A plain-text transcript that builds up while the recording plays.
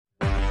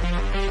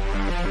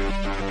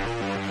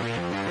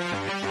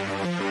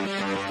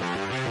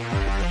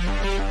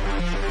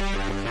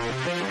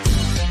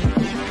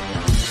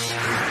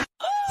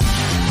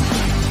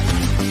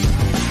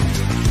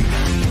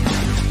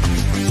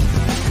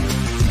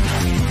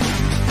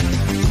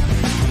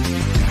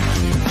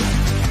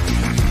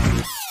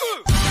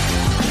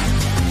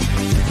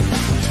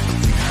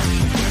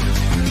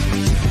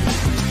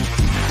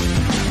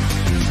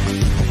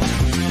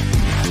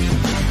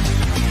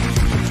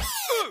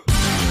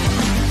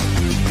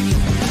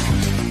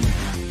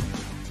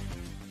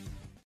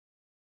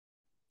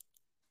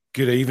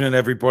Good evening,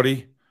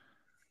 everybody.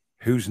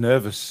 Who's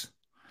nervous?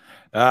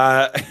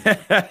 Uh,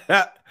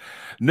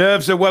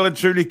 Nerves are well and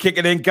truly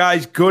kicking in,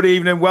 guys. Good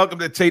evening. Welcome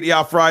to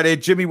TTR Friday.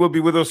 Jimmy will be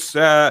with us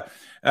in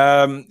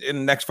the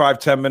next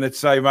 5-10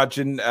 minutes, I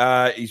imagine.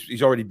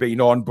 He's already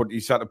been on, but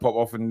he's had to pop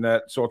off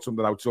and sort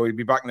something out, so he'll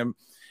be back in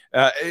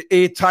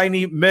a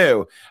tiny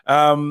mo.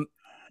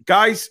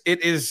 Guys,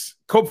 it is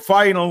Cup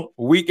final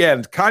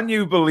weekend. Can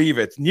you believe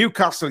it?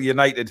 Newcastle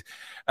United.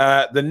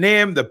 The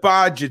name, the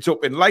badge, it's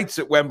up in lights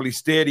at Wembley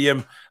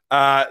Stadium.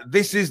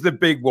 This is the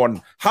big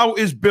one. How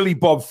is Billy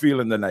Bob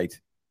feeling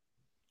tonight?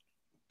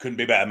 Couldn't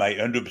be better, mate.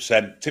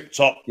 100%. Tip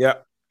top. Yeah.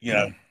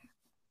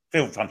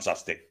 Feel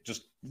fantastic.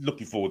 Just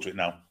looking forward to it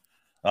now.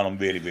 And I'm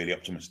really, really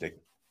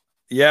optimistic.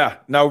 Yeah.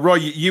 Now, Roy,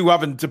 you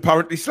haven't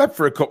apparently slept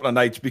for a couple of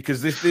nights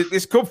because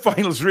this cup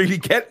final's really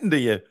getting to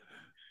you.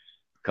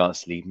 Can't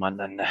sleep, man.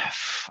 And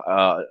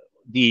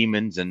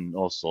demons and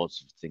all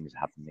sorts of things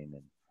happening.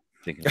 And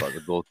thinking about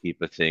the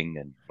goalkeeper thing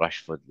and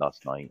Rashford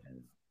last night.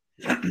 And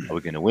are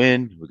we going to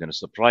win? We're going to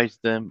surprise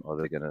them? Are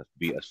they going to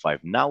beat us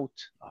 5-0?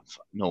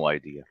 No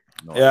idea.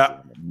 Yeah.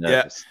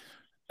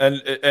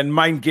 And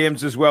mind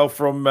games as well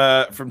from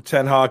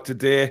Ten Hag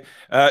today.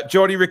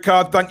 Jordy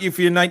Ricard, thank you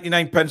for your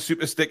 99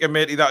 super sticker,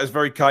 matey. That is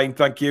very kind.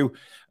 Thank you.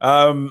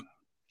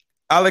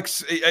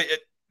 Alex,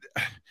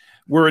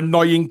 we're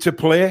annoying to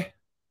play.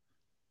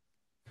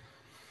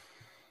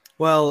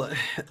 Well,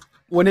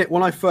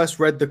 when I first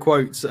read the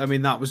quotes, I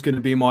mean, that was going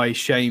to be my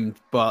shame,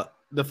 but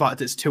the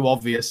fact it's too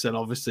obvious and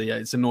obviously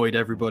it's annoyed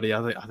everybody.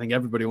 I think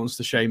everybody wants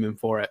to shame him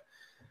for it.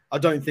 I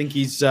don't think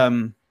he's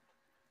done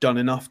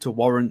enough to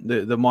warrant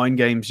the mind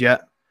games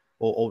yet,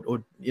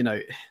 or you know,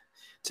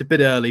 it's a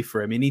bit early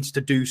for him. He needs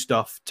to do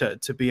stuff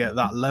to be at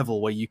that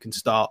level where you can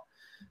start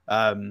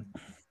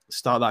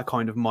that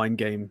kind of mind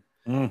game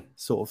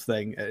sort of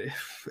thing.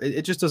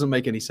 It just doesn't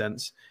make any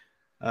sense.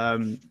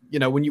 You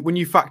know, when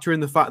you factor in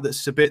the fact that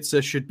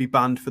Sabitzer should be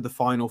banned for the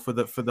final for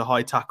the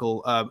high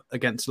tackle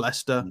against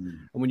Leicester,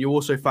 and when you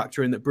also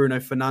factor in that Bruno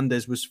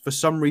Fernandes was for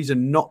some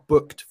reason not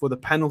booked for the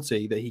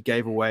penalty that he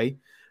gave away,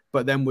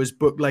 but then was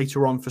booked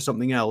later on for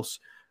something else.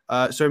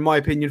 So in my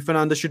opinion,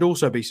 Fernandes should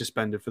also be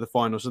suspended for the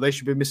final. So they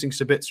should be missing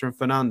Sabitzer and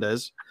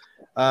Fernandes.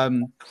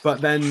 But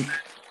then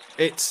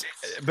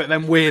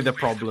we're the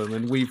problem,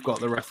 and we've got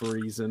the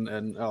referees, and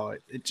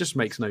it just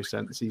makes no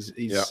sense. He's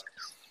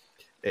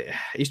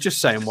just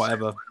saying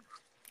whatever.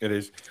 It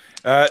is.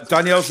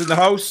 Danielle's in the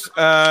house.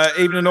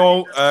 Evening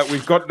all.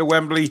 We've got to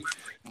Wembley.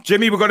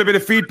 Jimmy, we've got a bit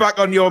of feedback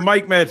on your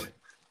mic, mate.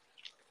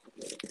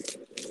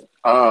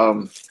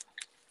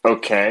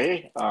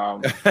 Okay.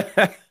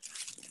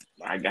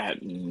 I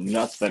got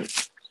nothing.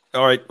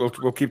 All right,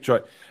 we'll keep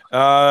trying.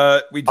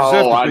 We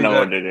deserve I know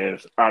what it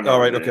is. I know. All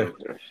right, okay.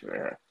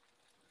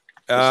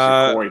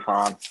 Corey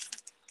Pond.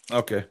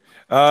 Okay,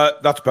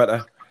 that's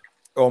better.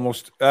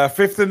 Almost.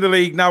 Fifth in the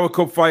league, now a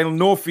cup final.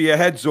 No fear,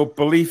 heads up,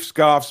 belief,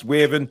 scarves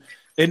waving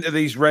into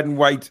these red and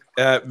white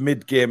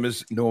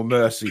mid-gamers. No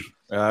mercy.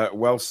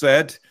 Well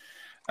said.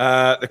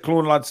 The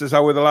Clone Lad says,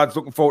 how are the lads?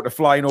 Looking forward to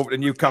flying over to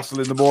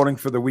Newcastle in the morning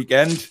for the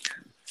weekend.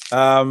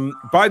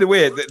 By the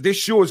way, this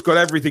show has got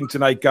everything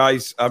tonight,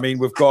 guys. I mean,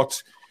 we've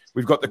got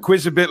the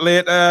quiz a bit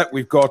later.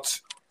 We've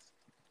got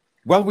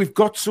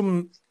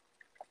some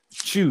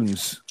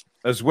tunes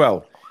as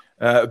well.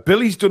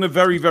 Billy's done a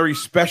very, very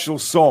special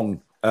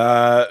song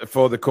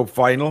for the cup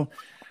final,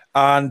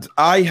 and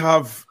I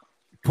have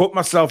put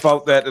myself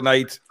out there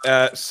tonight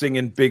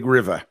singing Big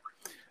River.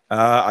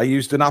 I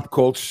used an app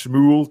called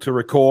Shmool to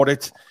record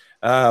it,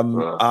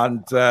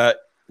 and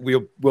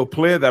we'll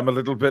play them a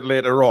little bit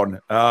later on.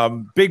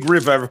 Big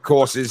River, of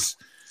course, is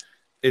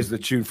the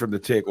tune from the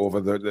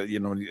Takeover that you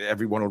know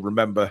everyone will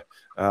remember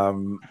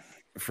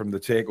from the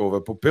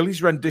Takeover. But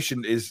Billy's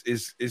rendition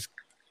is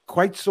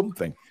quite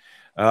something.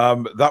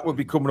 That will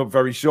be coming up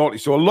very shortly.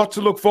 So a lot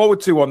to look forward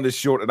to on this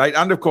show tonight.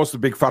 And, of course, the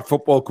big fat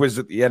football quiz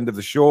at the end of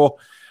the show.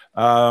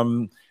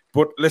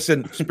 But,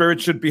 listen,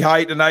 spirits should be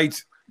high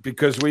tonight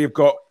because we've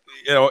got,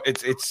 you know,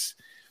 it's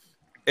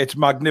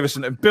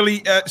magnificent. And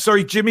Billy,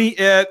 Jimmy,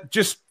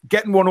 just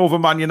getting one over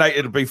Man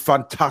United would be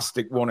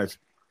fantastic, wouldn't it?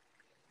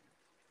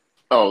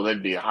 Oh,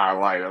 that'd be a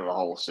highlight of the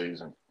whole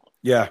season.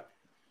 Yeah.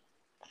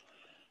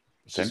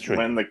 Just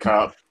win the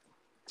cup,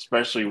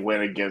 especially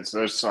win against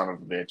those son of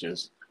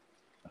bitches.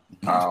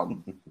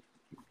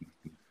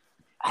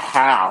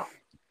 How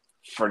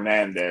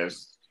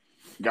Fernandes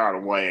got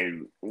away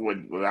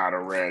without a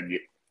red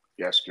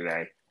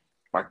yesterday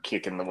by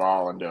kicking the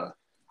ball in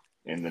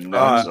the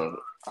nuts of.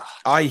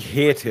 I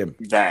hate him.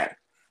 That.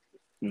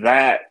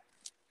 I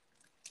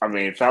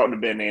mean, if that would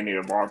have been any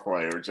of our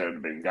players, it would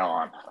have been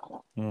gone.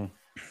 Yeah,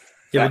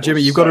 but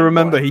Jimmy, you've got to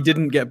remember he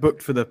didn't get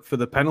booked for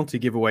the penalty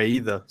giveaway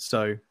either.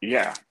 So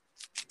yeah,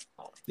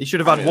 he should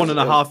have had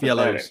 1.5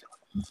 yellows.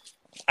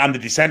 And the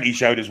dissent he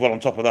showed as well on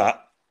top of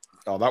that.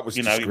 Oh, that was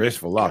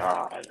disgraceful.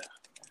 That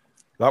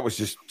was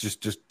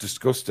just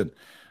disgusting.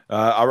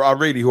 I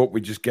really hope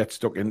we just get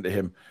stuck into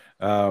him.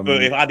 But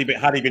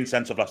had he been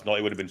sent off last night,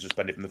 he would have been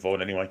suspended from the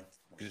phone anyway,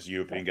 because it's a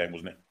European game,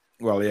 wasn't it?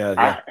 Well,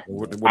 yeah.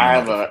 I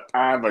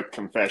have a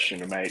confession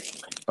to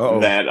make. Uh-oh.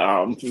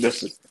 That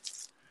this is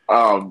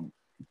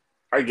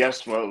I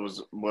guess what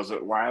was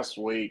it last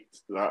week,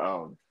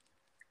 the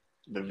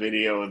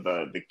video of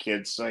the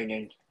kids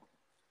singing?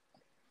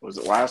 Was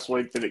it last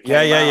week that it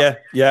came out?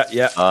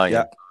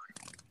 Yeah.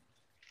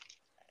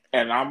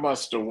 And I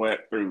must have went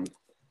through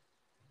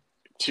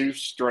 2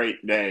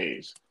 straight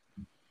days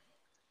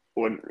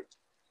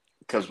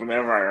because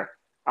whenever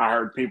I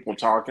heard people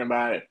talking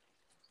about it,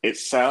 it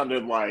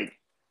sounded like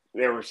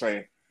they were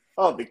saying,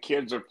 "Oh, the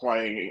kids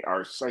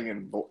are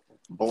singing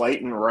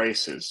blatant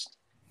racist."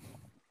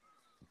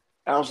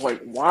 I was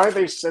like, "Why are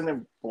they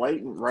singing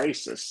blatant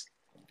racist?"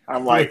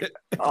 I'm like,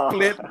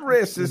 blatant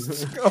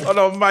racist. God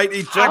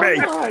almighty, Jimmy.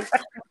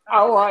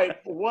 I'm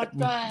like, what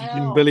the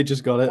hell? Billy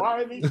just got it.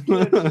 Why are these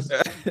kids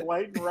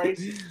blatant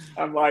racist?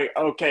 I'm like,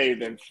 okay,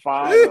 then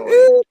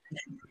finally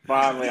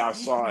I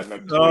saw it in the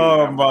tweet.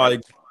 Oh my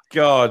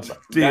God,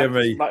 dear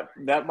me.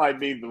 That might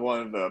be one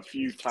of the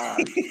few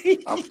times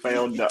I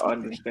failed to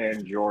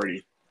understand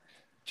Jordy.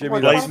 Jimmy,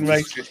 blatant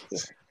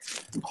racist.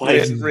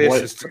 Blatant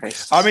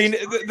racist. I mean,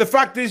 the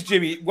fact is,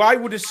 Jimmy, why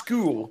would a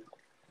school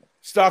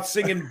start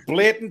singing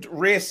blatant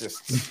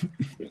racists?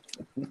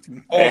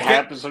 It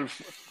happens in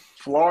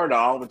Florida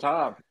all the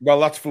time. Well,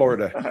 that's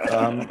Florida.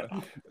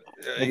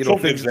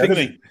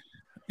 Things,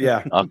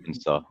 yeah,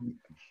 Arkansas.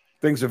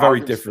 Things are very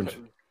different.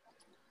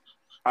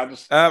 I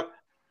just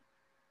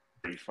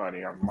pretty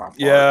funny on my part.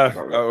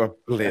 Yeah,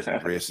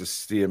 blatant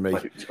racist, dear me.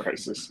 Blatant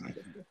racist.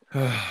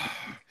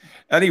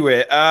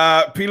 Anyway,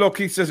 Pilo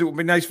Keith says it would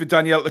be nice for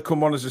Danielle to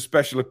come on as a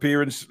special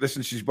appearance.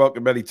 Listen, she's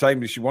welcome any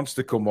time if she wants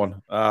to come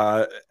on.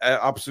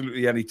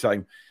 Absolutely any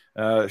time.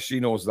 She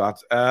knows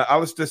that.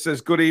 Alistair says,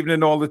 good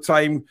evening all the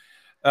time.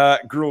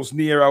 Grows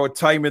near our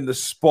time in the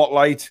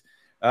spotlight.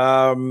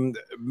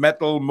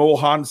 Metal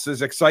Mohan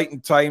says,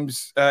 exciting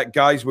times,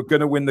 guys. We're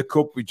going to win the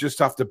cup. We just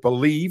have to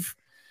believe.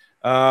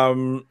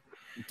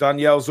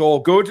 Danielle's all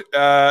good.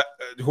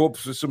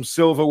 Hopes for some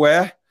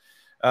silverware.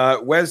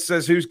 Wes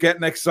says, who's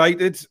getting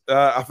excited?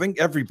 I think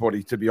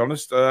everybody, to be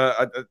honest.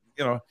 Yes,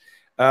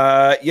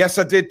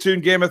 I did,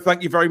 Toon Gamer.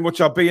 Thank you very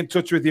much. I'll be in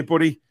touch with you,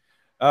 buddy.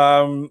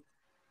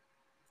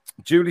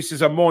 Julie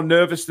says, I'm more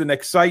nervous than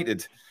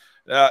excited.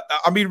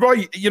 I mean,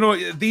 Roy,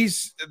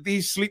 these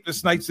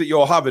sleepless nights that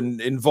you're having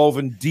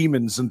involving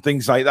demons and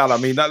things like that, I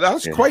mean,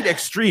 that's quite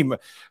extreme.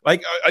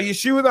 Like, are you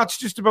sure that's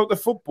just about the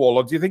football,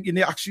 or do you think you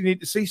actually need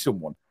to see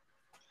someone?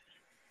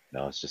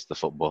 No, it's just the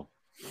football.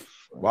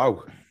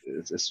 Wow.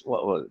 It's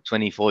what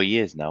 24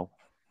 years now.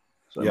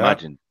 So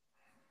imagine.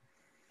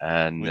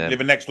 And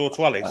living next door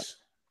to Alice.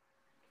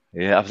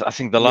 Yeah, I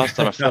think the last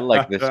time I felt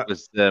like this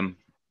was the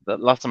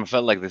last time I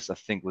felt like this, I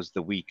think, was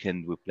the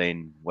weekend we're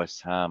playing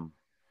West Ham.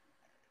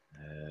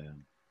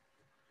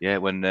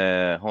 When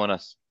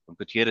Jonas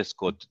Gutierrez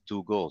scored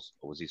 2 goals,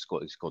 or was he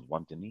scored? He scored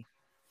 1, didn't he?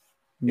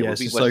 Yeah,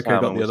 Sissoko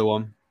got the other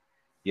one.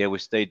 Yeah, we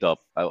stayed up.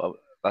 I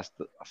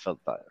felt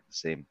that the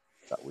same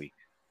that week.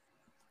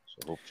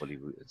 So hopefully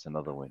it's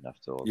another win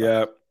after all. Yeah.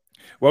 That.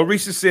 Well,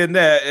 Reese is saying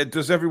there,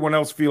 does everyone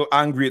else feel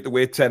angry at the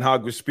way Ten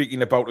Hag was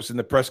speaking about us in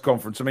the press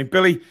conference? I mean,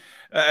 Billy,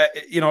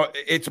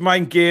 it's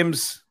mind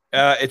games.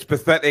 It's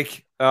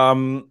pathetic.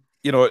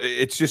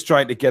 It's just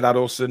trying to get at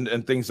us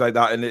and things like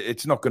that. And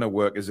it's not going to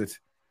work, is it?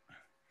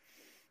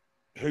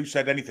 Who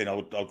said anything?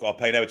 I'll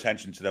pay no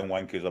attention to them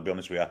wankers. I'll be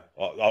honest with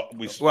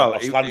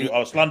you.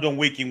 I slander them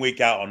week in,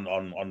 week out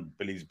on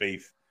Billy's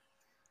beef.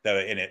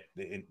 They're in it,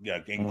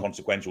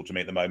 inconsequential to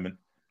me at the moment.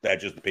 They're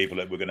just the people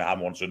that we're going to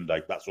have on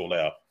Sunday. That's all they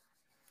are.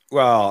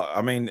 Well,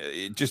 I mean,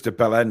 just a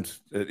bell end.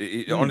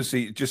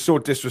 Honestly, just so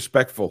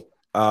disrespectful.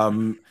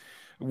 Were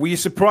you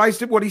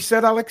surprised at what he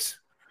said,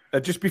 Alex?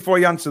 Just before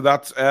you answer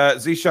that,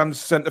 Zishan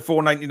sent a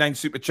 $4.99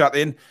 super chat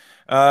in,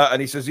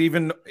 and he says,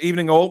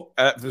 evening all,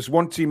 if there's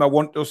one team I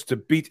want us to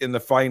beat in the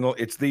final,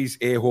 it's these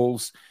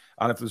a-holes.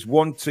 And if there's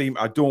one team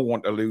I don't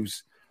want to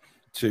lose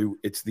to,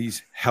 it's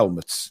these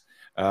helmets.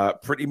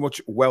 Pretty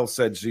much well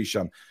said,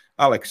 Zishan.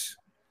 Alex?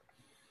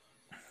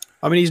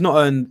 I mean, he's not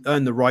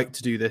earned the right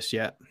to do this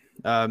yet.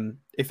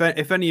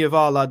 If any of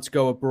our lads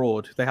go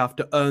abroad, they have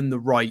to earn the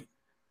right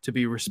to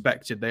be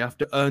respected. They have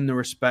to earn the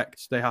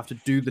respect. They have to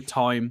do the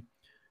time.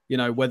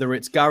 Whether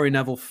it's Gary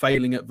Neville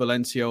failing at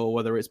Valencia or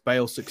whether it's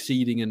Bale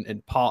succeeding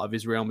in part of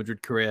his Real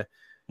Madrid career,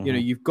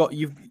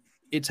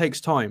 it takes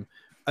time.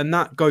 And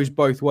that goes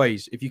both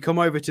ways. If you come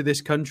over to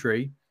this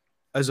country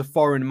as a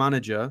foreign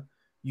manager,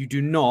 you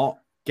do not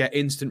get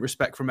instant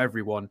respect from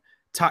everyone.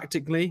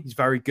 Tactically, he's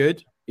very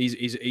good.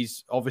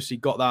 He's obviously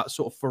got that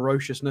sort of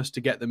ferociousness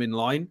to get them in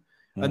line,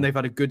 and they've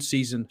had a good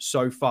season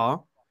so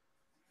far.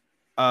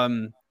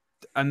 And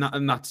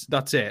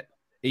that's it.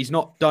 He's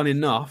not done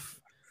enough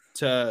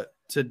to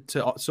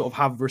sort of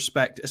have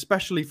respect,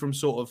 especially from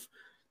sort of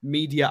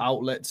media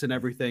outlets and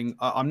everything.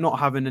 I'm not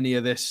having any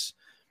of this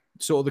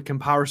sort of the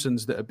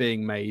comparisons that are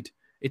being made.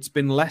 It's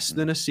been less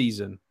than a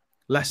season.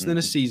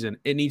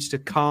 It needs to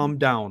calm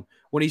down.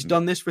 When he's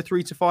done this for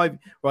 3 to 5,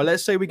 right,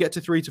 let's say we get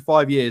to 3 to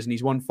 5 years and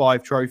he's won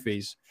 5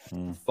 trophies.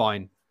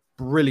 Fine.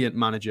 Brilliant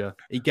manager.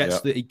 He gets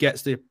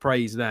the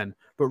praise then.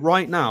 But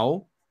right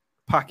now,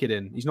 pack it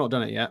in. He's not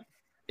done it yet.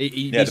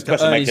 He the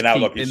press are making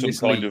out like it's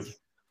some kind of.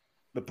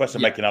 The press are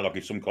making out like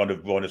he's some kind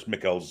of Rinus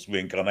Michels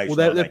reincarnation.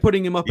 Well, they're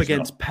putting him up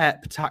against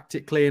Pep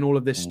tactically and all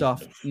of this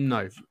stuff.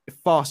 No,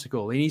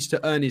 farcical. He needs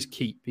to earn his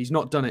keep. He's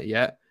not done it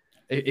yet.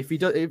 If he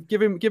does,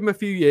 give him a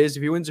few years.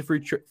 If he wins a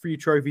few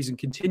trophies and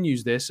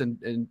continues this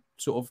and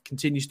sort of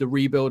continues the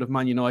rebuild of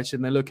Man United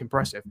and they look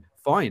impressive,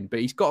 fine.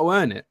 But he's got to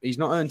earn it. He's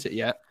not earned it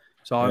yet.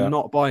 So I'm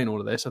not buying all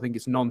of this. I think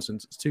it's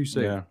nonsense. It's too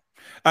soon. Yeah.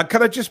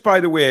 Can I just, by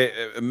the way,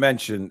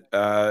 mention,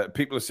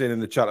 people are saying in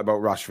the chat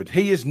about Rashford.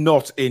 He is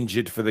not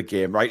injured for the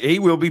game, right? He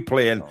will be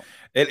playing. No.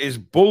 It is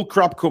bull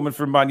crap coming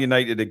from Man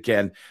United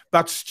again.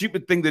 That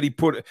stupid thing that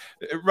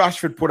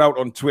Rashford put out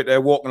on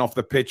Twitter, walking off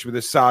the pitch with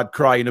a sad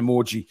crying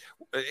emoji.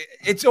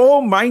 It's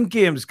all mind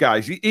games,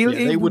 guys. He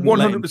would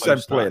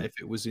 100% play if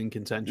it was in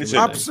contention. Listen,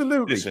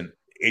 absolutely. Listen,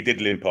 he did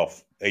limp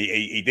off.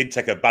 He did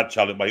take a bad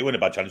challenge. Well, he wasn't a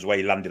bad challenge the way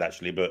he landed,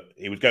 actually, but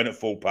he was going at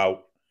full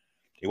pout.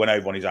 He went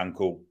over on his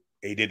ankle.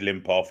 He did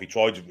limp off. He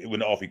tried to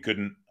win it off. He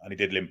couldn't, and he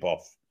did limp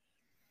off.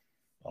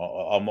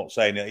 I'm not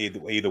saying it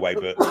either way,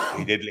 but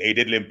he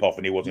did limp off,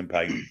 and he was in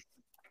pain.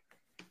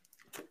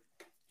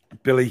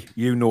 Billy,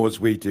 you know as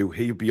we do,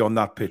 he'll be on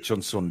that pitch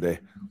on Sunday.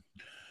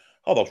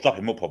 Oh, they'll strap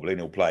him up probably,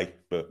 and he'll play.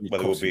 But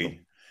whether it will be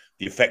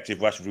the effective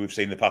Rashford we've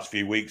seen the past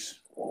few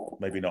weeks,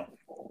 maybe not.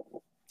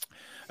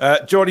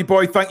 Geordie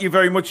boy, thank you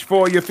very much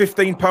for your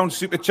 £15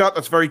 super chat.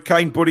 That's very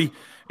kind, buddy.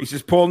 He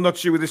says, Paul, not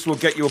sure this will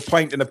get you a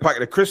pint and a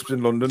packet of crisps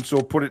in London,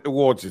 so put it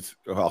towards it.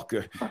 Well,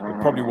 you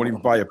probably won't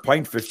even buy a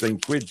pint, 15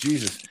 quid,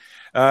 Jesus.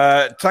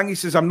 Tangy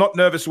says, I'm not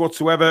nervous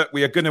whatsoever.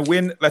 We are going to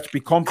win. Let's be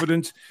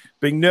confident.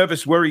 Being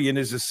nervous, worrying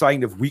is a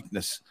sign of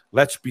weakness.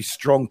 Let's be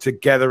strong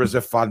together as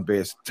a fan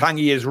base.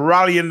 Tangy is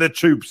rallying the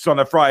troops on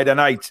a Friday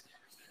night.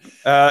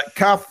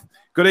 Kath,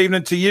 good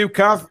evening to you,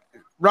 Kath.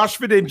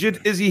 Rashford injured.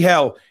 Is he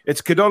hell?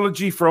 It's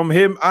cadoology from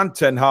him and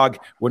Ten Hag.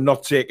 We're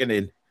not taken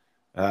in.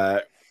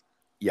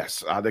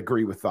 Yes, I'd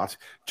agree with that.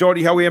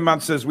 Geordie Howie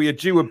Man says, we are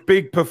due a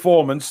big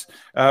performance,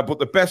 but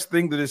the best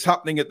thing that is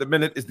happening at the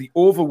minute is the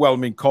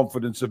overwhelming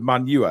confidence of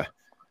Man U.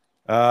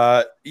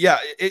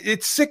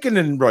 It's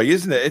sickening, Roy,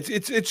 isn't it?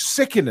 It's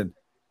sickening.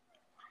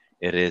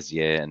 It is,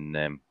 yeah. And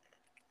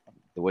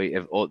the way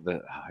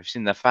I've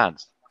seen their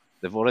fans,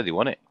 they've already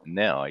won it in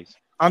their eyes.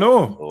 I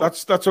know.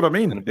 So that's what I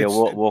mean. It's going to be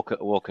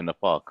a walk in the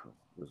park.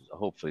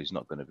 Hopefully, it's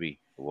not going to be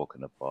a walk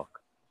in the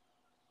park.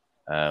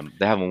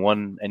 They haven't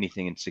won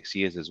anything in 6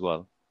 years as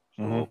well.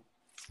 So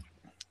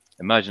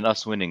imagine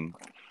us winning.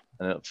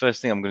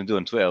 First thing I'm going to do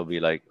on Twitter will be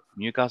like,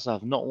 Newcastle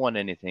have not won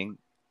anything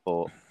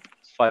for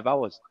 5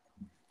 hours.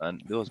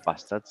 And those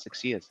bastards,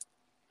 6 years.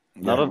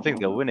 Yeah. I don't think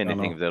they'll win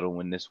anything if they don't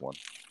win this one.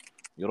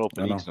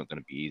 Europa League's not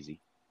going to be easy.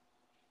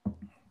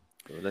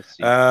 So let's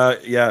see.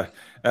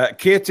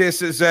 Kate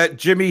says,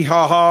 Jimmy,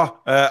 haha,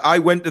 I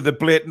went to the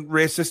blatant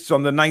racists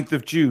on the 9th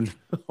of June.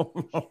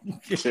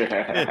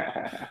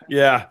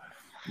 Yeah.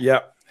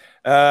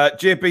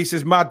 JP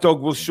says, Mad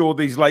Dog will show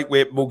these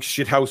lightweight mugs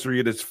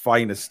shithousery at its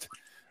finest.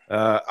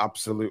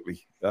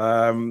 Absolutely.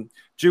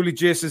 Julie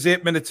J says,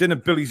 8 minutes in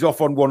and Billy's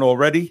off on one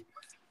already.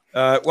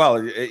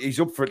 Well, he's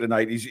up for it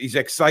tonight. He's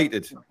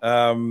excited.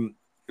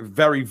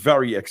 Very,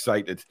 very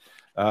excited.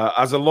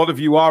 As a lot of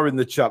you are in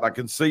the chat, I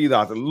can see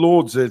that.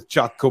 Loads of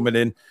chat coming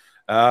in.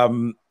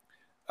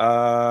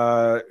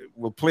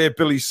 We'll play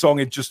Billy's song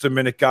in just a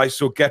minute, guys,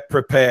 so get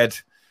prepared.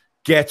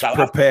 Get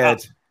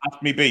prepared.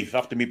 After me beef.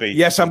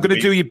 Yes, I'm going to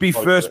do your beef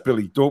first,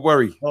 Billy. Don't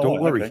worry. Don't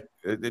worry.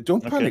 Okay.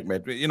 Don't panic,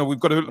 mate. You know, we've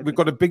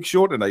got a big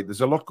show tonight.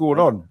 There's a lot going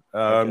on.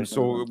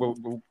 So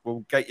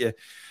we'll get you.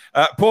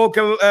 Paul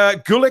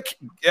Gulick,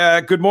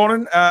 good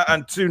morning.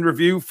 And Toon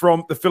Review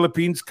from the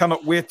Philippines.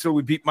 Cannot wait till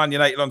we beat Man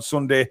United on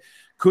Sunday.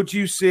 Could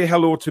you say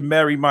hello to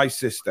Mary, my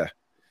sister?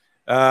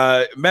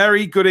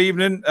 Mary, good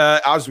evening.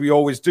 As we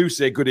always do,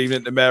 say good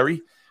evening to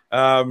Mary.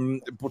 But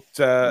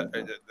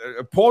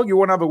Paul, you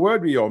want to have a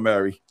word with your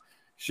Mary?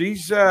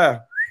 She's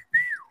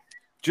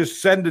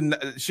just sending.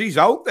 She's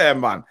out there,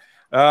 man.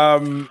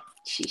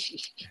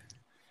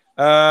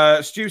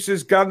 Stu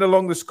says, "Gander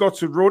along the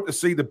Scotswood Road to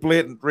see the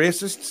blatant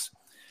racists."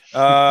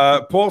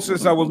 Paul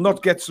says, "I will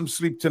not get some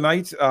sleep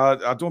tonight."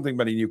 I don't think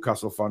many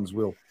Newcastle fans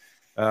will,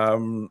 but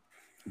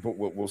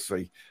we'll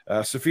see.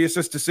 Sophia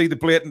says, "To see the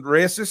blatant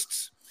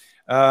racists."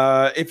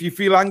 If you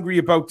feel angry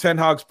about Ten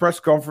Hag's press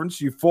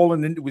conference, you've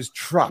fallen into his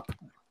trap.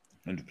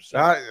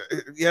 100%.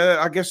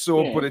 Yeah, I guess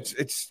so, but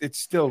it's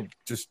still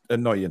just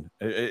annoying.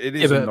 It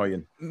is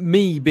annoying.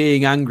 Me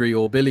being angry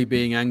or Billy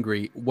being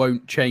angry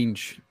won't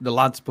change the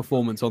lad's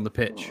performance on the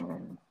pitch.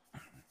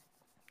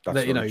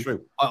 That's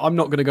true. I'm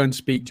not going to go and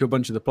speak to a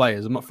bunch of the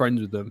players. I'm not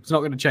friends with them. It's not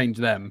going to change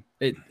them.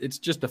 It's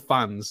just the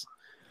fans.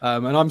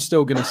 And I'm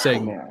still going to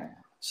sing.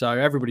 So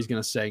everybody's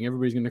going to sing.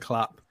 Everybody's going to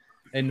clap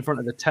in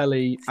front of the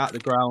telly, at the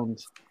ground.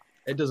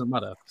 It doesn't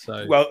matter.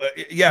 So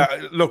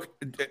look,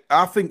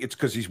 I think it's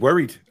because he's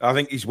worried. I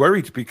think he's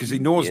worried because he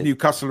knows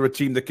Newcastle are a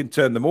team that can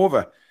turn them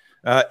over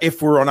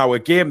if we're on our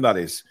game, that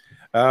is.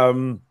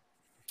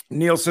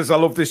 Neil says, I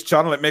love this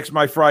channel. It makes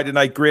my Friday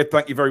night great.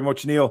 Thank you very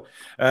much, Neil.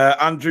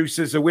 Andrew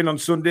says, a win on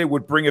Sunday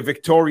would bring a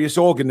victorious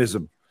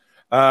organism.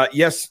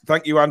 Yes,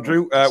 thank you,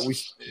 Andrew.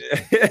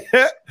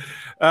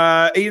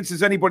 Ian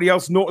says, anybody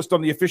else noticed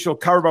on the official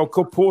Carabao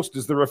Cup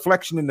posters the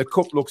reflection in the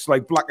cup looks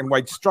like black and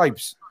white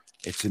stripes?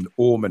 It's an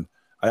omen.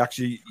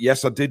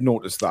 Yes, I did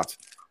notice that.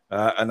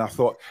 And I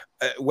thought,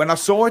 when I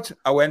saw it,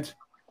 I went,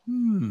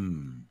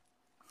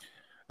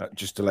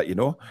 just to let you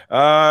know.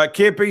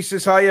 KB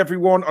says, hi,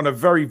 everyone, on a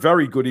very,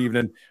 very good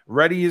evening.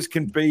 Ready as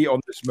can be on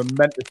this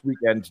momentous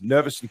weekend.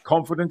 Nervously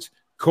confident.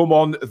 Come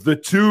on, the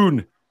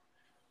tune.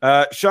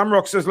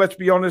 Shamrock says, let's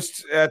be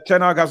honest,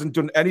 Ten Hag hasn't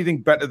done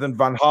anything better than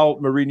Van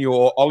Gaal, Mourinho,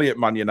 or Ollie at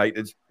Man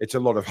United. It's a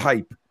lot of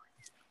hype.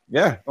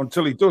 Yeah,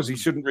 until he does, he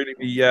shouldn't really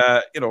be,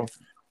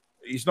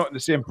 he's not in the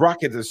same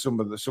bracket as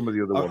some of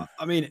the other ones.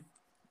 I mean,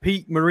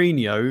 Pete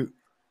Mourinho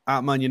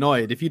at Man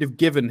United, if you'd have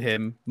given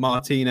him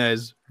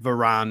Martinez,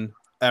 Varane,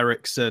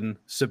 Eriksen,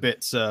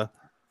 Sabitzer,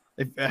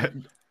 Alex,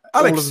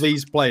 all of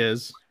these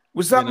players.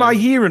 Was that my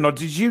hearing, or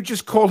did you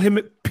just call him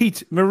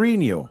Pete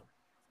Mourinho?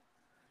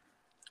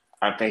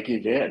 I think he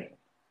did.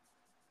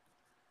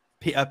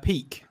 Peak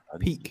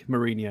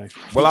Mourinho.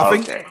 Well, I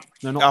think Okay.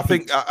 No, not I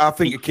Pete.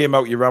 think it came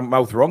out your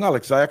mouth wrong,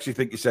 Alex. I actually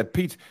think you said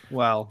Pete.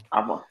 Well,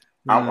 I'm going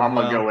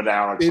to go with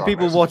Alex. on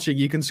people this. watching,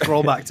 you can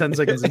scroll back 10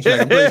 seconds and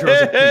check. I'm pretty sure I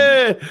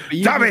said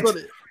Pete. Damn it!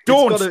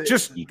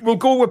 We'll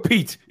go with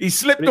Pete. He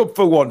slipped up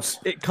for once.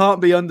 It can't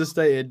be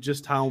understated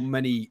just how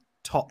many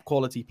top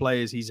quality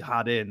players he's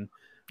had in.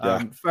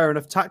 Fair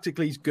enough.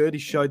 Tactically, he's good. He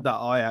showed that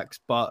Ajax,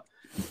 but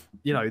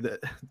the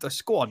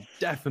squad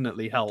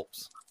definitely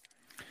helps.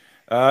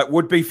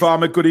 Would-be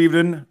farmer, good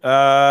evening.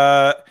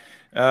 I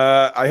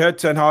heard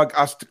Ten Hag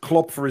asked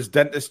Klopp for his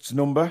dentist's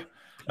number.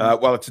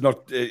 Well, it's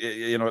not.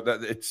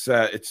 It's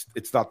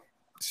that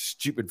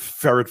stupid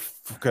ferret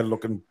fucking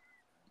looking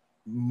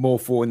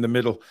mofo in the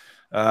middle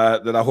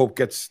that I hope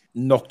gets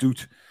knocked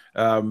out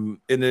in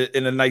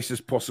the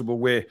nicest possible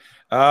way.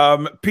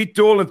 Pete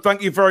Dolan,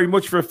 thank you very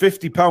much for a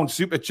 £50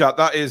 super chat.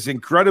 That is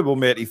incredible,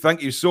 matey.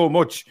 Thank you so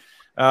much.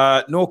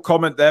 No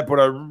comment there, but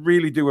I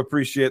really do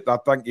appreciate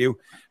that. Thank you.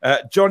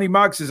 Johnny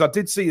Mag says, I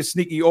did see a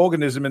sneaky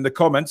organism in the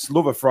comments.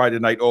 Love a Friday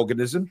night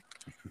organism.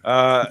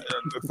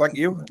 Thank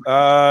you.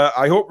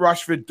 I hope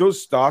Rashford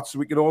does start so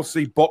we can all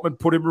see Botman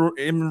put him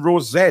in row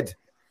Z.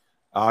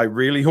 I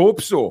really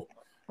hope so.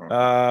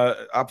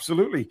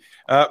 Absolutely.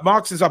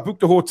 Mark says, I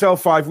booked a hotel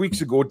 5 weeks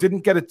ago,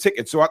 didn't get a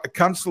ticket, so I had to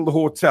cancel the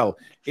hotel.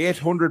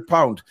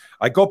 £800.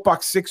 I got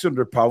back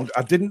 £600.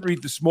 I didn't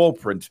read the small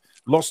print,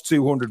 lost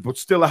 200, but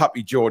still a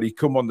happy Geordie.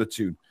 Come on the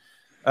tune.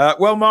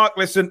 Well, Mark,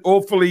 listen,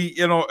 hopefully,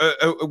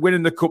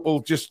 winning the cup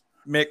will just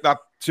make that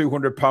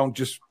 £200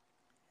 just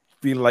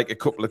feel like a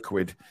couple of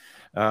quid.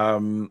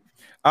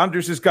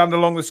 Andrews has gone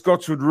along the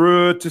Scotswood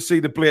Road to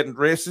see the blatant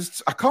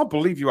racists. I can't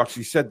believe you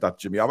actually said that,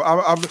 Jimmy.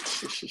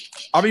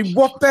 I mean,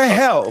 what the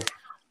hell?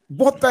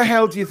 What the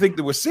hell do you think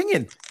they were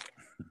singing?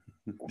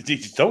 He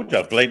just told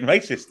you, blatant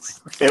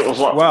racists. It was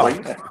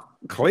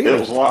clearly. It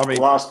was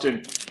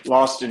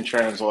lost in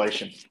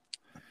translation.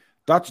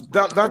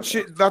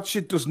 That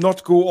shit does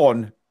not go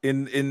on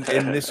in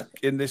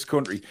this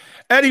country.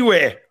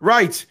 Anyway,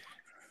 right.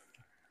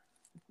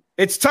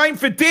 It's time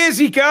for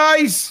Daisy,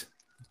 guys.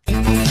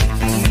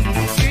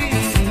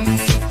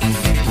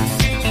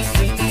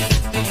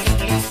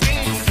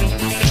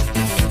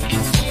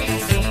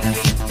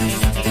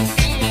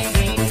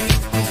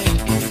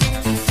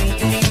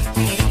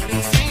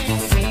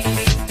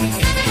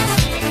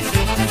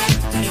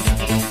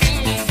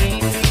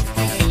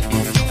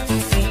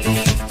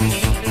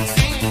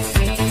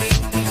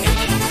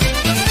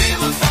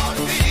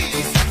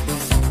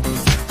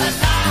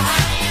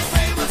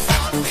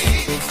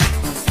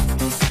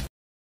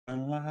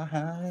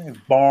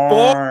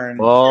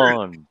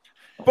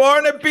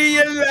 Born to be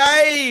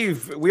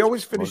alive. We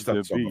always finish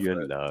that song.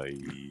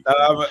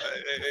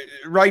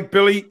 Right,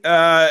 Billy.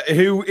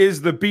 Who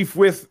is the beef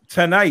with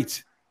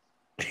tonight?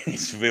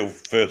 It's a real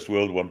first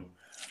world one.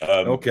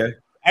 Okay.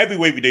 Every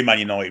week we do Man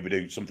United. We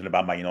do something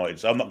about Man United.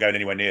 So I'm not going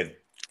anywhere near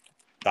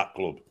that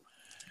club.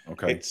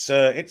 Okay. It's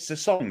a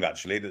song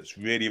actually that's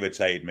really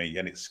irritated me,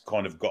 and it's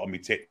kind of got on my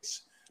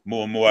tits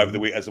more and more over the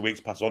week as the weeks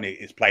pass on.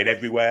 It's played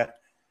everywhere.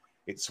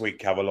 It's Sweet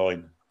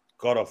Caroline.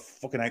 God, I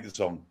fucking hate the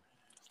song.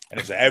 And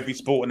it's at every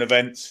sporting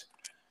event.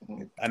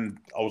 And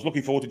I was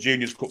looking forward to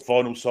Junior's Cup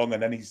final song,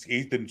 and then he's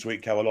done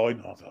Sweet Caroline.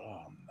 I thought,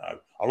 oh no.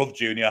 I love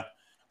Junior. I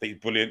think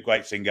he's brilliant,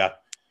 great singer.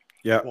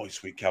 Yeah. Boy,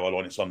 Sweet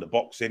Caroline. It's on the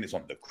boxing, it's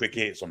on the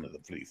cricket, it's on the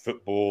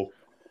football.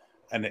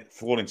 And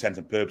for all intents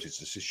and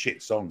purposes, it's a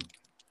shit song.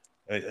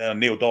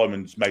 Neil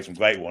Diamond's made some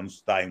great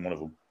ones. That ain't one of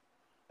them.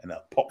 And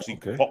that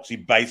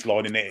poxy bass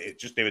line in it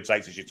just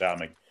irritates the shit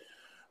out of me.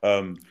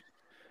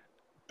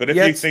 But if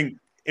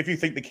you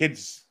think the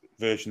kids'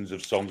 versions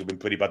of songs have been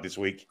pretty bad this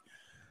week,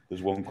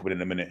 there's one coming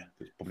in a minute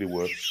that's probably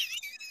worse.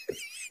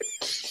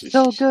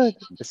 So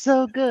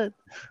good.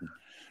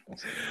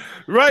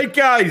 Right,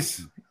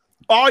 guys.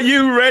 Are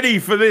you ready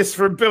for this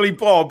from Billy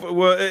Bob?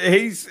 Well,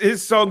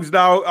 his songs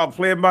now. I'll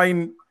play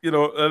mine, a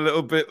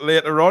little bit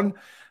later on.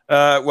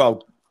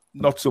 Well,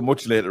 not so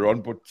much later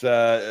on. But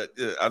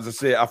as I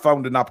say, I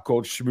found an app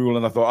called Shmuel,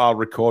 and I thought I'll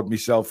record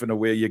myself, and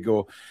away you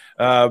go.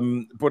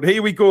 But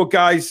here we go,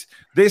 guys.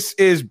 This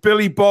is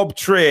Billy Bob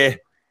Trey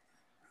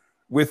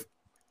with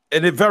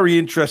a very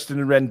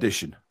interesting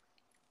rendition.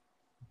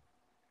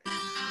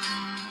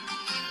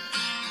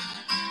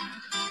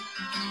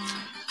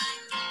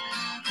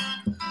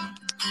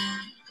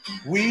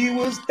 We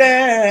was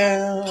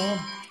down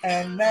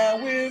and now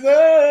we're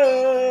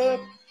up,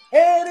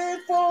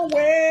 headed for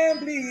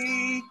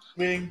Wembley,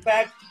 bring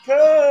back the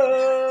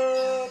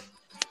cup.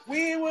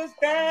 We was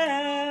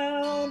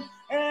down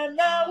and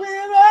now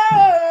we're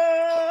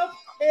up,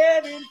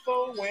 heading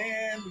for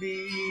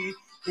Wembley,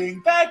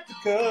 bring back the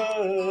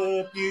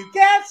cup.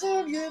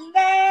 Newcastle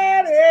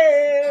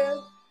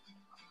United,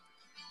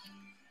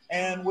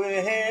 and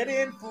we're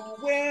heading for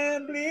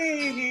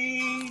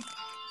Wembley.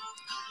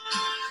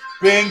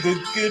 Bring the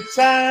good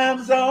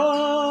times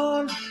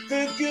on,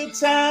 the good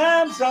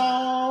times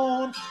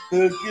on,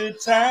 the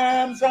good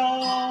times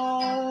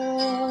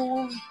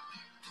on.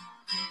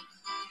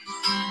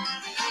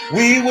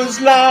 We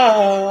was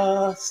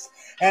lost,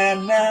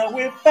 and now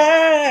we're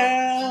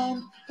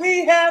found.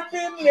 We have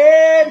been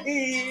led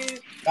here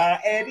by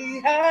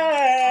Eddie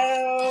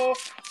Howe.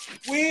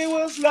 We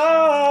was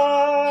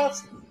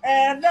lost,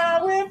 and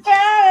now we're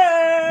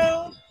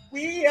found.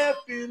 We have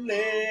been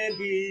led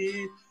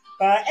here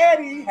by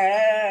Eddie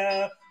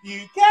Howe,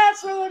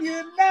 Newcastle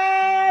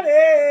United,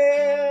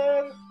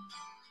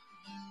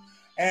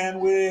 and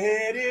we're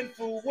heading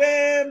for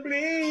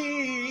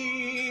Wembley.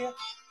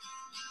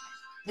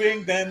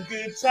 Bring them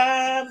good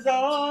times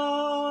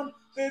on,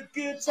 the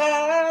good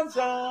times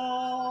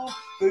on,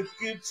 the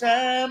good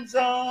times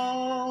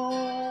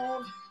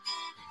on.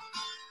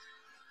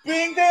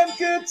 Bring them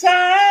good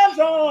times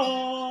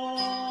on,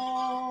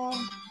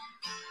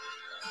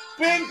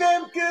 bring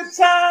them good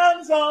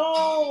times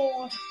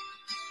on.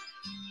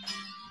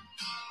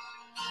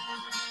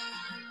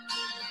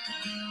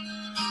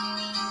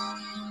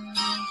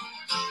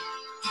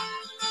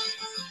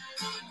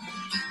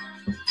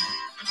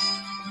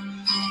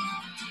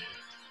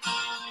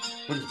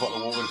 Put a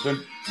bottle of water in.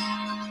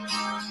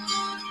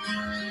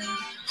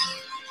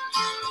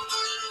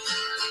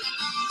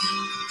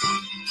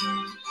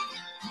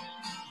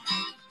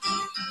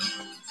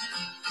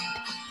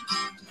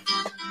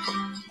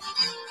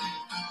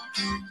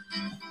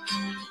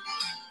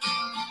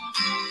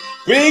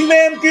 Bring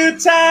them good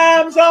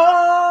times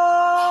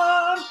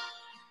on.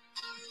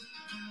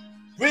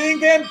 Bring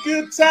them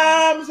good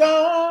times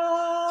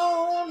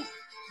on.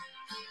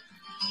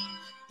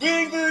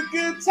 Bring the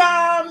good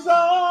times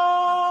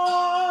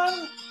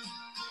on.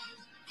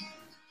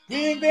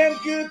 Bring them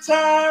good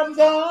times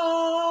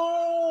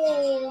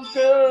on.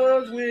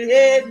 'Cause we're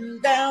heading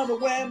down to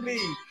Wembley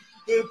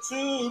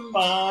to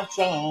march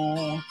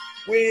on.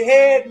 We're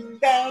heading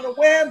down to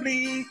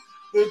Wembley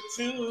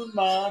to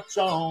march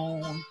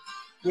on.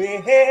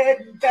 We're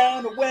heading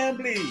down to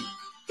Wembley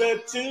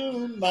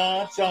to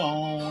march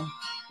on.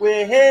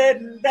 We're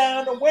heading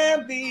down to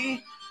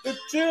Wembley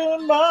to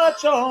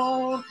march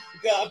on.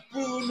 We got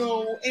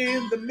Bruno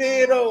in the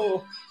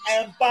middle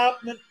and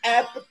Bachman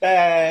at the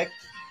back.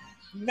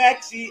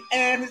 Maxie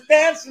and his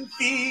dancing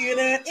feet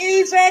and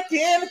Isaac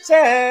in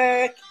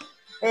attack.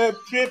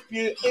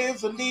 Trippier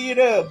is a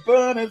leader.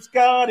 Bernard's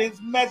got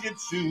his magic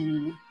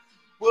suit.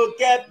 We'll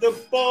get the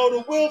ball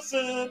to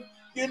Wilson.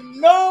 You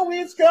know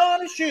he's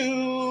gonna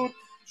shoot.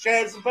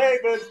 Shaz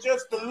Weber's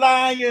just a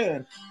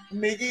lion.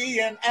 Miggy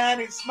and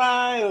Annie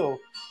smile.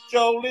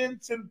 Joe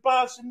Linton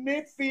boss in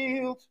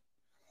midfield.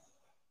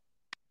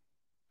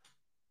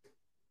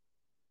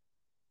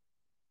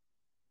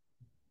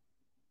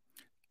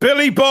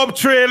 Billy Bob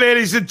Trey,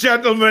 ladies and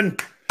gentlemen.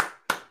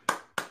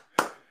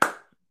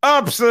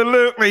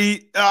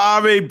 Absolutely. I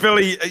mean,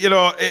 Billy,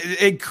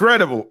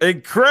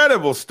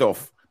 incredible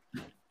stuff.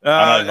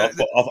 I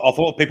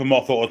thought people might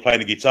have thought I was playing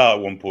the guitar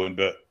at one point,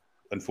 but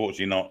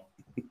unfortunately not.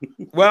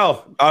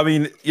 Well, I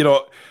mean,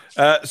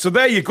 so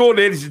there you go,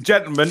 ladies and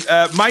gentlemen.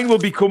 Mine will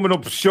be coming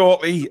up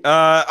shortly.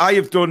 I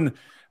have done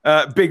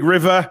Big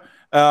River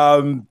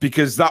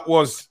because that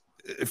was,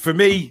 for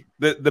me,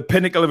 the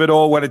pinnacle of it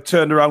all when it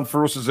turned around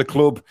for us as a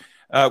club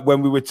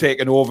when we were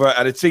taken over.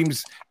 And it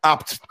seems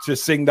apt to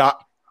sing that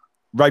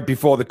right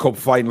before the cup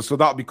final. So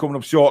that'll be coming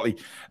up shortly.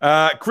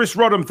 Chris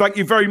Rodham, thank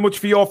you very much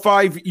for your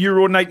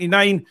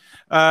 €5.99.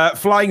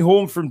 Flying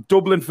home from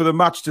Dublin for the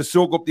match to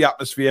soak up the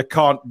atmosphere.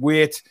 Can't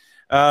wait.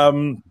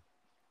 And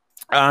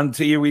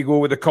here we go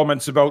with the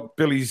comments about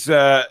Billy's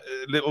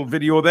little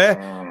video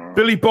there.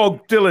 Billy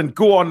Bob Dylan,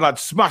 go on, lad.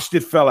 Smashed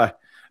it, fella.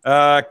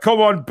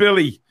 Come on,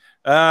 Billy.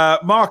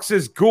 Mark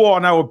says, go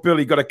on, our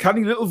Billy. Got a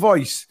canny little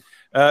voice.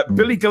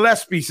 Billy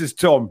Gillespie, says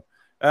Tom.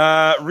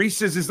 Reese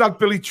says, is that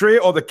Billy Trey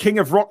or the king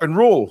of rock and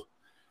roll?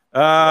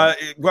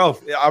 Well,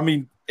 I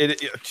mean,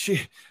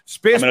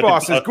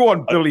 Spacebar says, go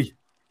on, Billy.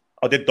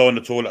 I did die in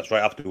the toilet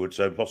right afterwards,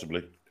 so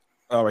possibly.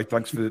 All right,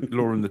 thanks for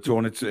lowering the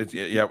tone. It's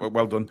yeah,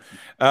 well done.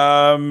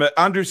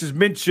 Andrew says,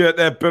 mint shirt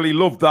there, Billy.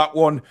 Love that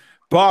one.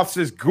 Barth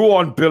says, go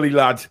on, Billy,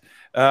 lad.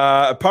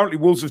 Apparently,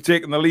 Wolves have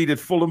taken the lead at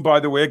Fulham, by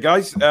the way,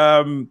 guys.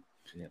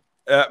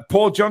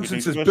 Paul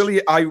Johnson says,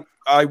 Billy,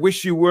 I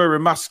wish you were a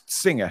masked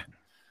singer.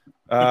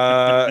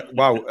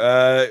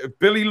 Wow.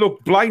 Billy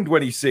looked blind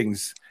when he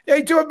sings. Yeah,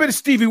 you do have a bit of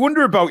Stevie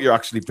Wonder about you,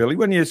 actually, Billy,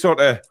 when you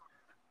sort of...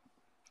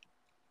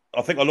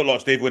 I think I look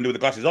like Stevie Wonder with the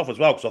glasses off as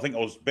well, because I think I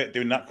was a bit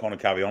doing that kind of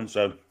carry on,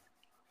 so...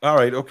 All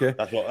right, okay.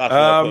 That's what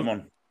I put him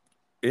on.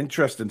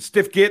 Interesting.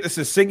 Stiff Gator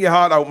says, sing your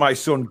heart out, my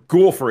son.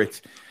 Go for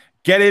it.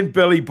 Get in,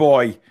 Billy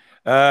boy.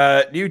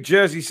 New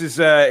Jersey says,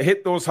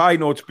 hit those high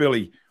notes,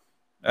 Billy.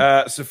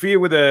 Sophia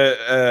with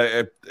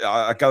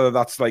I gather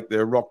that's like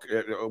the rock.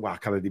 Well, I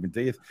can't even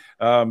do it.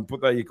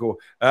 But there you go.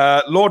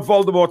 Lord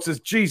Voldemort says,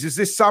 "Geez, is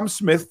this Sam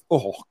Smith?"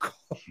 Oh, God.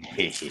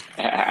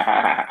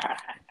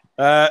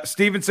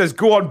 Stephen says,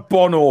 "Go on,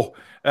 Bono."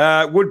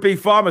 Would-be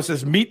Farmer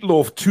says,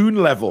 "Meatloaf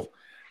tune level."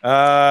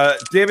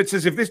 David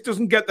says, "If this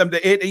doesn't get them to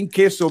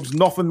 18K subs,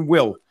 nothing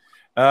will."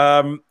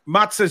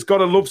 Matt says,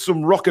 "Gotta love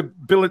some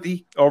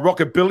rockabilly or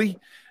rockabilly."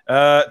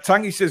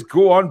 Tangy says,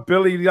 "Go on,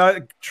 Billy,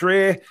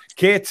 Trey,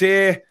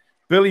 KT,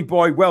 Billy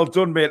boy, well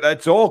done, mate.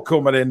 It's all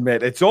coming in,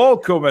 mate. It's all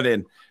coming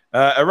in."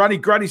 Arani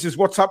Granny says,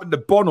 "What's happened to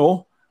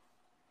Bono?"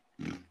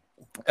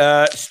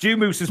 Stu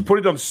Moose has put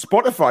it on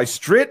Spotify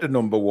straight to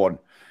 #1.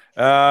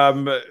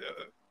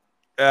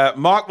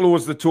 Mark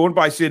lowers the tone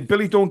by saying,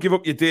 "Billy, don't give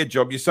up your day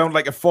job. You sound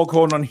like a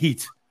foghorn on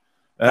heat."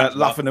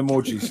 Laughing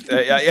emojis.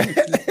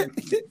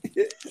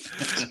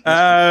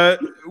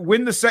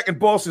 Win the second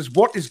ball says,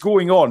 "What is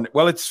going on?"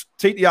 Well, it's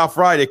TTR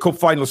Friday Cup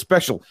Final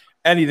special.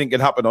 Anything can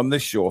happen on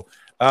this show.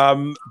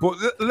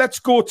 But let's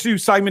go to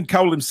Simon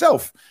Cowell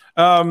himself.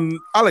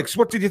 Alex,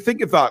 what did you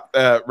think of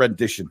that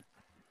rendition?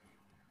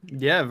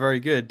 Yeah, very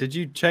good. Did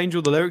you change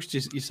all the lyrics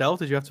yourself?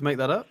 Did you have to make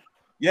that up?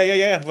 Yeah.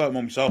 I wrote them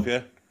on myself,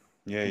 yeah.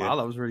 Wow,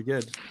 that was really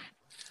good.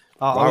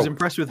 I was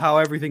impressed with how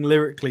everything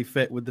lyrically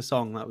fit with the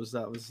song. That was.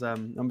 I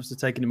must have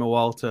taken him a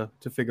while to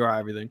figure out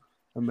everything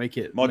and make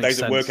it. My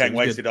days at work ain't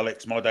wasted,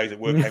 Alex. My days at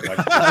work ain't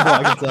wasted.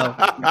 I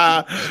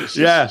can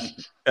tell.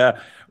 Yeah.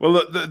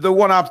 Well, the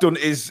one I've done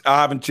is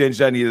I haven't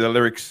changed any of the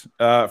lyrics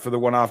for the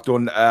one I've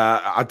done.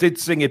 I did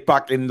sing it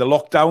back in the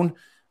lockdown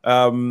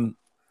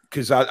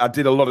because I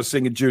did a lot of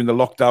singing during the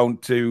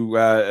lockdown to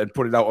and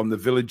put it out on the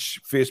Village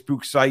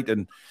Facebook site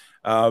and.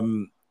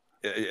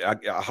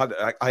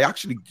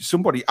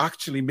 Somebody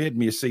actually made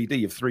me a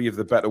CD of 3 of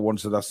the better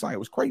ones that I sang. It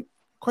was quite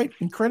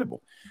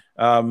incredible.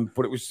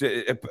 But it was,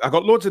 I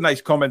got loads of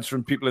nice comments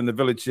from people in the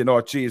village saying, "Oh,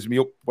 it cheers me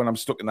up when I'm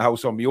stuck in the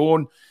house on my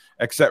own,"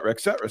 etc.,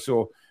 etc.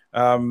 So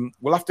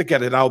we'll have to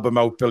get an album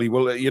out, Billy.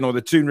 Well,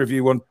 the tune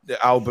review on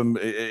the album,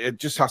 it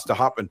just has to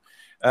happen.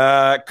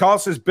 Carl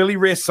says Billy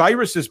Ray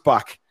Cyrus is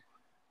back.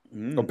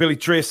 Or Billy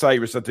Trey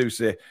Cyrus, I do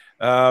say.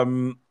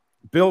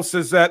 Bill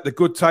says that the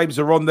good times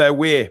are on their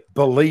way.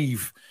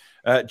 Believe.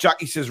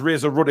 Jackie says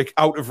Razor Ruddock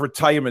out of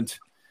retirement.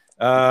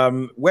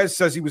 Wes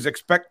says he was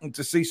expecting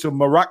to see some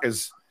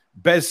maracas,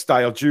 Bez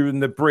style, during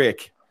the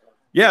break.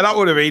 Yeah, that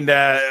would have been.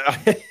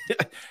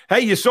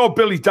 Hey, you saw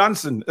Billy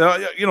dancing.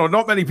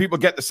 Not many people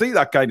get to see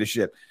that kind of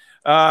shit.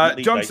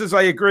 John says,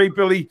 I agree,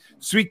 Billy.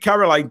 Sweet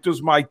Caroline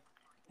does my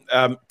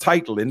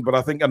titling, but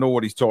I think I know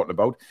what he's talking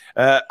about.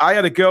 I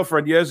had a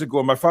girlfriend years ago,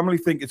 and my family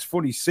think it's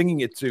funny singing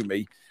it to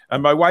me,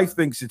 and my wife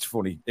thinks it's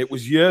funny. It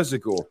was years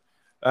ago.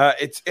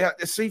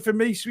 See, for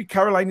me, Sweet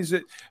Caroline is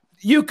it.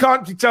 You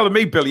can't be telling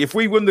me, Billy, if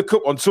we win the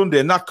cup on Sunday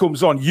and that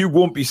comes on, you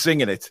won't be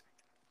singing it.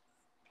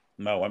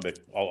 No, I won't be.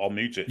 I'll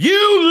mute it.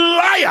 You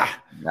liar!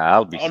 No,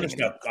 I'll be honestly,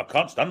 singing. I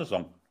can't stand the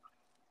song.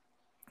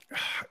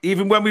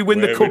 Even when we win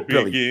the cup,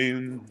 Billy.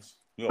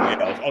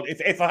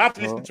 If I have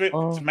to listen to it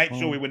to make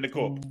sure we win the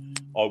cup,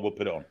 I will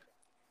put it on.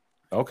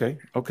 Okay.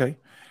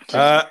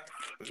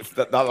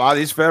 That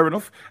is fair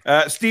enough.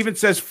 Stephen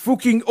says,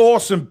 fucking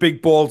awesome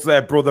big balls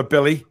there, brother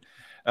Billy.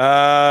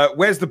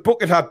 Where's the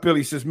bucket hat,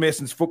 Billy, says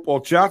Mason's football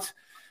chat.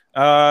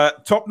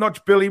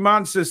 Top-notch Billy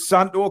man, says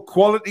Santo.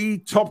 Quality,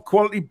 top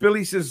quality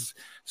Billy, says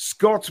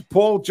Scott.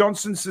 Paul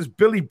Johnson says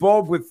Billy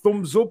Bob with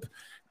thumbs up.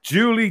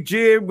 Julie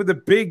J with a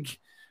big...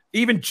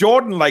 Even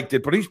Jordan liked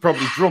it, but he's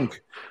probably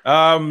drunk.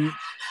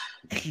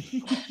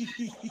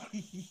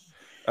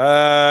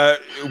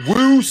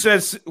 Woo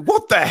says,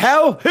 what the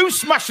hell? Who's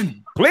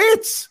smashing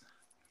plates?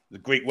 The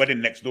Greek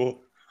wedding next door.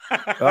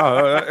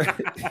 I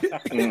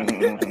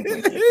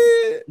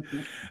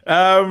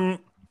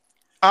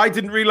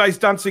didn't realize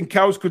dancing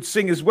cows could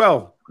sing as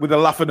well. With a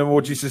laughing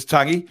emoji, says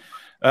Tangy.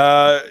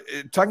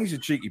 Tangy's a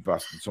cheeky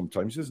bastard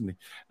sometimes, isn't he?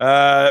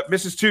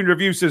 Mrs. Toon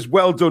Review says,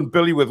 well done,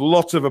 Billy, with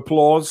lots of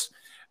applause.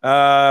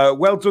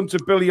 Well done to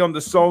Billy on the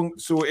song.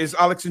 So is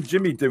Alex and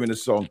Jimmy doing a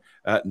song?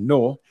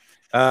 No.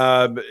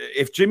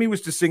 If Jimmy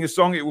was to sing a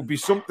song, it would be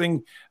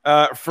something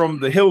from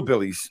the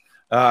Hillbillies,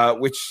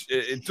 which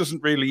it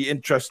doesn't really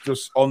interest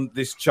us on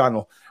this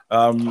channel.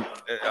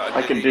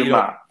 I can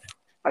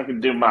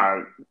do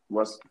my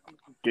let's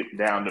get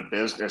down to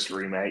business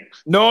remake.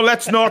 No,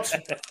 let's not.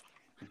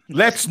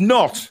 Let's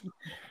not.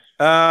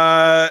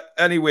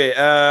 Anyway,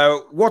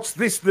 what's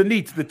this? The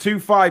neat, the 2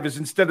 5s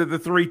instead of the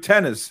 3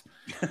 10s.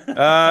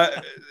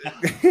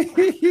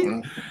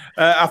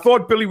 I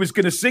thought Billy was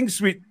going to sing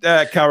Sweet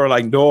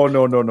Caroline. No.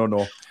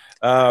 No,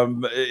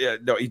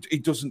 he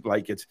doesn't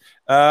like it.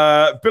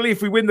 Billy,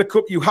 if we win the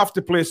cup, you have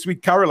to play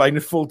Sweet Caroline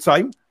at full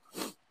time.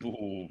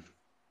 Ooh,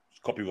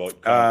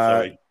 copyright.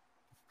 Sorry.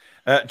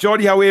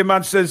 Jordy Howe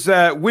man says,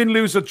 win,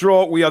 lose, or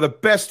draw, we are the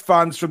best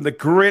fans from the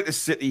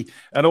greatest city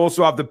and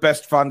also have the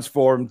best fans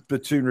forum, the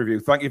Toon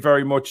Review. Thank you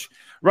very much.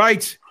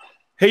 Right,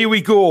 here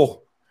we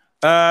go.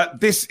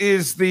 This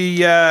is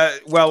the,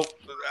 well,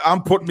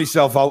 I'm putting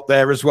myself out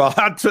there as well.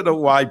 I don't know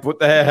why, but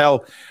the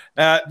hell.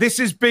 This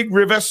is Big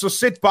River, so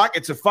sit back.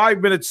 It's a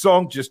 5-minute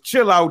song. Just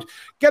chill out.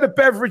 Get a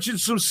beverage and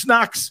some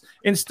snacks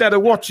instead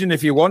of watching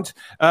if you want.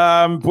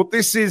 But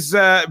this is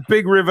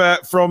Big River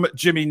from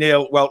Jimmy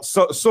Nail. Well,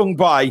 sung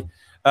by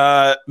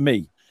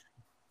me.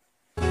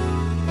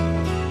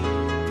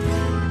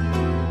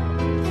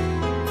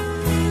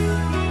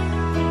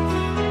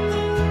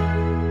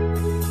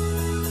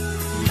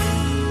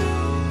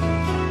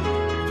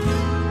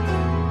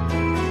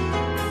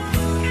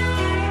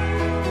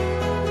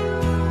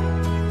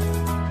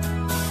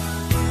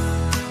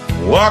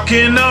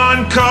 Walking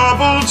on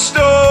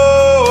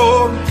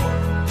cobblestone,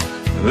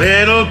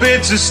 little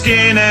bits of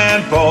skin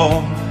and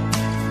bone.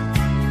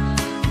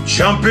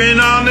 Jumping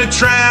on the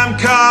tram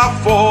car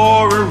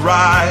for a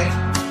ride.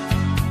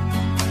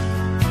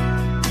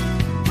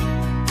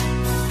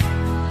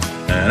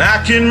 And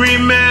I can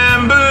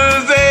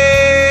remember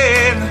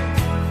then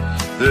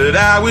that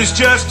I was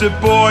just a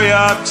boy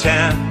of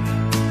 10,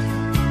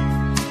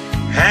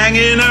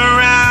 hanging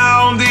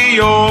around the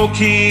old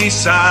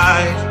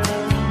quayside.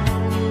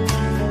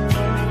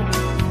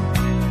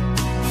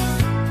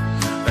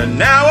 And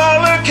now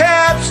all the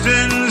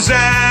capstans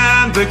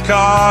and the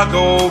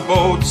cargo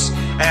boats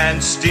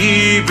and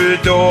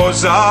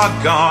stevedores are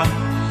gone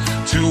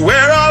to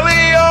where all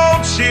the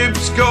old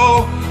ships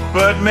go.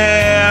 But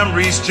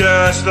memories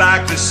just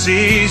like the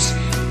seas,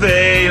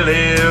 they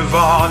live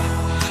on.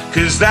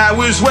 'Cause that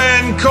was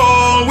when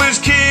coal was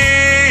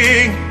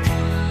king,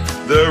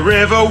 the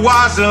river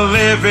was a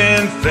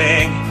living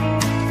thing.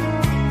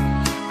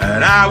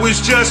 And I was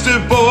just a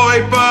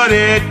boy, but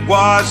it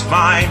was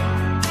mine,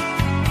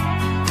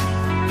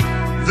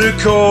 the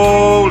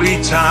coaly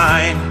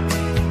time.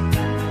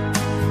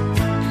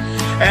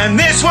 And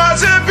this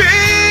was a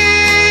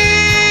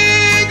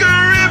big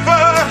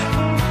river.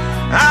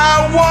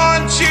 I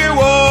want you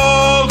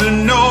all to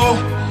know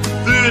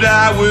that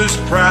I was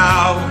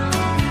proud.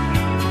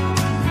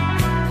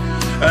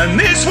 And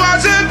this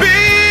was a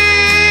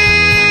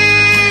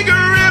big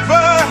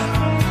river,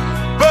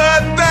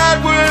 but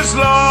that was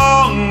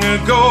long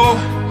ago.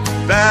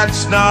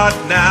 That's not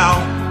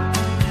now.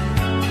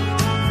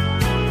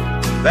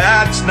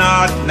 That's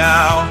not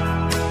now.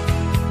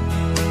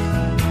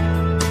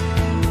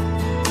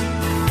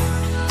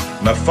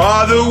 My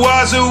father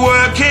was a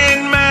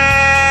working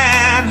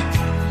man.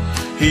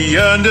 He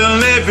earned a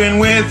living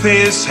with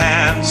his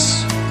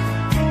hands.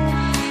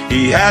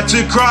 He had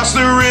to cross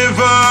the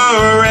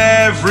river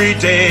every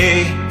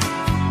day.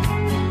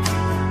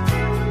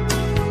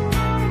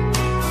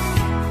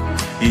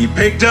 He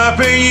picked up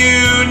a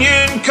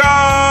union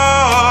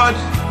card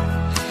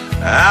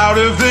out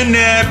of the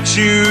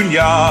Neptune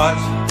yard.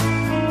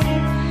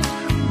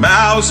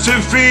 Mouths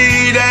to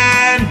feed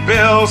and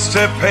bills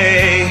to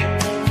pay.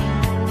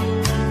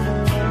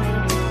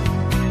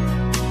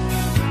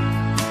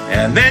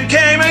 And then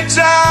came a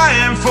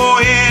time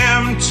for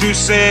him to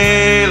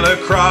sail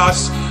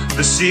across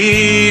the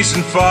seas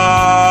and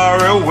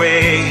far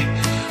away.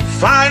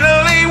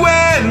 Finally,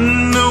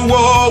 when the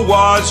war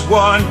was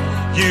won,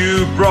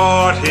 you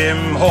brought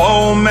him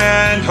home,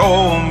 and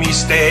home he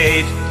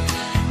stayed.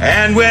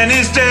 And when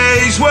his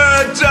days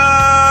were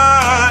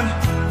done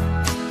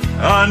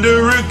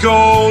under a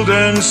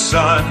golden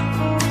sun,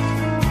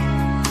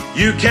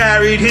 you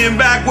carried him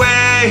back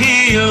where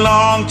he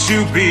longed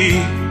to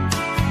be,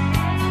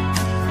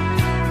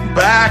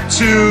 back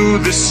to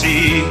the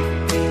sea.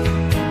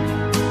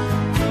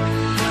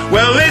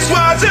 Well, this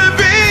was a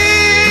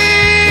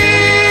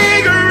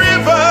big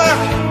river.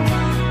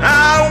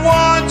 I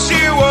want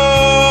you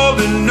all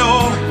to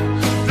know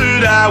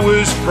that I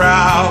was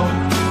proud.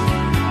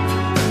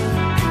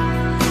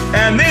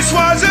 And this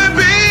was a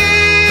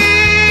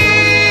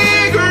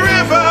big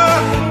river,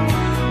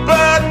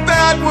 but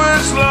that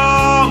was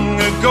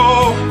long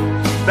ago.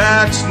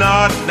 That's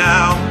not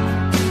now.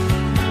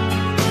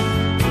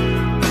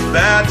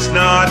 That's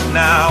not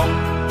now.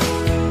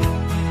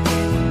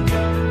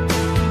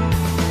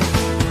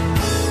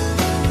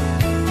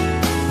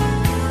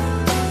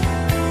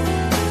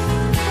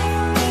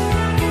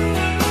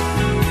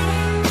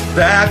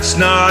 That's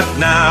not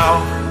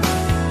now.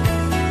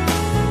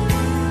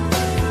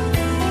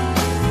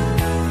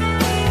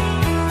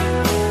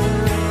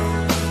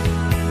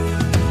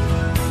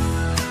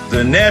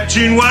 The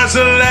Neptune was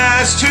the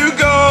last to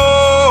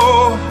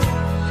go.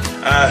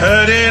 I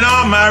heard it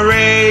on my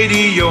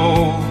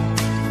radio.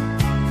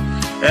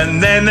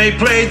 And then they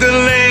played the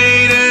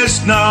latest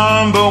is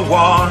number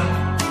one.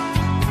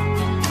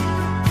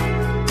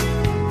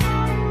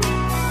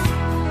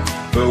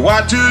 But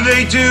what do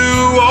they do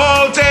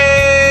all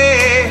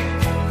day?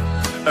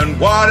 And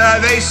what are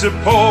they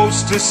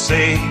supposed to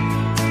say?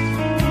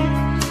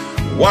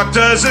 What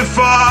does a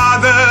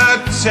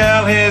father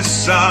tell his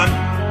son?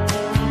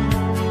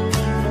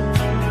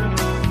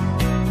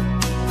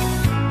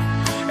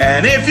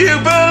 And if you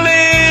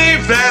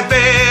believe that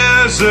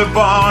there's a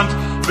bond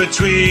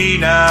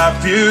between our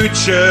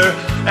future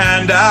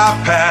and our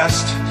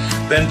past,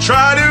 then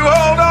try to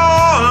hold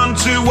on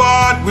to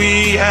what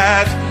we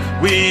had.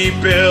 We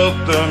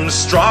built them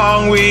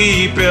strong,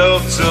 we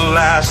built to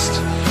last.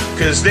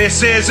 'Cause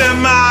this is a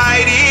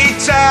mighty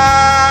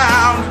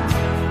town,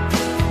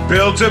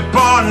 built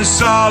upon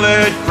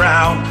solid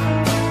ground.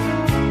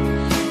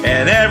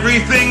 And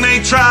everything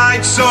they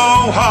tried so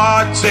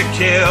hard to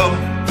kill,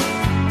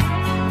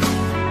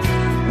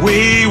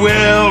 we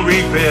will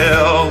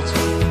rebuild.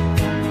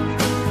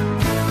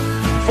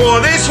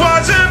 For this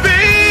was a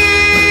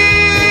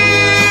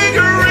big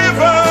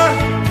river.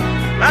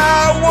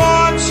 I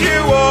want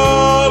you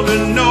all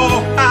to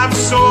know I'm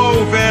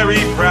so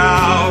very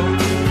proud.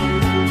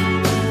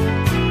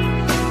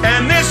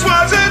 And this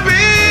was a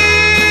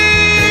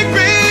big,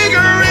 big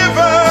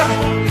river,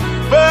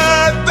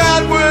 but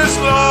that was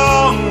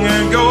long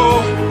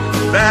ago.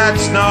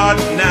 That's not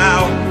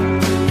now.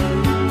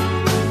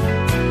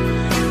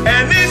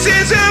 And this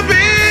is a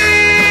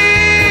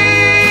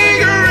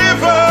big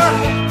river,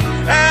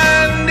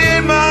 and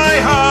in my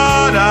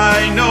heart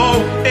I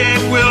know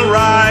it will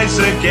rise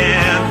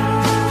again.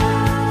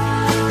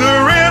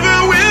 The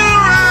river will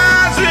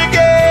rise again.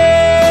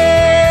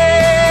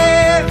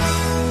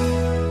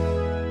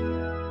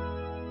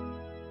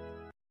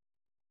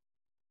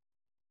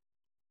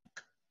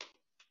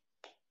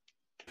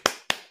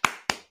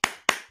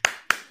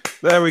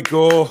 There we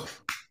go.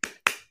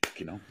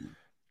 You know.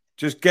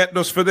 Just getting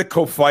us for the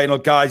cup final,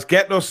 guys.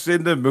 Getting us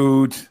in the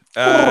mood.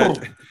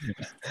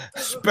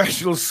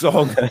 Special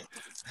song.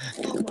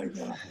 Oh my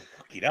God.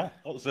 You know,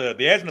 what was the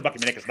hairs in the back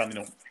of my neck are standing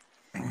up.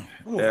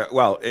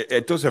 Well,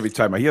 it does every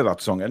time I hear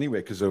that song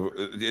anyway, because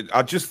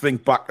I just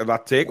think back to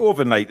that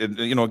takeover night, and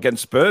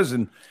against Spurs,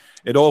 and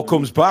it all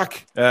comes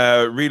back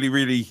really,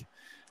 really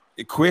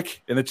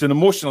quick, and it's an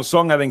emotional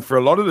song, I think, for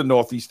a lot of the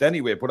Northeast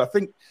anyway. But I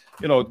think,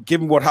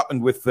 given what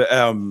happened with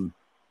the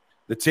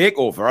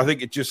takeover, I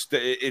think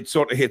it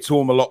sort of hits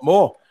home a lot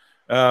more.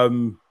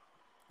 When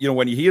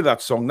you hear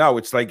that song now,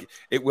 it's like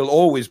it will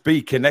always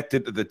be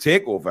connected to the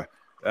takeover,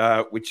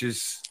 which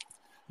is,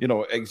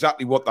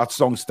 exactly what that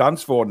song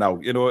stands for now.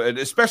 And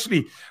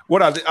especially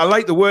what I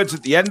like the words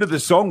at the end of the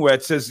song where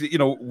it says,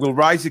 we'll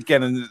rise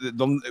again and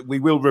we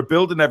will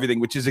rebuild and everything,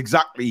 which is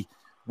exactly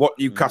what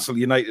Newcastle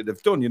United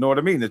have done. You know what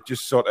I mean? It's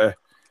just sort of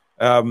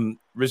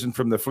risen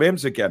from the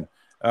flames again.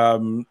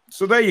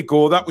 So there you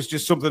go. That was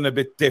just something a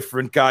bit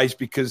different, guys,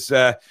 because,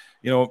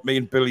 me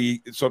and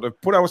Billy sort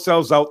of put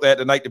ourselves out there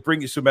tonight to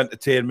bring you some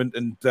entertainment,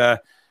 and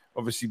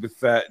obviously with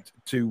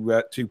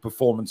two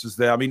performances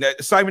there. I mean,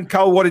 Simon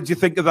Cowell, what did you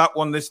think of that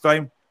one this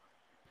time?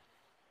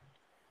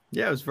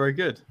 Yeah, it was very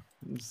good.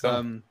 It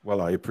was,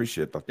 well, I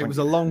appreciate that. It was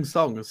a long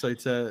song, so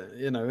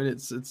and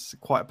it's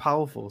quite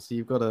powerful. So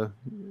you've got to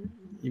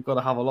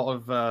have a lot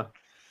of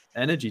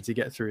energy to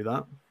get through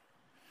that.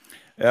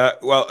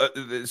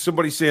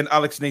 Somebody's saying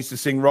Alex needs to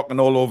sing "Rockin'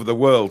 All Over the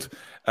World."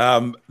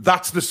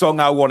 That's the song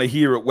I want to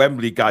hear at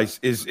Wembley, guys,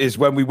 is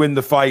when we win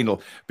the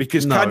final.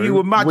 Because can you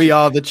imagine? "We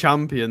Are the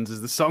Champions"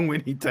 is the song we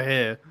need to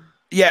hear.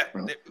 Yeah,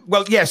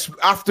 well, yes,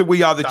 after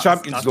 "We Are the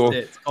Champions," though.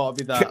 It's got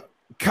to be that.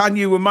 Can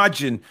you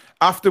imagine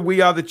after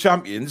 "We Are the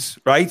Champions,"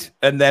 right?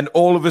 And then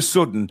all of a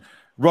sudden,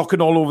 "Rockin'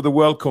 All Over the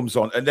World" comes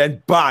on, and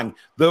then bang,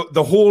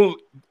 the whole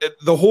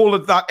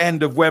of that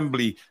end of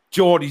Wembley,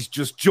 Geordie's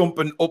just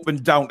jumping up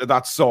and down to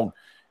that song.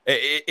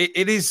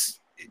 It is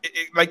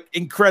like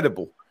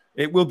incredible.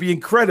 It will be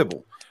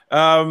incredible.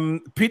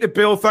 Peter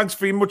Bill, thanks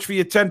very much for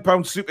your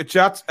 £10 super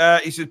chat.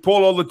 He said,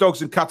 Paul, all the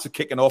dogs and cats are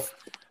kicking off.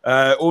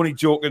 Only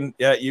joking.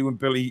 Yeah, you and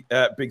Billy,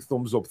 big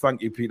thumbs up.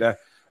 Thank you, Peter.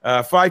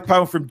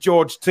 £5 from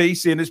George T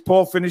saying, has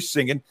Paul finished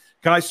singing?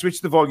 Can I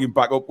switch the volume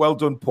back up? Well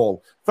done,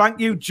 Paul. Thank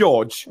you,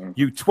 George,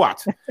 you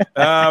twat.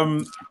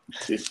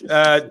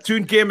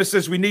 Toon Gamer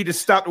says we need a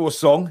Stato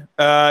song.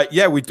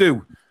 Yeah, we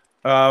do.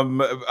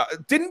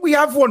 Didn't we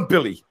have one,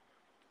 Billy?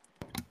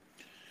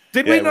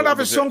 Did we not have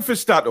a song for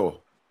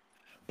Stato?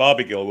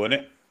 Barbie Girl, wasn't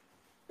it?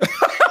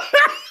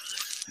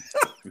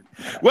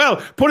 Well,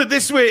 put it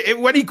this way,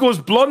 when he goes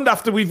blonde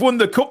after we've won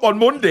the cup on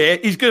Monday,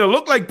 he's going to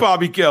look like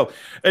Barbie Girl.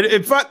 And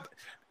in fact,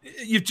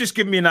 you've just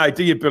given me an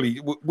idea, Billy.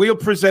 We'll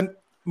present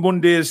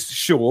Monday's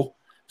show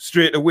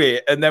straight away,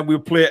 and then we'll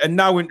play a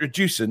Now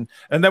Introducing,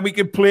 and then we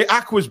can play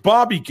Aqua's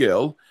Barbie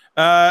Girl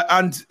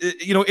and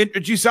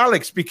introduce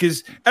Alex,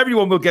 because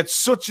everyone will get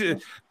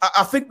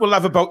I think we'll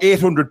have about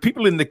 800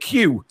 people in the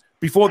queue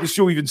before the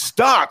show even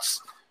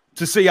starts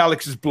to see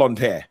Alex's blonde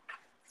hair.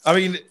 I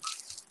mean,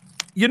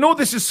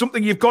 this is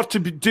something you've got to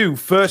do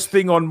first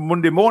thing on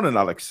Monday morning,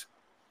 Alex.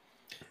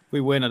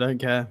 We win, I don't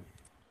care.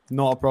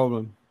 Not a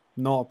problem.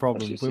 Not a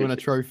problem. If we win a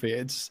trophy,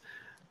 it's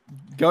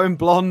going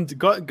blonde.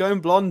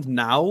 Going blonde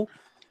now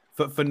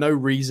for no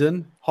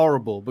reason,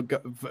 horrible.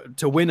 But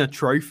to win a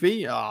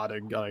trophy, I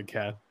don't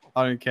care.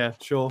 I don't care.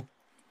 Sure.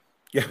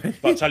 Yeah, but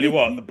I'll tell you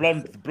what, the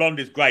blonde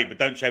is great, but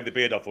don't shave the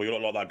beard off, or you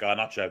look like that guy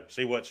Nacho.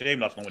 See him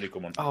last night when he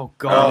come on. Oh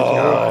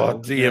God! Oh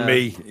dear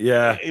me,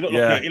 yeah. He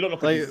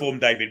looked like a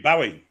formed David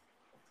Bowie.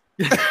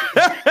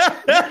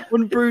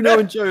 When Bruno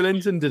and Joe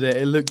Linton did it,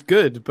 it looked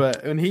good,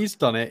 but when he's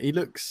done it, he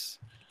looks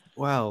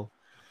well.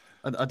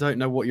 I don't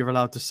know what you're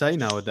allowed to say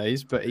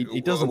nowadays, but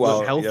he doesn't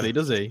look healthy,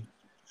 does he?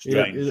 He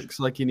looks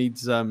like he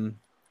needs some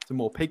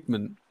more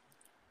pigment.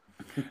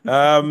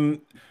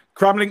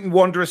 Cramlington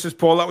Wanderer says,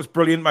 Paul, that was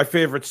brilliant. My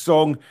favourite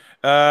song.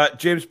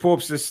 James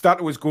Pope says,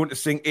 Stato was going to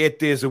sing 8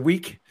 days a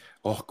week.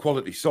 Oh,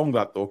 quality song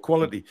that, though.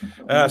 Quality.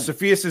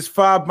 Sophia says,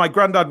 Fab, my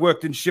granddad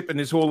worked in shipping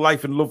his whole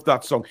life and loved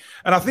that song.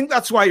 And I think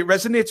that's why it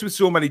resonates with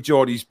so many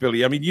Geordies,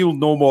 Billy. I mean, you'll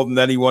know more than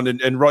anyone,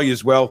 and Roy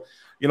as well.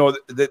 You know,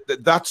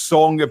 that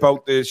song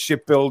about the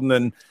shipbuilding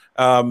and,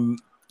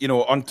 you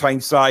know, on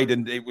Tyneside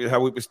and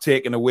how it was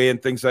taken away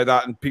and things like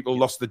that, and people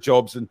lost their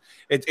jobs. And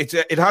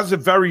it has a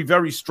very,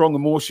 very strong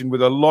emotion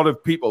with a lot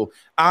of people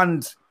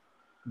and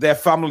their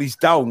families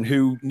down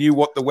who knew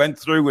what they went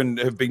through and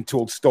have been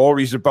told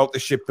stories about the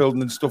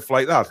shipbuilding and stuff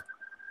like that.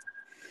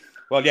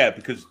 Well, yeah,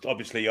 because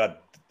obviously you had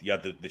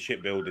the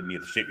shipbuilding, you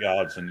had the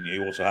shipyards, and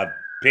you also had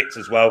pits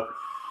as well.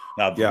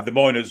 Now, the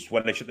miners,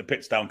 when they shut the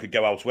pits down, could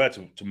go elsewhere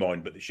to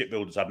mine, but the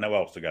shipbuilders had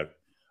nowhere else to go.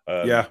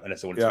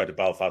 Unless they wanted to go to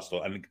Belfast,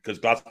 and because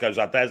Glasgow's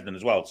had Desmond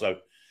as well. So,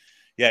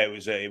 yeah,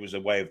 it was a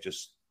way of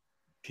just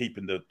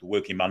keeping the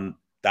working man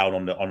down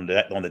on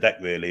the deck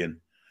really, and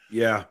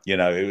you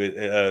know,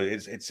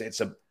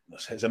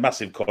 it's a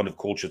massive kind of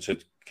culture to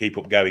keep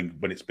up going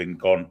when it's been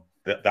gone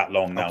that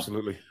long now.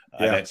 Absolutely,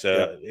 and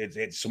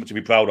it's something to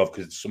be proud of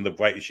because some of the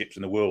greatest ships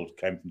in the world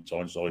came from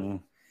Tyneside.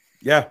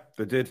 Yeah,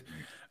 they did.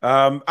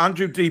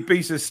 Andrew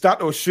DB says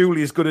Stato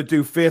Shuley is going to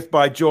do Faith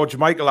by George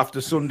Michael after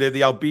Sunday,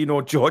 the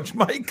albino George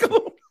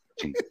Michael.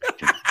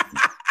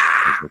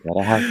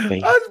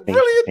 That's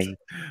brilliant.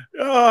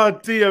 Oh,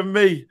 dear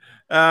me.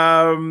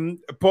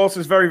 Paul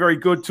says very, very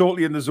good.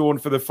 Totally in the zone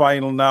for the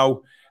final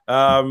now.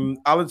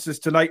 Alan says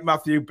tonight,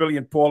 Matthew, Billy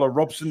and Paul are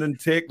Robson and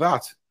take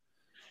that.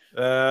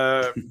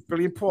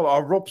 Billy and Paul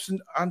are Robson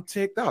and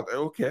take that.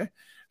 Okay.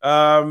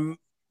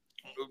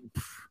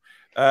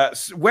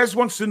 Wes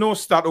wants to know,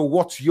 Stato,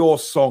 what's your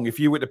song? If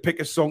you were to pick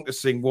a song to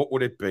sing, what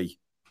would it be?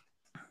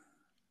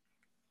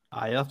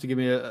 You have to give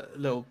me a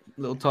little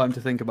time to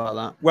think about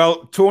that.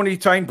 Well, Tony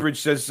Tynebridge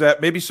says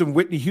maybe some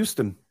Whitney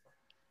Houston.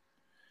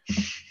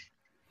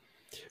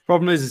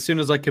 Problem is, as soon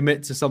as I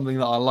commit to something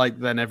that I like,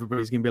 then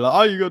everybody's going to be like,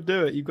 oh, you got to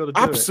do it. You've got to do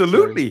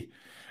Absolutely. it.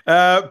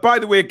 Absolutely. By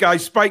the way,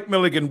 guys, Spike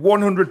Milligan,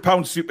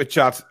 £100 super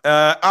chat.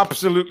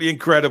 Absolutely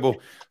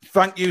incredible.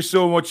 Thank you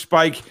so much,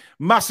 Spike.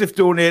 Massive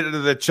donator to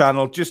the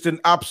channel. Just an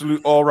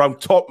absolute all-round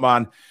top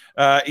man.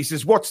 He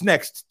says, what's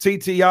next?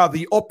 TTR,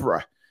 the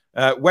opera.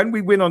 When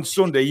we win on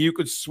Sunday, you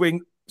could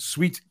swing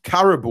Sweet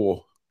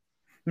Carabao.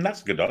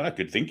 That's good.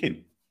 Good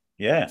thinking.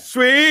 Yeah.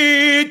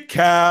 Sweet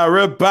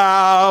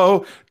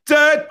Carabao.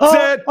 Da,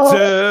 da,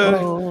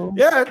 da.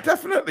 Yeah,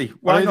 definitely.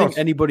 I don't think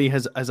anybody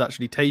has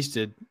actually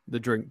tasted the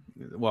drink.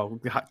 Well,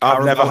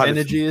 I've never had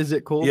energy, is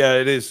it called? Yeah,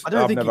 it is. I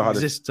don't think it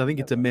exists. I think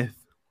it's a myth.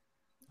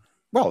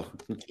 Well,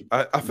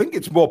 I think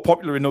it's more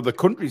popular in other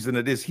countries than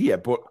it is here.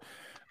 But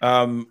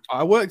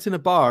I worked in a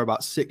bar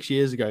about 6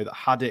 years ago that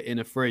had it in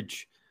a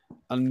fridge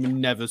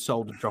and never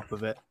sold a drop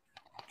of it.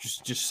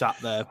 Just sat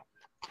there.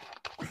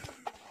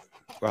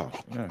 Well,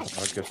 yeah,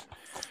 I guess.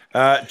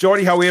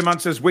 Jordy Howeman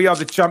says, We Are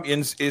the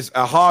Champions is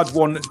a hard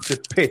one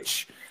to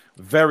pitch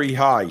very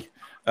high.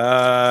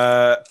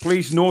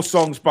 Please, no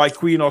songs by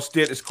Queen or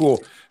Status Quo.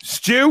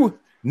 Stu,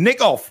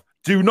 nick off.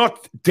 Do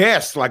not dare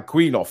slag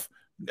Queen off.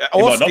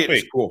 Or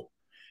Status Quo.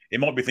 He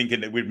might be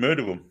thinking that we'd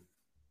murder them.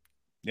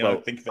 You know,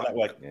 think of it that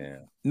way. Yeah.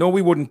 No,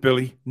 we wouldn't,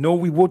 Billy. No,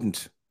 we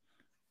wouldn't.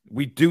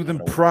 We do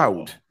them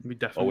proud. We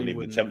definitely I wouldn't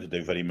even attempt to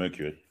do Freddie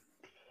Mercury.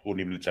 Wouldn't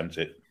even attempt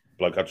it.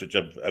 Like, had such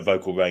a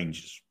vocal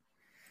range.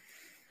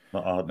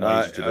 Not hard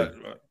to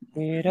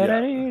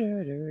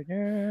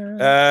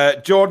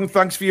do. Jordan,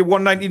 thanks for your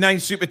 $1.99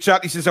 super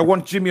chat. He says, I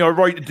want Jimmy or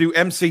Roy to do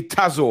MC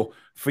Tazo.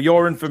 For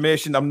your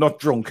information, I'm not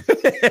drunk. Do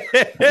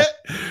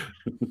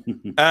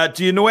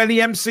you know any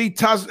MC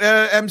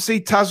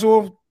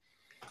Tazo,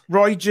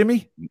 Roy,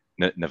 Jimmy?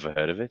 Never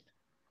heard of it.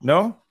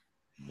 No?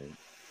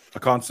 I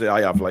can't say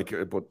I have,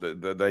 but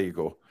there you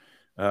go.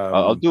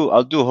 I'll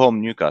do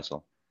home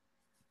Newcastle.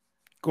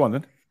 Go on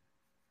then.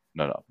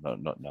 No.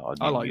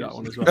 I like that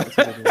one as well.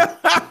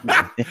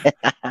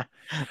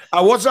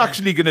 I was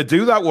actually going to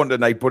do that one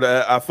tonight, but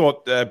I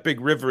thought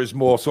Big River is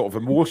more sort of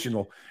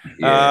emotional.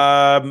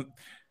 Yeah.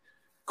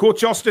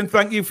 Coach Austin,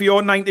 thank you for your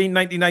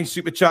 1999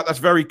 super chat. That's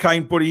very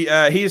kind, buddy.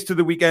 Here's to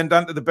the weekend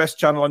and to the best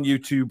channel on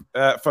YouTube.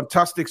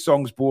 Fantastic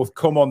songs both.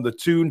 Come on the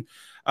tune.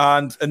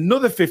 And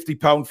another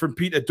 £50 from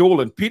Peter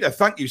Dolan. Peter,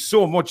 thank you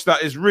so much.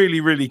 That is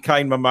really, really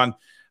kind, my man.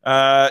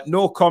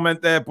 No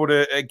comment there, but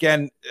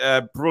again,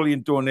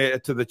 brilliant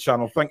donator to the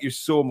channel. Thank you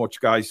so much,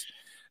 guys.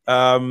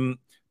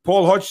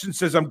 Paul Hodgson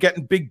says, I'm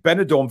getting big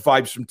Benidorm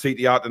vibes from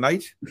TTR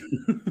tonight.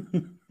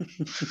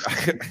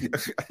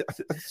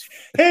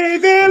 Hey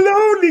there,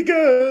 lonely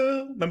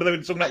girl. Remember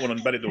they sung that one on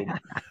Benidorm?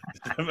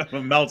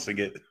 Mal sing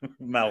it.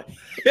 Mal.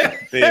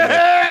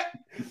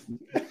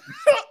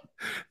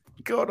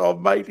 God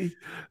almighty.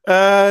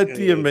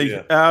 Dear me.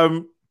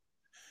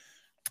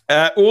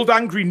 Old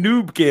Angry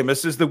Noob Gamer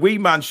says the wee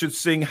man should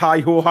sing Hi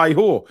Ho, Hi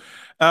Ho.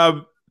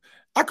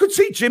 I could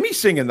see Jimmy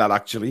singing that,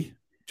 actually. Do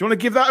you want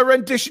to give that a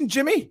rendition,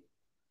 Jimmy?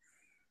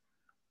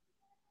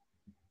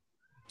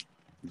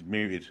 He's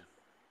muted.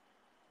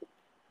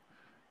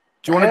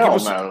 Do you want to give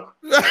us? No.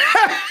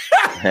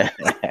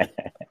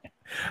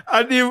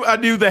 I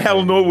knew the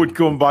hell no would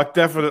come back.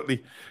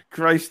 Definitely.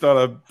 Christ on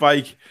a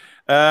bike.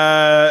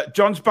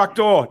 John's back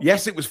door.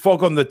 Yes, it was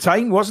Fog on the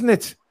Tyne, wasn't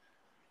it?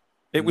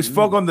 It was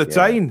Fog on the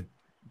Tyne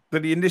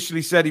that he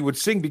initially said he would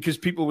sing because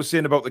people were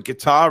saying about the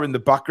guitar in the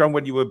background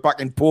when you were back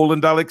in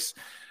Poland, Alex.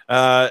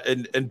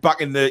 And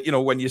back in the,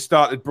 when you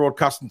started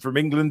broadcasting from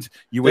England,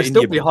 you were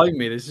still behind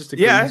me. There's just a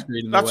green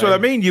screen in the that's way. what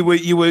I mean. You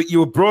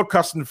were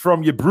broadcasting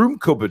from your broom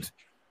cupboard,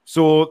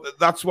 so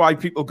that's why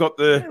people got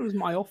the. Yeah, it was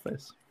my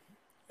office.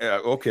 Yeah,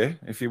 okay.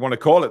 If you want to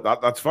call it that,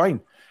 that's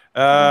fine.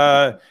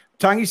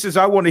 Tangy says,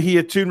 I want to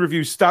hear Tune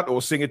Review Stato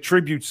sing a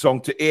tribute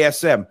song to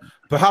ASM.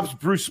 Perhaps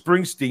Bruce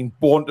Springsteen,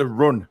 Born to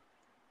Run.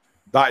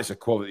 That is a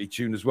quality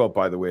tune as well,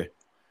 by the way.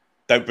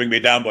 Don't Bring Me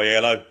Down by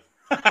ELO.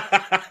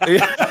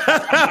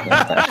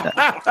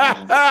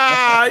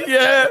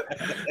 Yeah,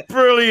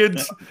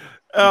 brilliant.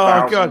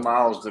 Oh, God.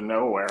 Miles to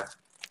nowhere.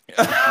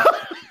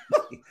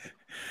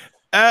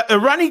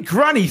 Irani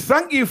Granny,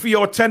 thank you for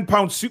your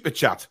 £10 super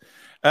chat.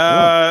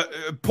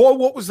 Paul,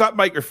 what was that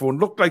microphone?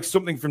 Looked like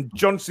something from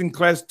John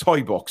Sinclair's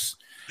toy box.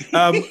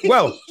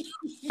 Well,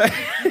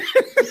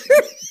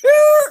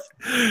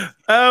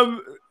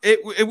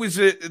 it was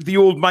the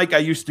old mic I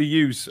used to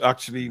use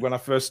actually when I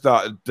first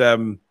started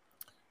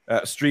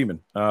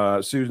streaming.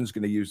 Susan's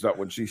going to use that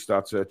when she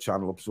starts her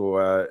channel up, so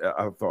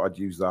I thought I'd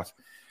use that.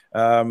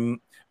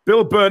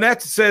 Bill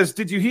Burnett says,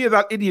 did you hear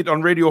that idiot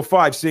on Radio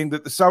 5 saying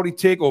that the Saudi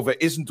takeover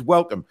isn't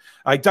welcome?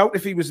 I doubt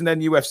if he was an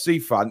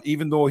NUFC fan,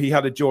 even though he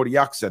had a Geordie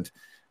accent.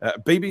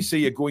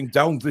 BBC are going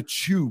down the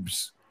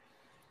tubes.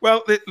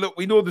 Well, look,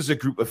 we know there's a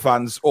group of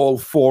fans, all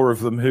four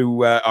of them,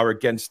 who are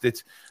against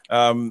it.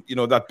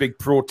 That big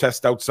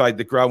protest outside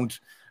the ground,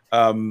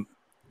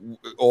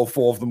 all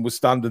four of them were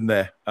standing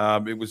there.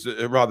 It was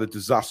a rather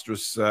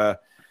disastrous time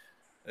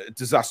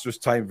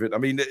of it. I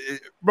mean,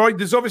 right,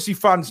 there's obviously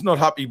fans not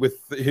happy with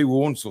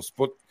who owns us,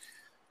 but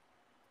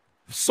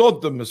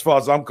sod them as far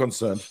as I'm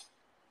concerned.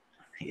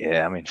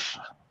 Yeah, I mean,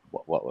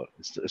 what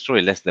it's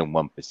probably less than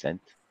 1%.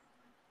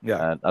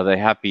 Yeah. Are they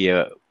happy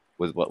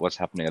with what's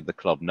happening at the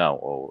club now,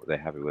 or are they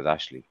happy with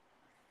Ashley?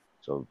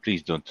 So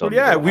please don't tell me.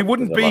 Yeah, we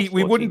wouldn't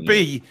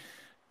be.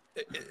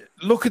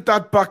 Look at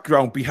that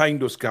background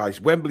behind us,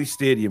 guys. Wembley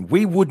Stadium.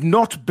 We would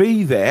not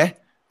be there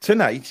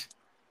tonight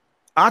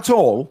at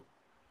all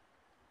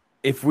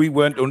if we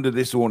weren't under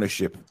this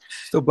ownership.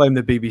 Still blame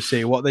the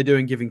BBC. What are they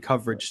doing giving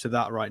coverage to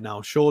that right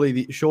now?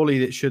 Surely it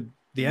should.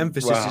 The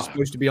emphasis is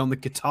supposed to be on the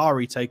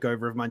Qatari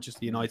takeover of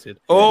Manchester United.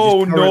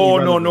 Oh, no.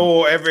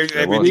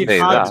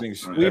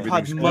 We've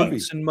had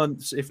months and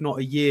months, if not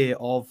a year,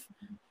 of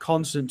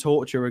constant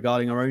torture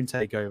regarding our own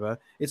takeover.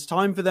 It's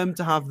time for them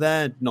to have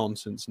their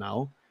nonsense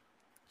now.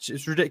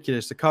 It's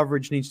ridiculous. The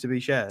coverage needs to be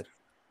shared.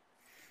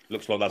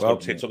 Looks like that's got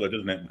tits up there,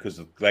 doesn't it? Because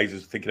the Glazers are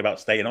thinking about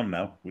staying on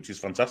now, which is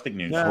fantastic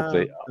news. I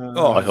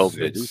hope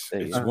they do.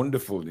 It's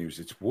wonderful news.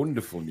 It's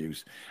wonderful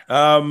news.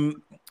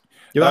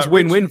 That's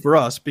win-win for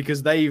us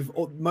because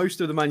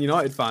most of the Man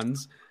United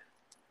fans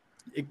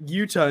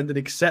U-turned and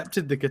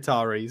accepted the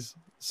Qataris.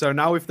 So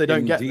now if they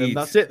don't get them,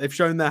 that's it. They've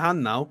shown their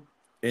hand now.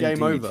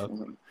 Game over.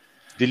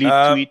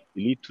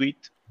 Delete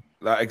tweet.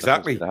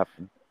 Exactly.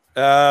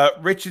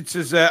 Richard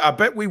says, I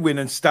bet we win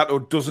and Stato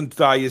doesn't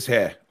dye his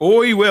hair.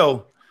 Oh, he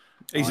will.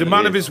 He's a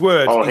man of his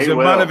word. He's a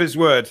man of his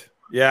word.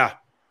 Yeah.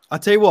 I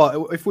tell you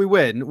what, if we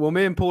win,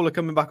 me and Paul are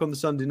coming back on the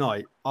Sunday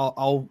night.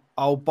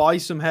 I'll buy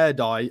some hair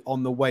dye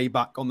on the way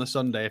back on the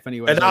Sunday if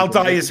anyone. And I'll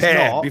dye his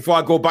hair before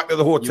I go back to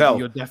the hotel.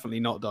 You're definitely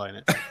not dyeing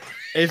it.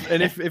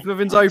 if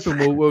nothing's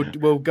open,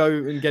 we'll go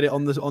and get it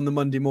on the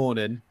Monday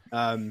morning.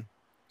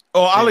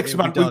 Alex,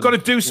 man, we've got to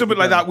do something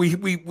like that.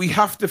 We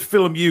have to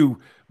film you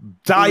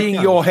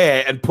dyeing your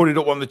hair and put it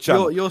up on the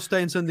channel. You're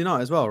staying Sunday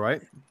night as well,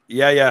 right?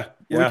 Yeah.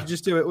 We could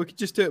just do it. We could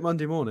just do it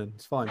Monday morning.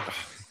 It's fine.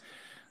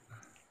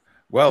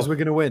 Well, because we're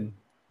going to win.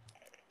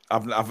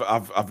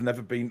 I've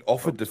never been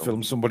offered to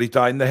film somebody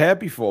dyeing the hair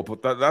before,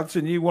 but that's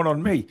a new one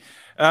on me.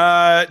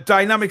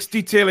 Dynamics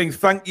Detailing,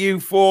 thank you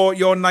for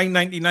your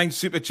 $9.99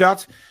 super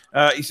chat.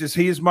 He says,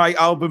 here's my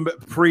album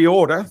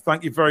pre-order.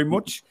 Thank you very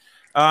much.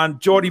 And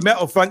Geordie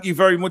Metal, thank you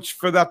very much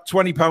for that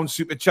 £20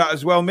 super chat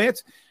as well,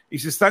 mate. He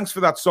says, thanks for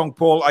that song,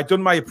 Paul. I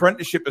done my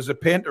apprenticeship as a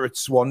painter at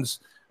Swans.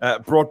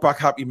 Brought back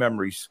happy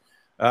memories.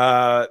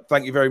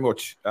 Thank you very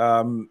much.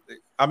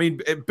 I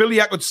mean,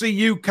 Billy, I could see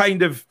you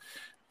kind of,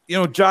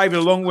 jiving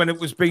along when it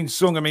was being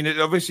sung. I mean, it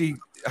obviously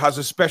has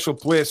a special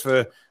place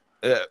for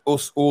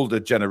us older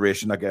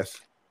generation, I guess.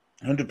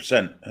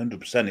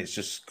 100%. It's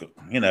just,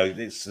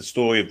 it's the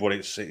story of what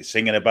it's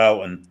singing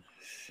about, and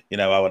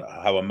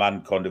how a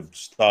man kind of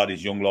started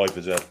his young life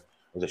as a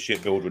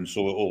shipbuilder and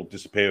saw it all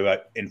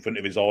disappear in front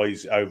of his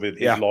eyes over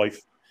his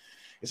life.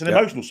 It's an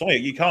emotional song.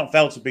 You can't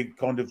fail to be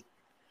kind of,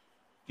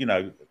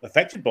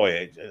 affected by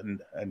it.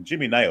 And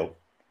Jimmy Nail,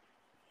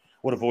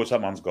 what a voice that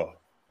man's got.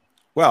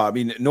 Well, I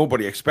mean,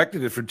 nobody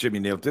expected it from Jimmy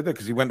Nail, did they?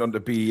 Because he went on to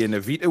be in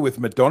Evita with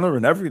Madonna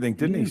and everything,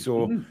 didn't he?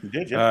 So, he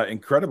did, yeah.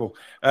 Incredible.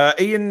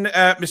 Ian,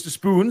 Mr.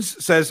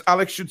 Spoons, says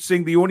Alex should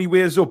sing The Only Way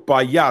Is Up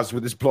by Yaz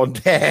with his blonde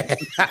hair.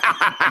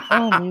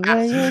 Only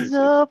way is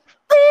up.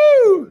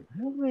 Ooh,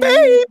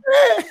 baby.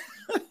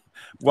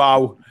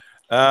 Wow.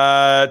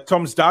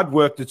 Tom's dad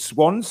worked at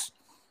Swans.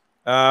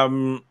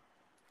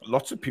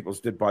 Lots of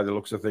people's did by the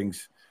looks of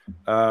things.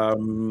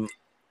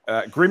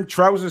 Grim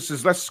Trousers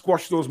says, let's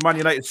squash those Man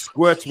United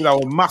squirts with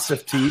our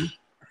massive team.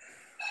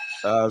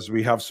 As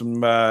we have some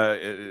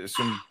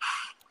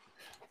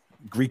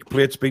Greek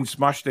plates being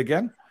smashed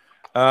again.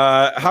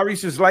 Harry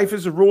says, life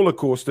is a roller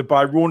coaster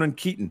by Ronan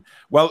Keaton.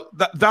 Well,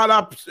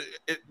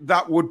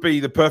 that would be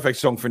the perfect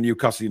song for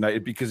Newcastle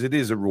United because it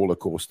is a roller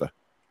coaster.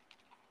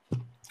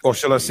 Or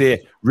shall I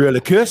say, roller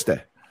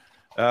coaster?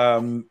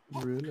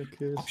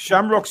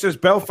 Shamrock says,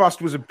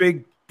 Belfast was a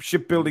big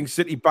shipbuilding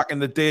city back in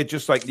the day,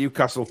 just like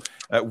Newcastle.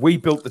 We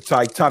built the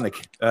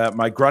Titanic.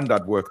 My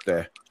granddad worked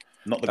there.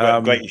 Not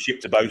the greatest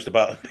ship to boast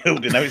about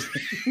building, though.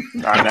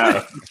 I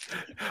know.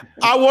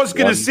 I was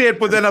going to say it,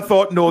 but then I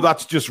thought, no,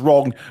 that's just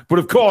wrong. But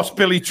of course,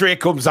 Billy Trey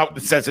comes out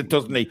and says it,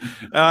 doesn't he?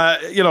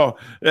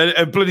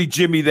 And bloody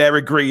Jimmy there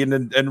agreeing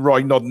and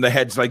Roy nodding their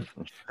heads like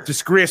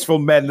disgraceful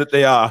men that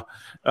they are.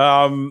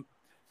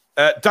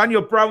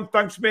 Daniel Brown,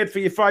 thanks, mate, for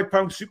your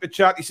 £5 super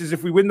chat. He says,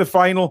 if we win the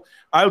final,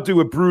 I'll do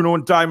a Bruno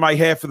and dye my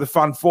hair for the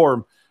fan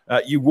forum.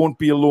 You won't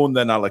be alone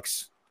then,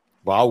 Alex.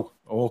 Wow.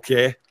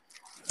 Okay.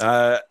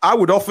 I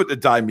would offer to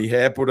dye my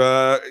hair, but,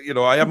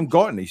 I haven't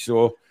got any.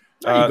 So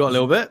you got a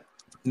little bit.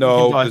 No.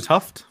 You can dye a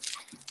tuft.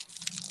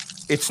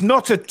 It's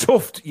not a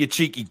tuft, you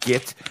cheeky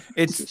git.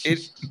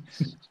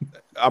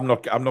 I'm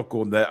not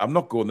going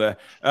there.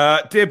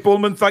 Dave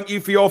Bullman, thank you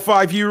for your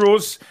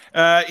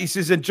 €5. He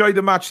says, enjoy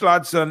the match,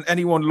 lads, and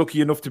anyone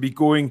lucky enough to be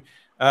going.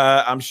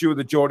 I'm sure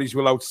the Geordies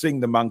will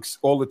outsing the Manx.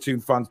 All the Toon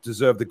fans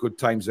deserve the good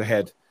times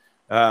ahead.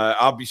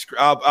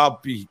 I'll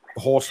be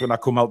hoarse when I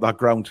come out that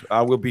ground.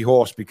 I will be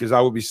hoarse because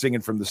I will be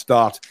singing from the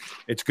start.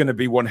 It's going to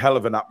be one hell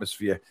of an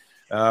atmosphere.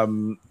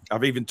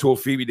 I've even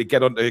told Phoebe to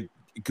get onto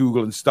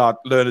Google and start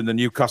learning the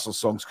Newcastle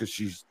songs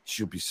because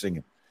she'll be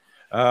singing.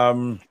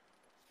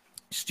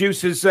 Stu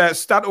says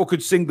Stato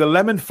could sing The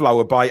Lemon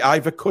Flower by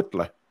Ivor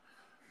Cutler.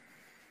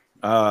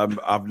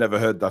 I've never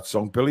heard that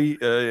song. Billy,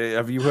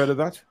 have you heard of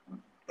that?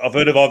 I've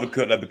heard of Ivor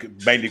Cutler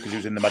mainly because he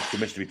was in the Magical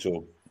Mystery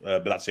Tour,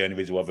 but that's the only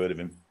reason why I've heard of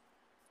him.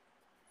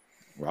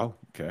 Wow,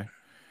 okay.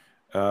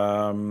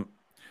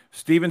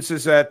 Stephen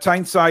says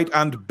Tyneside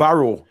and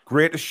Barrow,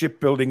 greatest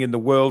shipbuilding in the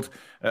world.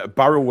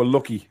 Barrow were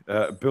lucky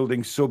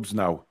building subs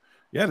now.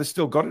 Yeah, they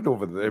still got it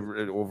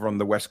over on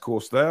the west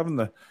coast there, haven't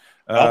they?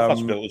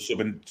 Belfast built a sub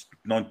in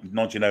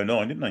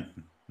 1909, didn't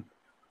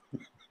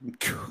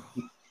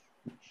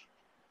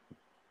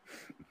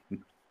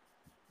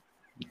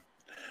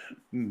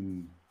they?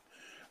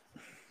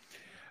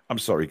 I'm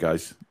sorry,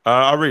 guys.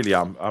 I really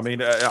am. I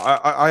mean,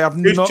 I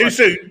have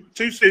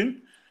too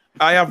soon.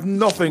 I have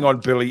nothing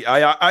on Billy.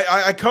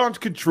 I can't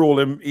control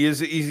him. He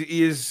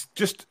is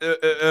just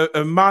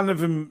a man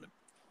of him.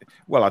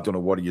 Well, I don't know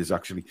what he is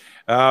actually.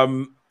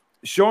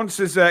 Sean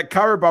says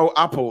Carabao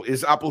Apple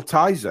is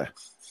appetizer.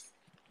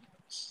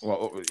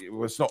 Well,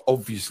 it's not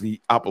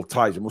obviously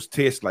appetizer. It must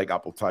taste like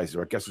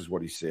appetizer, I guess is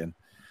what he's saying.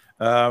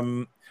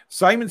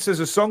 Simon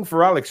says a song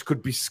for Alex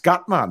could be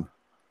Scatman,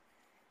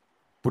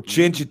 but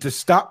change it to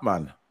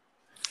Statman.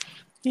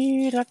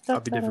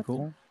 That'd be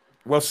difficult.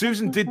 Well,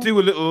 Susan did do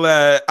a little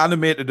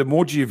animated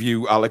emoji of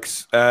you,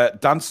 Alex,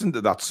 dancing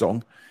to that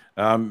song,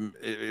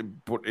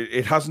 but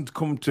it hasn't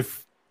come to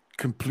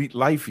complete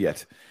life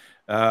yet.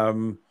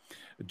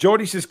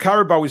 Geordie says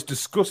Carabao is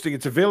disgusting.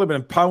 It's available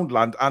in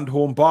Poundland and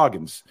Home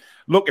Bargains.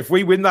 Look, if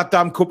we win that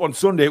damn cup on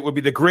Sunday, it will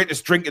be the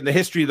greatest drink in the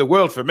history of the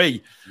world for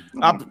me.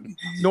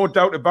 No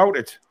doubt about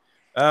it.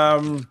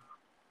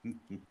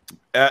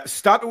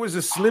 Stato is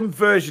a slim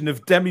version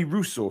of Demi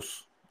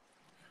Roussos.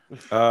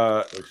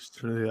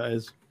 True, that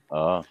is.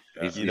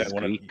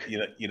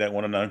 You don't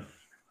want to know.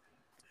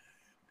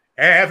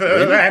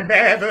 Ever and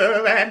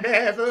ever and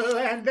ever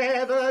and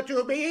ever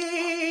to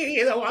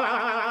be the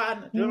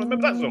one. Do you remember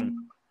that song?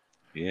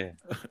 Yeah.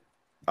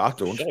 I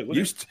don't.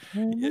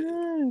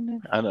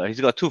 I know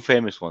he's got two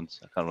famous ones.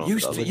 I can't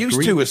remember.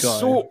 Used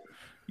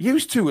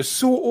to are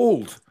so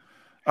old.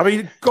 I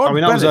mean, that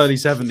was early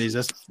 70s.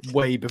 That's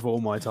way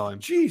before my time.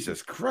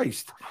 Jesus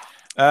Christ.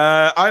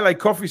 I Like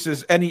Coffee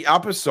says any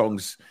ABBA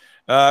songs.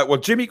 Well,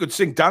 Jimmy could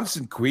sing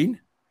Dancing Queen.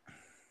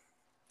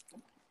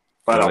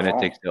 But when it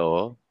takes the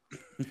all.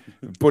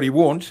 But he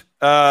won't.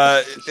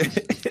 How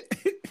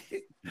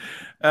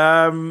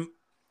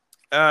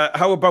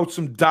about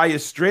some Dire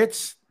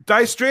Straits?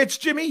 Dire Straits,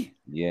 Jimmy?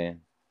 Yeah.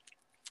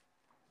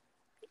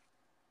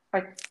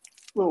 Like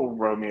little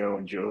Romeo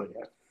and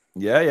Juliet.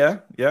 Yeah.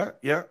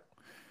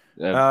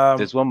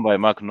 There's one by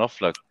Mark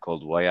Knopfler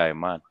called Why I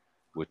Man,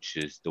 which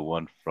is the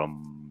one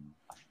from,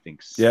 I think,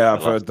 yeah,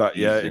 I've heard that.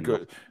 Yeah,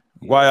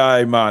 Why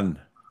I Man.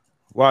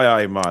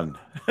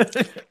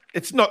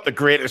 It's not the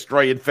greatest,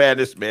 Roy, in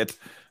fairness, mate.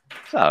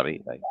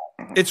 Sorry, like,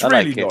 it's I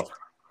really like it. not.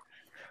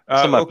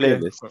 It's on my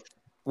playlist.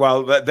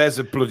 Well, there's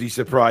a bloody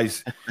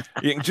surprise.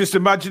 You can just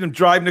imagine him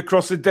driving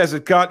across the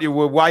desert, can't you?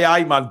 With Why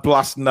I Man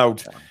blasting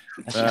out.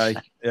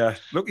 Yeah,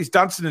 look, he's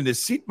dancing in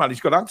his seat, man. He's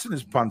got ants in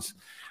his pants.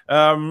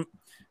 Tom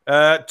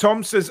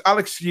says,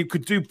 Alex, you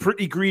could do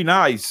Pretty Green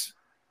Eyes.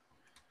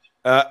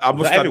 I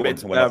must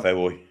admit,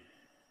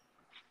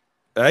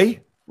 eh?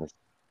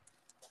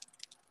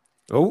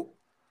 Oh,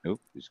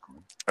 he's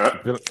cool.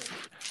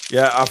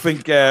 Yeah, I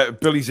think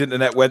Billy's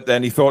internet went there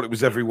and he thought it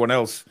was everyone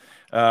else,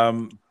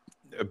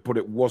 but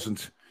it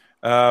wasn't.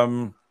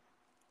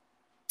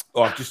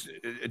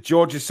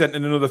 George has sent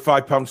in another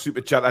 £5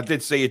 super chat. I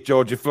did see it,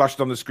 George. It flashed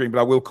on the screen, but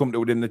I will come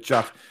to it in the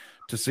chat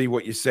to see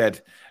what you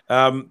said.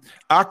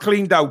 I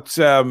cleaned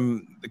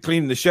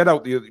the shed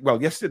out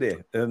yesterday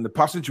in the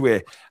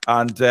passageway,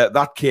 and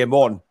that came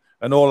on,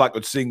 and all I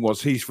could sing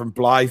was "He's from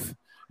Blythe.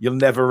 You'll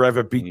never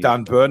ever beat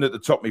Dan Byrne" at the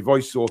top of my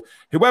voice. So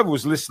whoever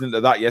was listening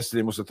to that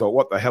yesterday must have thought,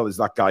 "What the hell is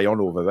that guy on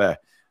over there?"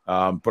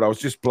 But I was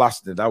just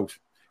blasting it out.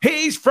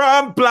 He's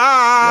from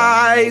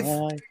Blythe.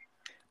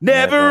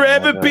 Never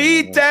ever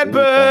beat Dan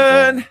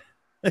Byrne.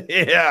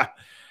 Yeah.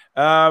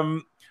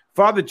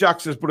 Father Jack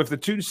says, but if the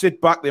Toons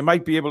sit back, they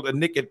might be able to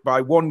nick it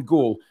by 1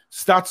 goal.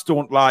 Stats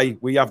don't lie.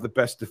 We have the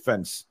best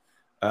defense.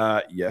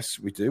 Yes,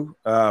 we do.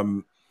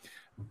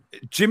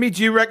 Jimmy,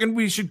 do you reckon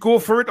we should go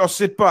for it or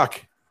sit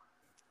back?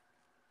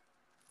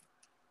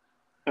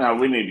 No,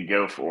 we need to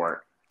go for it.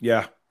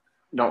 Yeah.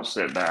 Don't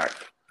sit back.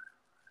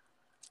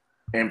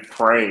 And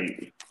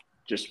pray.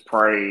 Just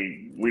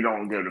pray we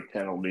don't go to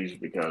penalties,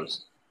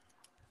 because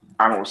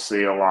I don't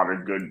see a lot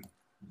of good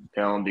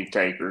penalty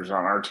takers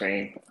on our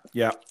team.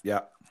 Yeah.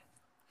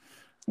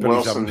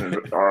 Wilson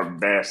is our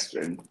best,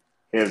 and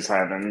his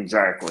haven't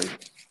exactly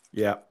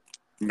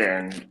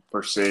been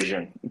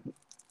precision.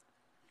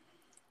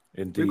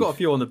 Indeed. We've got a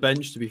few on the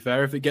bench, to be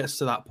fair. If it gets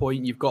to that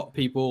point, you've got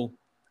people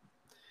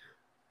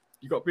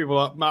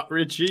like Matt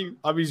Ritchie.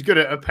 I mean, he's good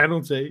at a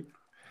penalty.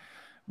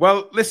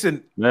 Well,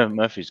 listen.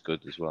 Murphy's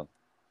good as well.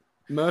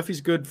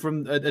 Murphy's good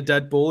from a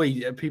dead ball.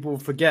 People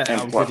forget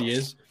how good he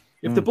is.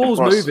 If the ball's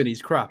moving,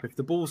 he's crap. If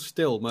the ball's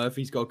still,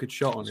 Murphy's got a good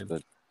shot on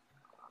him.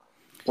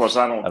 Plus,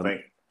 I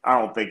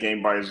don't think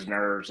anybody's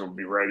nerves will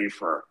be ready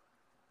for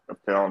a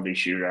penalty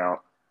shootout.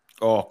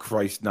 Oh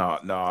Christ, no!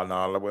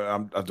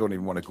 I don't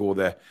even want to go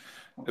there,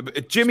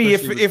 Jimmy.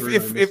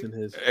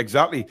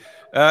 Exactly,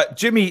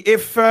 Jimmy.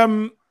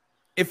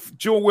 If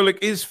Joe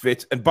Willock is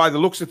fit, and by the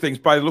looks of things,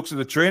 by the looks of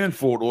the training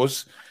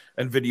photos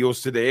and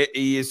videos today,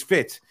 he is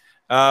fit.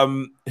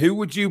 Who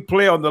would you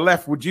play on the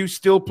left? Would you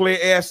still play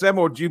ASM,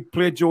 or do you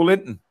play Joe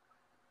Linton?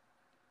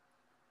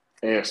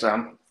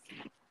 ASM.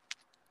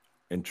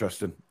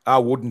 Interesting. I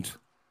wouldn't.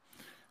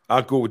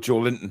 I'd go with Joe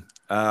Linton.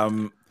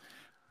 But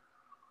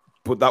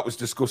that was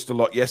discussed a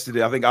lot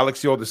yesterday. I think,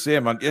 Alex, you're the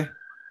same, aren't you?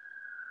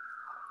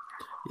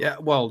 Yeah,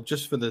 well,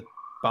 just for the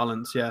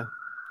balance, yeah.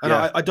 And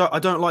yeah. I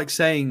don't like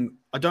saying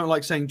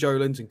Joe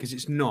Linton, because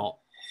it's not.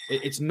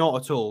 It's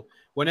not at all.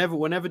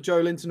 Whenever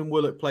Joe Linton and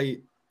Willock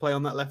play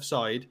on that left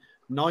side,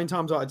 9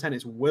 times out of 10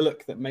 it's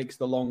Willock that makes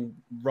the long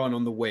run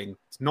on the wing.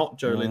 It's not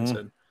Joe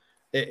Linton.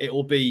 It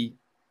will be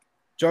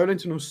Joe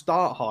Linton will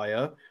start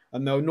higher,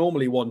 and they'll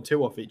normally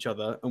 1-2 off each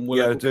other, and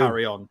Willock will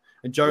carry on.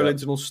 And Joe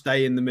Linton will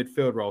stay in the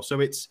midfield role. So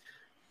it's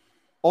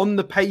on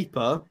the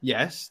paper,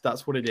 yes,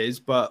 that's what it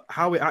is. But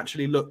how it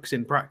actually looks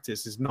in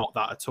practice is not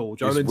that at all.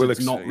 Joe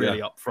Linton's not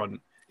really up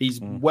front. He's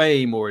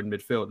way more in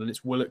midfield, and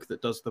it's Willock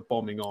that does the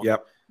bombing on.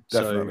 Yep,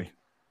 definitely.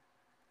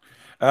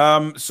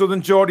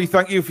 Southern Geordie,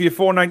 thank you for your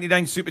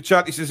 $4.99 super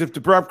chat. He says, if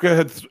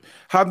Dubravka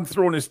hadn't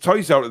thrown his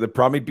toys out of the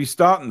pram, he'd be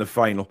starting the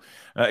final.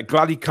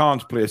 Glad he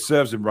can't play.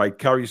 Serves him right.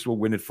 Karius will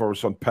win it for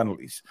us on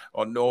penalties.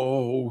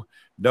 Oh,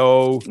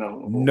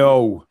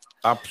 no.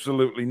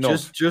 Absolutely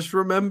not. Just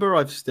remember,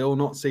 I've still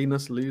not seen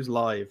us lose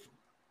live.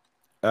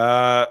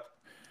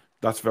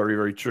 That's very,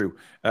 very true.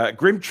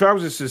 Grim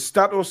Trousers says,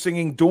 Stato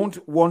singing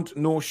Don't Want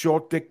No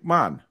Short Dick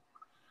Man.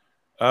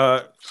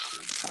 I've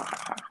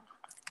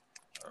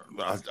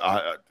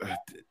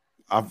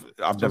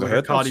never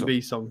heard a Cardi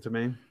B song to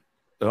me.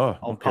 Oh,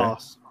 I'll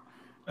pass.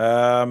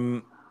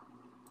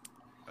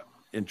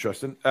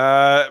 Interesting.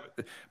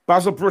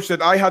 Basil Brush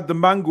said, I had the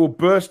mango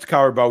burst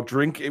Carabao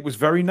drink. It was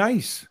very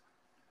nice.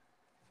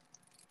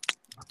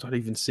 I don't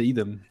even see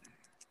them.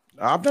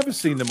 I've never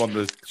seen them on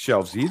the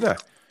shelves either.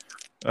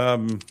 I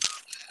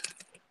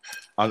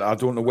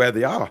don't know where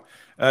they are.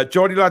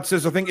 Geordie Lad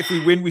says, I think if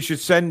we win, we should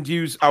send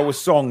you our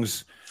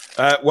songs.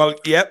 Well,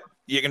 yep.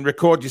 You can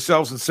record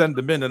yourselves and send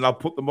them in, and I'll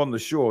put them on the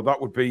show. That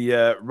would be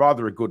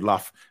rather a good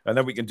laugh. And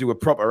then we can do a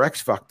proper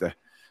X Factor.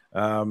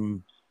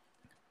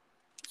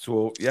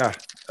 So, yeah.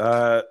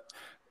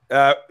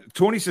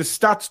 Tony says,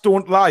 Stats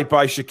Don't Lie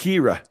by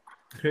Shakira.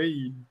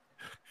 Hey.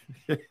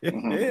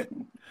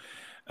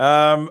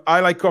 I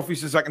Like Coffee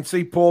says, I can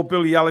see Paul,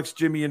 Billy, Alex,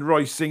 Jimmy, and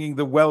Roy singing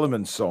the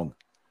Wellerman song.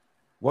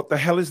 What the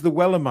hell is the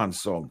Wellerman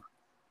song?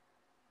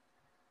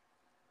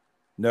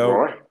 No.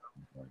 Roy?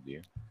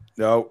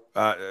 No.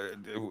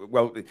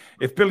 Well,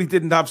 if Billy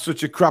didn't have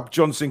such a crap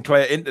John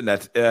Sinclair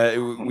internet,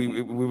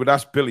 we would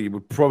ask Billy. He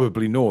would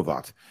probably know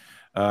that.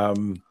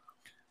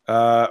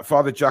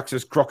 Father Jack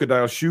says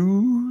Crocodile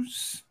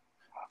Shoes.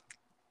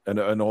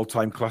 An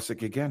all-time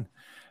classic again.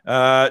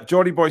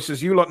 Geordie Boy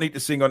says, you lot need to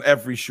sing on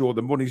every show.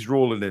 The money's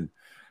rolling in.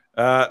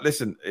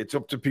 Listen, it's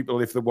up to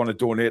people if they want to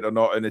donate or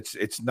not, and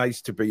it's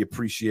nice to be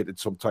appreciated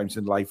sometimes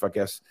in life, I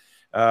guess.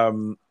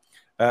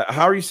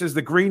 Harry says,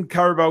 the green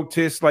Carabao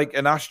tastes like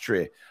an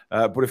ashtray,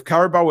 but if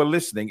Carabao are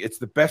listening, it's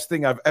the best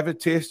thing I've ever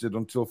tasted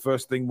until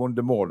first thing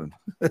Monday morning.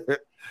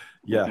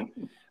 Yeah.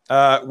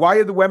 Why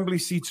are the Wembley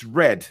seats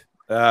red?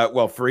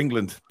 Well, for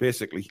England,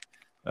 basically.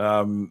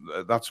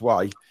 That's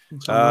why.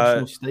 It's a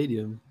national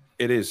stadium.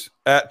 It is.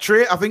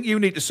 Trey, I think you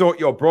need to sort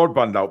your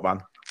broadband out,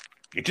 man.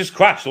 It just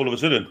crashed all of a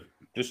sudden.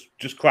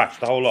 Just crashed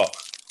the whole lot.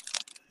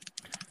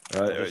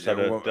 Just had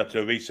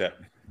a reset.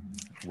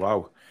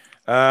 Wow.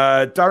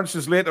 Darren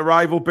says, late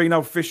arrival, been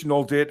out fishing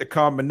all day to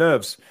calm my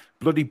nerves.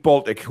 Bloody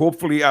Baltic.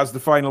 Hopefully, as the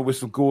final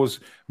whistle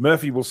goes,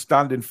 Murphy will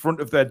stand in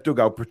front of their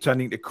dugout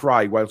pretending to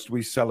cry whilst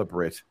we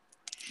celebrate.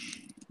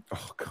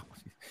 Oh, God.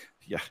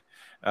 Yeah.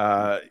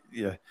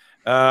 Yeah.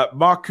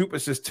 Mark Cooper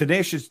says,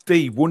 Tenacious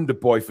D, Wonder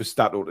Boy for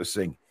Stato to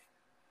sing.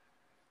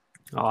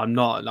 Oh, I'm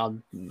not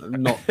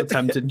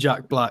attempting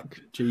Jack Black.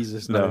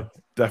 Jesus, no.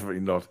 Definitely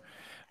not.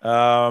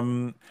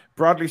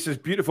 Bradley says,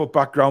 beautiful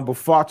background, but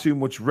far too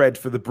much red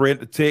for the brain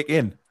to take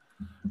in.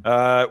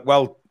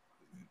 Well,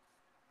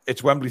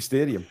 it's Wembley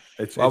Stadium.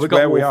 We've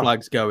got war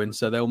flags going,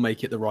 so they'll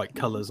make it the right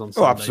colours on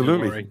Sunday. Oh,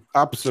 absolutely.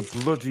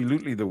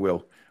 Absolutely they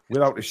will.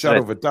 Without a shadow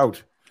of a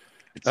doubt.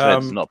 It's red,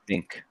 it's not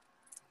pink.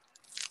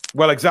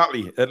 Well,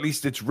 exactly. At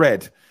least it's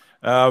red.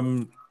 I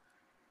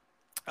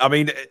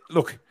mean,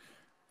 look,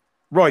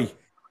 Roy,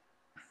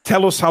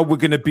 tell us how we're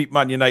going to beat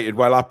Man United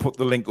while I put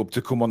the link up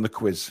to come on the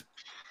quiz.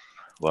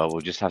 Well,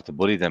 we'll just have to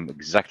bully them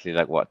exactly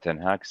like what Ten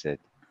Hag said.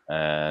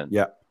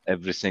 Yeah.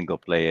 Every single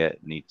player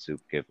needs to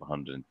give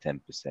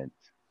 110%.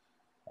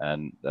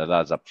 And the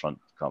lads up front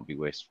can't be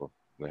wasteful.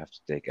 We have to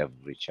take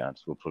every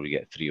chance. We'll probably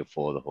get 3 or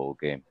 4 the whole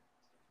game.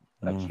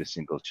 Every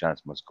single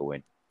chance must go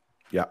in.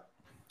 Yeah.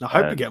 I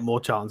hope we get more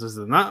chances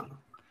than that.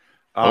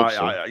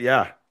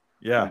 Yeah.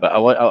 But I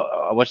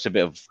watched a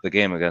bit of the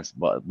game against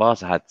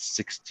Barca. Had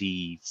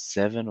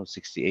 67 or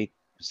 68%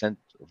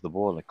 of the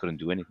ball. I couldn't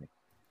do anything.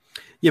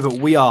 Yeah, but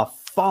we are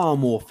far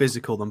more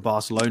physical than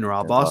Barcelona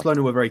are.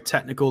 Barcelona were very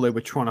technical. They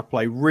were trying to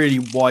play really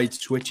wide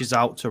switches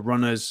out to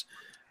runners.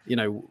 You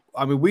know,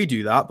 I mean, we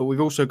do that, but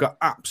we've also got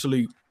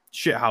absolute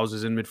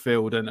shithouses in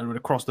midfield and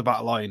across the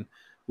back line.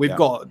 We've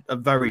got a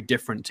very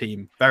different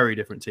team.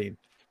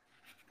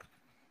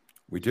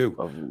 We do.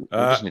 Well, we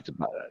just need to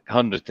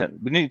 110.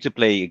 We need to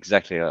play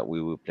exactly like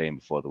we were playing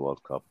before the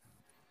World Cup.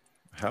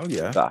 Hell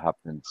yeah. If that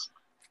happens.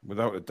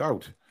 Without a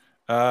doubt.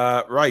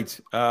 Right.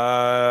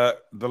 The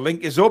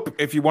link is up.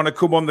 If you want to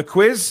come on the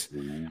quiz,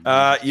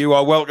 you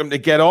are welcome to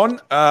get on.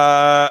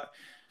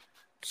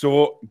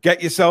 So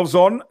get yourselves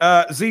on.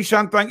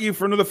 Zishan, thank you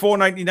for another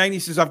 $4.99. He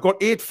says, I've got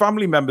 8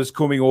 family members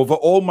coming over,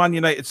 all Man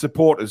United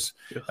supporters.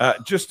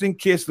 Just in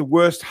case the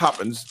worst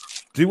happens,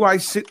 do I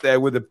sit there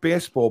with a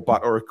baseball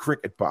bat or a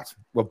cricket bat?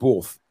 Well,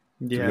 both.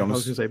 Yeah, I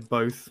was going to say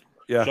both.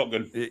 Yeah.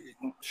 Shotgun.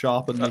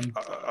 Sharpen them.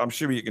 I'm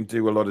sure you can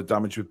do a lot of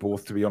damage with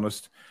both, to be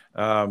honest,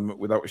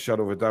 without a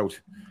shadow of a doubt.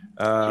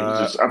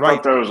 I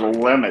thought there was a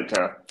limit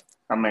to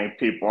how many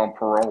people on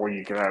parole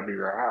you could have at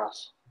your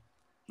house.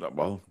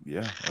 Well,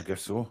 yeah, I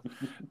guess so.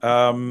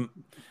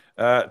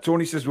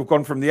 Tony says we've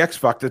gone from the X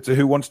Factor to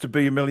Who Wants to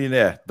Be a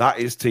Millionaire. That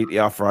is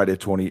TTR Friday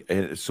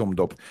 20 summed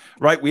up.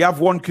 Right, we have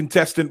one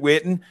contestant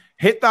waiting.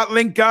 Hit that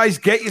link, guys.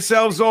 Get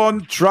yourselves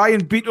on. Try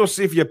and beat us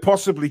if you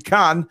possibly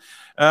can.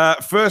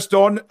 First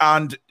on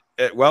and,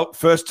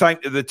 first time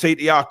to the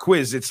TTR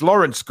quiz. It's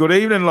Lawrence. Good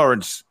evening,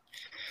 Lawrence.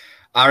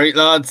 All right,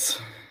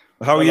 lads.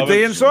 How are you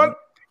doing, son?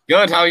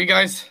 Good. How are you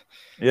guys?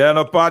 Yeah,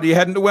 not bad. Are you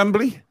heading to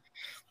Wembley?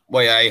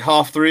 Well, yeah,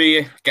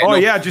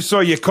 3:30. Yeah, I just saw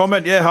your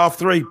comment. Yeah,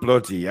 3:30.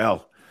 Bloody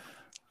hell.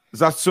 Is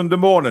that Sunday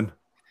morning?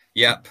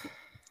 Yep.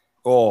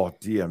 Oh,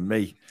 dear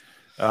me.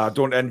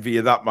 Don't envy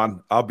you that,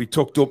 man. I'll be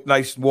tucked up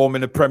nice and warm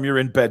in a Premier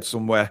in bed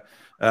somewhere.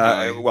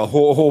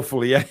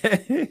 Hopefully, yeah.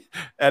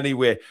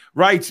 Anyway,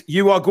 right.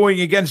 You are going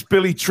against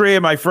Billy Trey,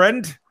 my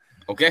friend.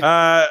 Okay.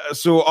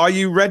 So are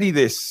you ready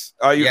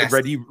Are you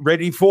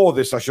ready for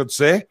this, I should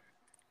say?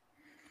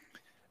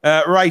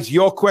 Right.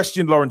 Your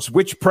question, Lawrence.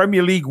 Which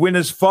Premier League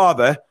winner's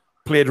father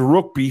played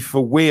rugby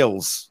for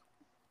Wales?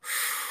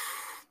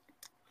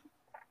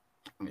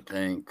 Let me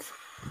think.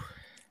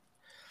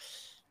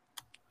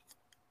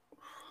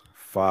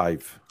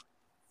 5,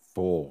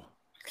 4,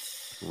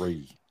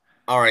 3.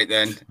 All right,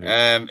 then.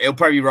 It'll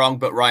probably be wrong,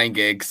 but Ryan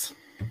Giggs.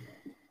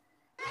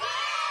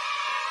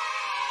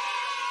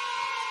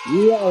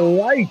 You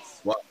are right.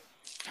 What?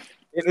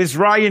 It is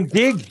Ryan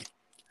Giggs.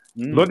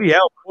 Bloody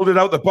hell, pulled it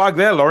out the bag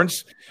there,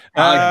 Lawrence.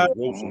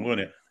 Awesome,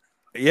 wasn't it?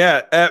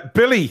 Yeah,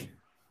 Billy.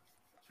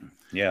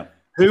 Yeah.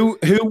 Who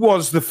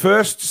was the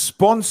first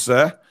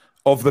sponsor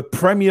of the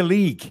Premier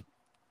League?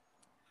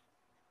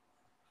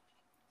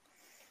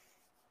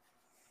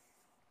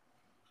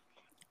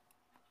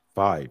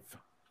 Five,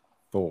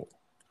 4,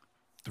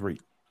 3,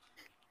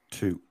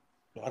 2.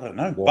 I don't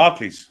know. 1.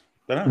 Barclays.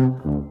 Don't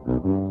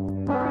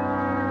know.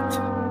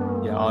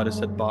 Yeah, I'd have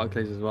said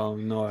Barclays as well.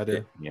 No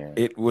idea.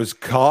 It was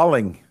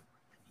Carling.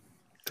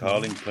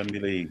 Carling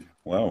Premier League.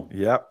 Wow.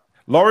 Yep.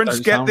 Lawrence,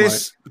 get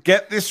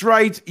this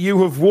right.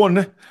 You have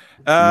won.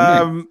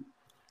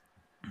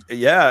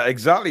 Yeah,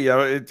 exactly.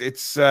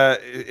 It's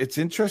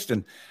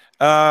interesting.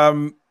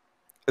 The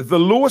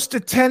lowest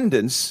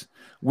attendance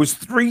was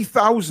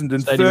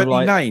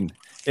 3,039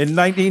 in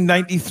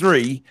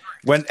 1993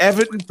 when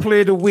Everton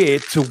played away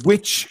to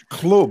which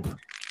club?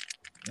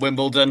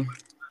 Wimbledon.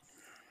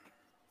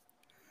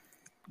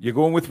 You're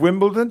going with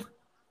Wimbledon?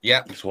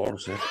 Yep. That's what I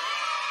said.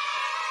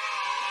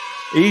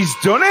 He's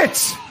done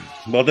it.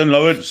 Well done,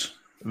 Lawrence.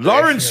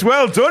 Lawrence,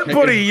 well done,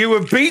 buddy. You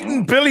were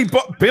beaten Billy,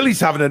 but Billy's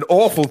having an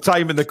awful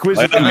time in the quiz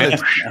at the minute.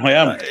 I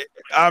am.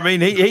 I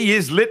mean, he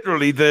is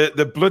literally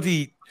the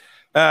bloody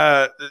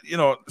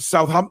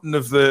Southampton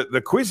of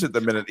the quiz at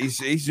the minute.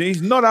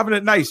 He's not having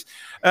it nice.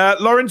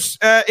 Lawrence,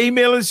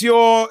 email us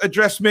your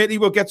address, matey.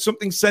 We'll get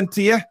something sent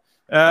to you.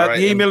 The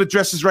email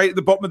address is right at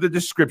the bottom of the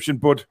description,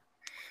 bud.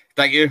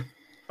 Thank you.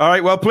 All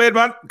right, well played,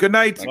 man. Good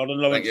night. Well done,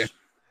 Lawrence. Thank you.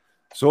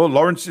 So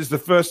Lawrence is the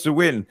first to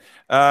win.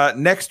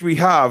 Next we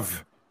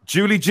have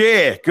Julie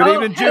J. Good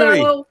evening, Julie.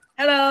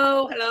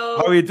 Hello.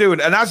 How are you doing?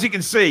 And as you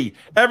can see,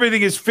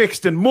 everything is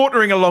fixed and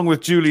motoring along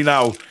with Julie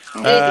now.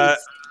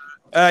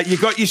 You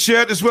got your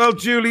shirt as well,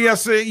 Julie. I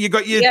see you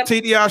got your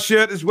TDR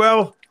shirt as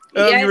well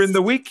earlier in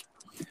the week.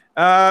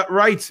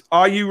 Right.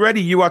 Are you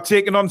ready? You are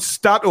taking on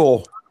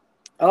Stato.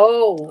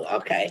 Oh,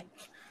 okay.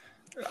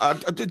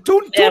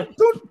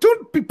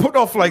 Don't be put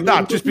off like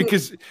that just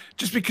because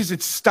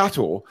it's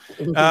Stato.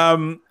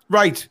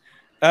 Right.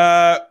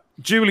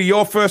 Julie,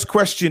 your first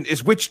question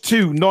is which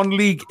two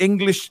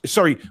non-English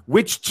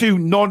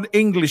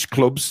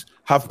clubs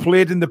have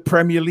played in the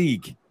Premier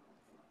League?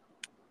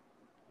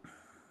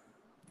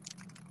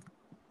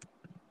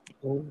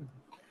 Oh,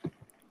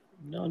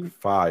 none.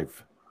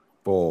 5,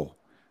 4,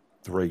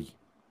 3,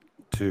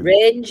 2.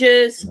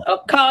 Rangers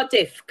or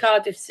Cardiff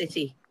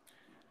City.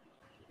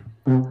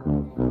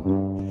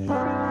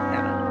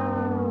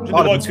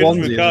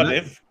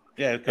 Cardiff.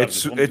 Yeah,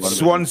 it's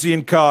Swansea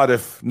and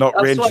Cardiff, not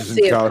Rangers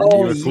and Cardiff. You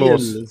were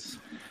close.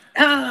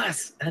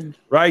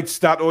 Right,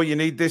 Stato, you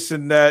need this,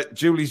 and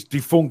Julie's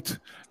defunct.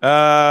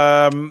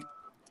 How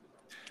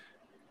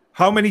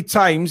many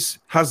times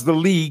has the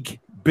league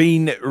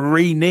been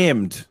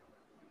renamed?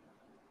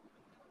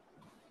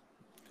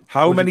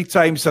 How many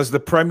times has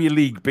the Premier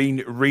League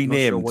been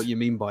renamed? Not sure what you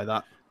mean by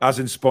that. As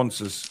in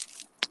sponsors.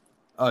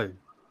 Oh,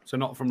 so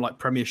not from like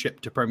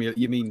Premiership to Premier.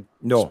 You mean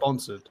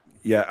sponsored?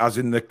 Yeah, as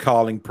in the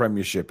Carling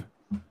Premiership.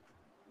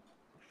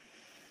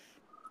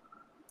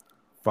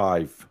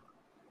 5,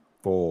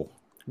 4.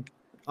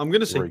 I'm going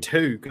to say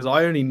 2 because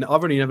I've only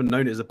never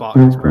known it as a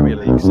Barclays Premier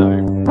League. So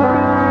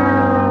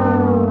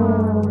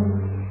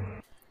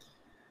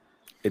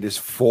it is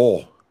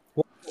 4.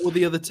 What were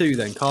the other two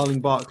then? Carling,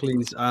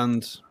 Barclays,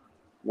 and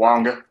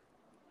Wonga.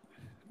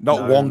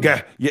 Not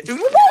Wonga. Yeah,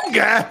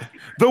 Wonga.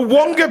 The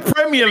Wonga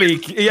Premier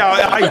League.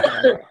 Yeah,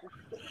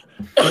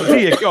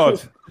 dear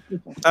God.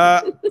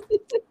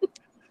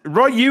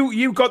 Roy,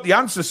 you got the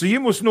answer, so you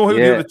must know who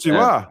the other two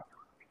are.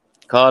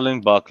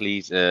 Carling,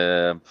 Barclays.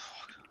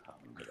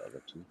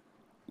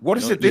 What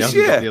is it this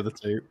year? The other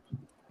two.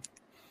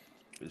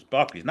 It's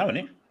Barclays now, isn't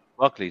it?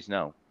 Barclays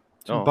now.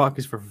 It's been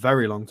Barclays for a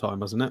very long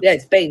time, hasn't it? Yeah,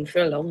 it's been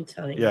for a long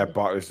time. Yeah,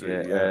 Barclays.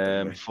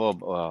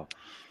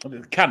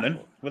 Cannon.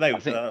 Were they?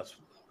 Cannon.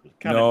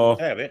 No.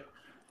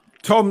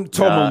 Tom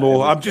will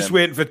know. I'm just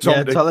waiting for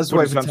Tom to let's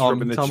wait his for answer Tom.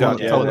 up in the Tom chat.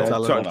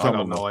 Tom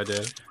will no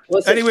idea.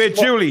 Anyway,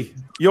 Julie,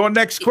 your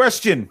next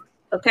question.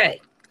 Okay.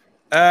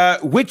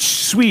 Which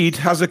Swede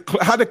had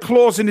a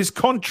clause in his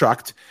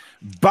contract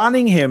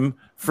banning him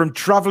from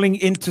traveling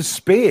into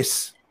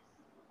space?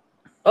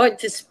 Oh,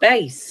 into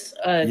space.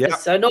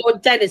 So no,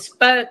 Dennis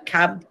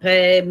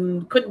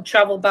Bergkamp couldn't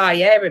travel by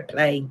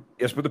aeroplane.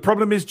 Yes, but the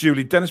problem is,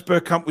 Julie, Dennis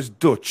Bergkamp was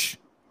Dutch.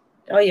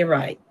 Oh, you're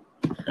right.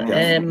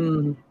 Yeah.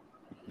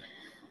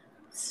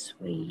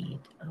 Swede.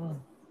 Oh,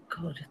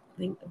 God, I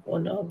think of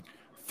one of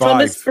 5.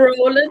 Thomas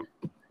Brolin.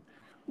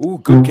 Ooh,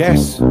 good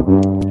guess.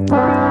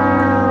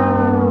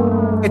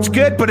 It's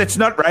good, but it's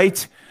not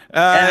right.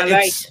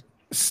 It's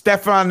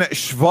Stefan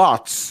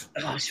Schwarz.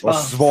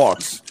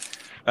 Schwarz.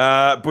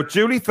 But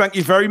Julie, thank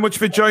you very much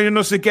for joining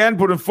us again.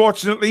 But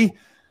unfortunately,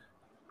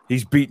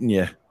 he's beaten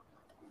you.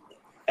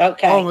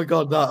 Okay. Oh my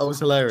God, that was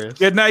hilarious.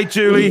 Good night,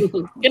 Julie.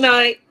 Good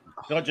night.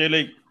 Good night,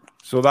 Julie.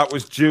 So that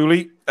was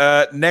Julie.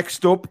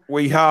 Next up,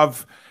 we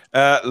have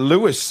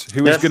Lewis,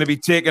 who is going to be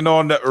taking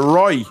on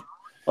Roy.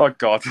 Oh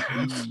God.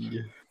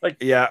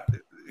 Yeah.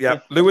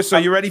 Lewis, are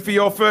you ready for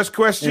your first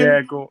question?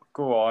 Yeah, go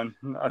on.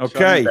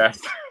 Okay.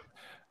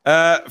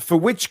 For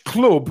which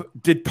club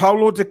did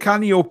Paolo Di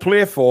Canio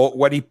play for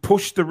when he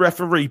pushed the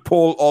referee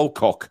Paul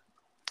Alcock?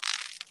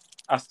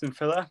 Aston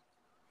Villa.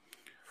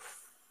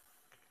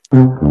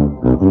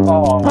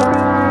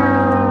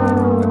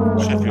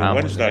 Sheffield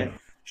Wednesday.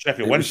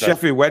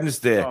 Sheffield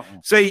Wednesday. Oh.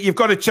 See, you've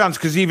got a chance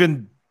because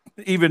even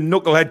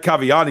Knucklehead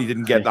Caviani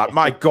didn't get that.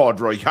 My God,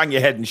 Roy, hang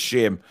your head in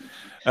shame.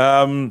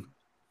 Right.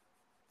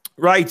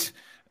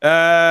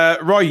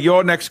 Roy,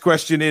 your next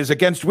question is,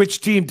 against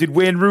which team did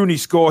Wayne Rooney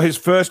score his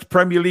first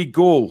Premier League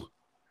goal?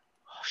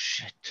 Oh,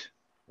 shit.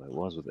 Well, it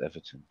was with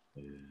Everton.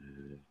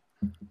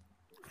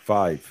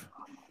 5,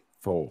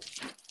 4,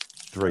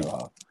 3.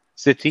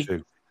 City.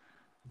 2.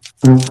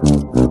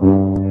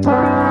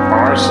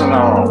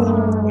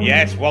 Arsenal.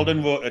 Yes, well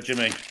done,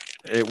 Jimmy.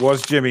 It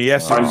was Jimmy.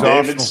 Yes, it was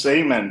David Arsenal.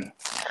 Seaman.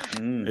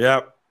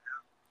 Yep.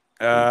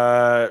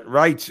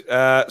 Right.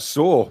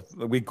 So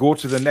we go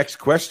to the next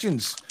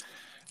questions.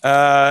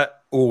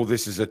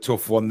 This is a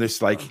tough one.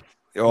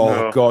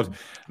 God.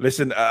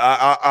 Listen,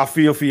 I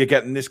feel for you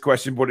getting this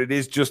question, but it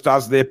is just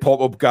as they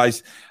pop up,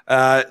 guys.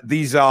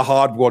 These are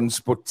hard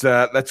ones, but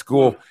let's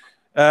go.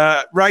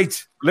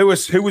 Right,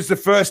 Lewis, who was the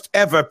first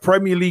ever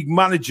Premier League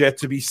manager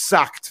to be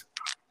sacked?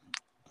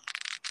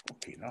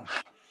 Okay, no.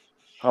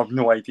 I have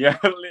no idea.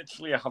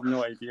 Literally, I have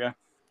no idea.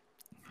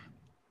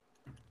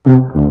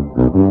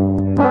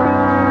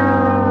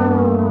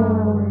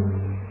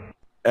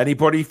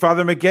 Anybody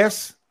fathom a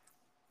guess?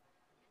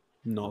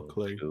 No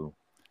clue.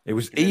 It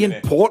was Ian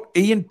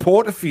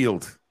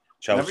Porterfield.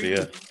 Chelsea,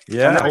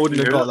 yeah. I wouldn't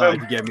have got that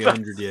if you gave me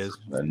 100 years.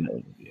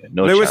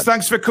 No Lewis, chance.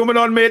 thanks for coming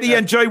on, matey.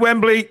 Enjoy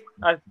Wembley.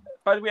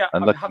 By the way, I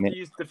have to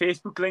use the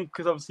Facebook link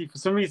because obviously for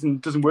some reason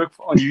it doesn't work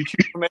on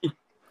YouTube for me.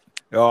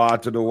 Oh, I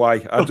don't know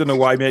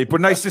why. Mate.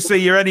 But nice to see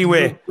you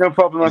anyway. No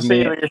problem. I'll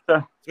see you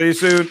later. See you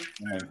soon.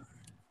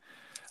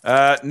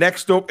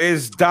 Next up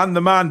is Dan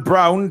the Man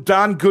Brown.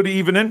 Dan, good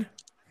evening.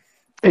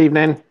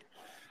 Evening.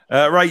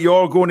 Right, you're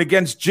all going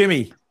against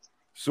Jimmy.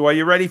 So are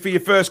you ready for your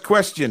first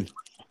question?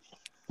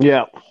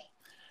 Yeah.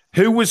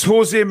 Who was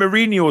Jose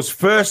Mourinho's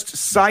first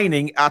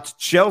signing at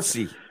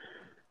Chelsea?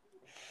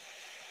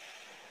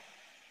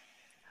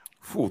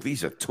 Oh,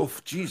 these are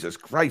tough. Jesus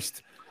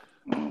Christ.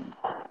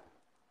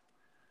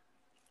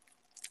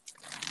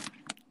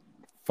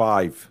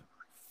 5,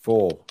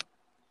 4,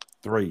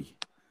 3,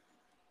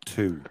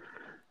 2.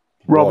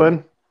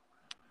 Robin.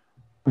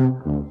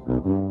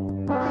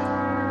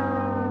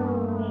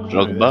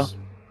 Drogba.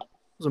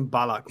 Wasn't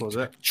Ballack, was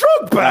it?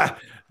 Drogba.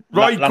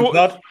 Right.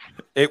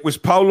 It was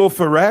Paulo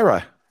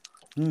Ferreira.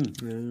 Oh, yeah,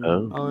 I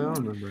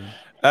remember.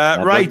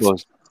 Right.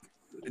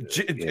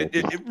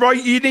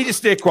 Right, you need to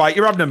stay quiet.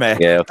 You're having a mare.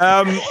 Yeah.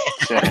 Of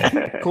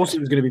course, it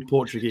was going to be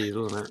Portuguese,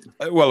 wasn't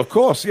it? Well, of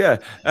course, yeah.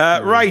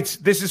 Right,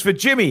 this is for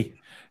Jimmy.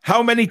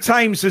 How many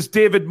times has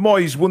David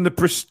Moyes won the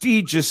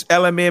prestigious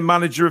LMA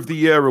Manager of the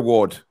Year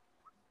award?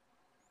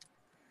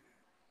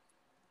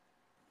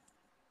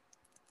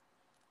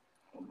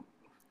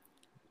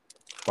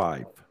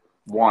 Five.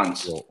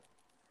 Once.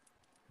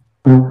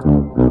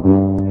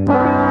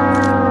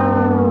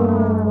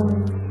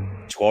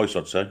 Twice,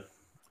 I'd say.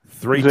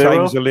 3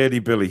 times a Lady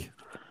Billy.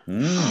 I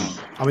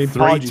mean,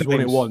 Pardews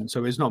won it once,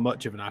 so it's not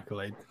much of an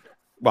accolade.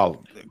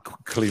 Well,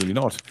 clearly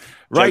not.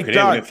 Right,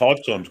 Dan. 5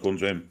 times going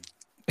to him.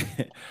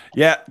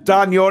 Yeah,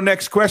 Dan, your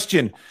next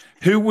question.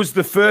 Who was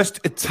the first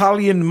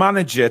Italian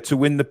manager to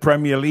win the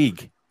Premier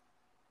League?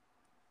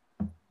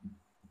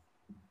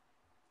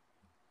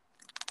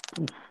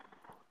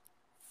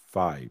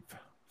 Five,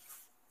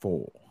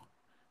 4,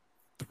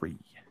 3.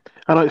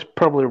 I know it's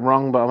probably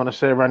wrong, but I'm going to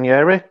say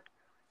Ranieri.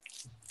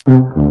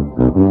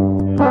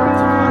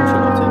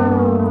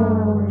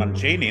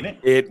 Mancini, innit?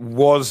 It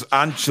was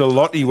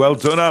Ancelotti. Well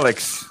done,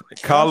 Alex.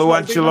 Carlo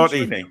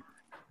Ancelotti.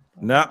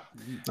 Nah.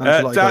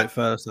 Ancelotti got it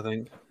first, I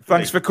think.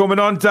 Thanks for coming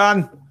on,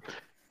 Dan.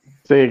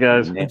 See you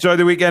guys. Enjoy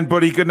the weekend,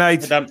 buddy. Good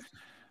night.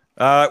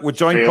 We're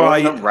joined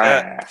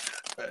by...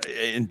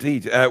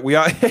 indeed. We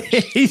are...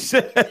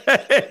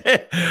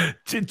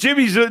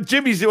 Jimmy's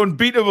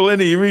unbeatable,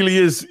 isn't he? He really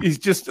is. He's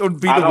just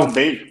unbeatable.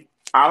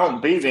 I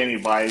don't beat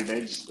anybody.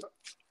 They just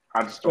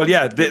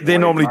they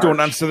normally don't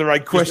answer the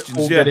right questions.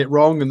 All get it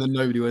wrong and then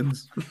nobody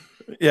wins.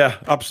 Yeah,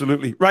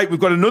 absolutely. Right, we've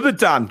got another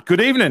Dan.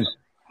 Good evening.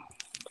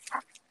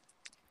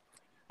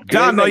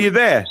 Dan, are you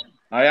there?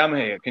 I am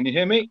here. Can you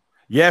hear me?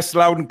 Yes,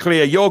 loud and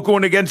clear. You're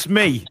going against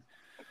me.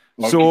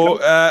 Okay. So,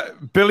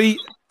 Billy,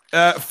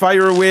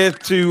 fire away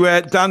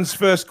to Dan's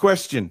first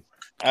question.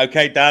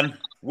 Okay, Dan.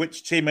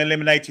 Which team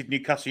eliminated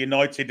Newcastle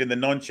United in the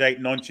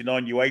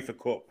 98-99 UEFA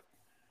Cup?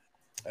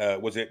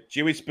 Was it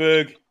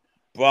Duisburg,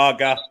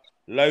 Braga,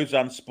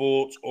 Lausanne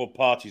Sports, or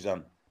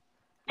Partizan?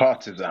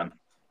 Partizan.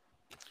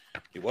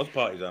 It was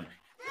Partizan.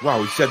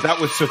 Wow, he said that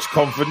with such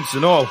confidence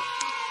and all.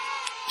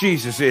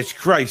 Jesus H.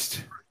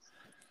 Christ.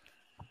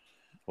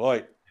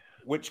 Right.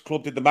 Which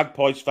club did the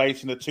Magpies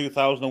face in the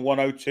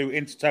 2001-02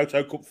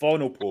 Intertoto Cup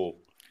final, Paul?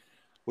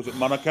 Was it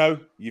Monaco,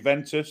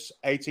 Juventus,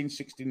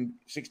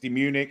 1860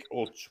 Munich,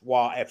 or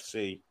Troyes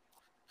FC?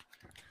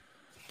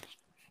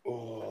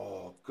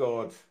 Oh,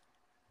 God.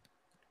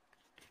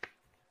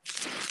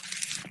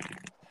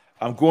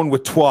 I'm going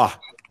with Trois.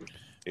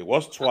 It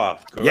was Trois.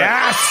 Correct.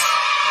 Yes!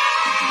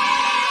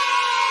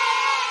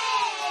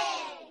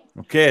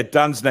 Okay,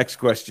 Dan's next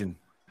question.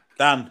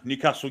 Dan,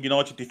 Newcastle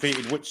United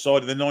defeated which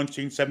side of the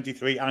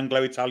 1973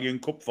 Anglo-Italian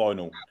Cup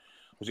final?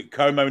 Was it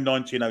Como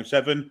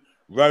 1907,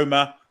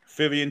 Roma,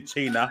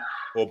 Fiorentina,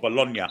 or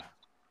Bologna?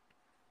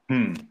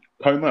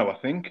 Como, I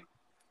think.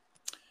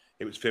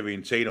 It was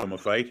Fiorentina, I'm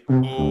afraid.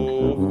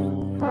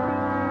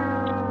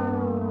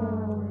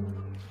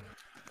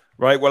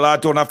 Right, well, I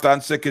don't have to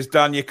answer because,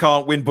 Dan, you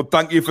can't win, but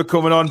thank you for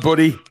coming on,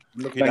 buddy.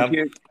 Thank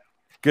you.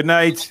 Good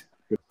night.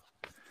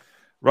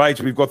 Right,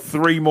 we've got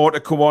 3 more to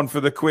come on for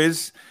the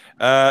quiz.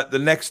 The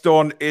next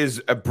one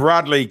is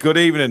Bradley. Good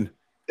evening.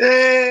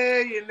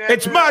 Hey,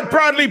 it's Matt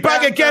Bradley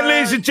back again,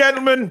 ladies and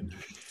gentlemen.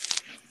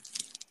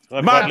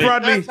 Matt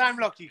Bradley. I'm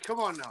lucky. Come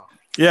on now.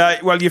 Yeah,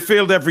 well, you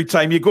failed every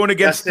time. You're going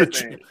against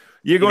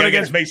you're going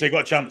against me, so you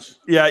got a chance.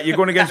 Yeah, you're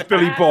going against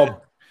Billy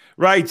Bob.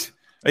 Right.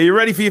 Are you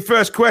ready for your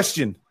first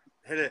question?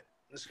 Hit it.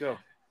 Let's go.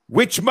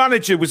 Which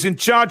manager was in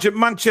charge at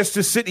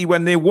Manchester City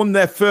when they won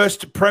their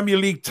first Premier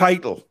League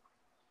title?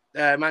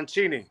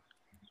 Mancini.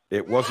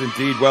 It was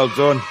indeed. Well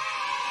done.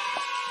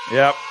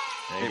 Yep.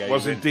 It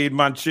was indeed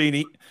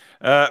Mancini.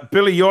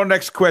 Billy, your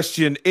next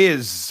question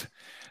is,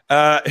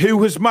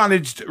 who has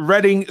managed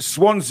Reading,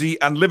 Swansea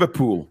and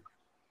Liverpool?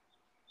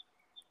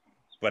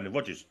 Brendan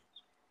Rodgers.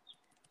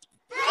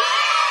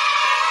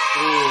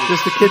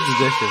 Just a kid's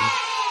edition.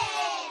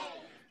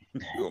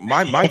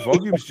 My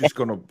volume's just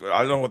gone up. I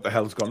don't know what the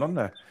hell's gone on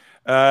there.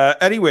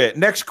 Anyway,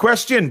 next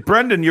question.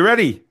 Brendan, you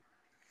ready?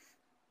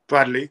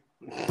 Bradley,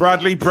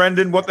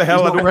 Brendan, what the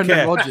hell? I don't Brendan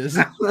care. Rodgers.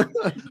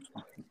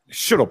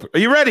 Shut up. Are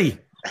you ready?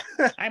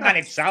 I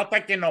managed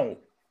Celtic, you know.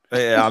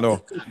 Yeah, I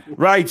know.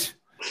 Right.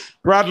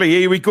 Bradley,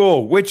 here we go.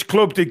 Which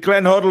club did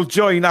Glenn Hoddle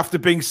join after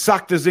being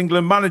sacked as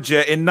England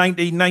manager in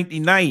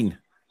 1999?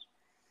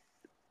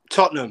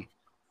 Tottenham.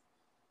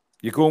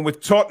 You're going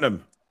with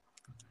Tottenham.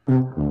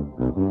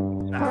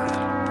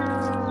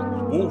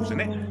 Wolves,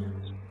 isn't it?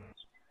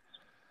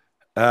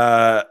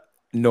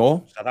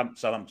 No.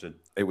 Southampton.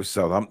 It was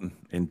Southampton,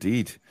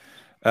 indeed.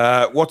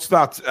 What's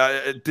that?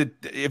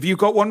 Have you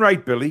got one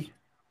right, Billy?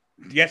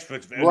 Yes, for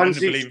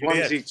One's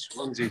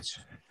each.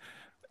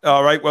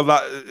 All right. Well,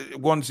 that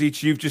one's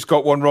each. You've just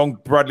got one wrong,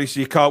 Bradley, so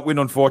you can't win,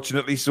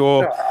 unfortunately.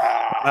 So,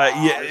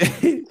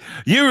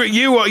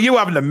 you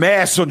having a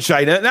mare,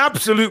 sunshine, an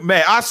absolute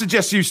mare. I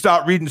suggest you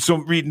start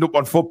reading up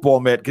on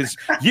football, mate, because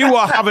you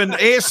are having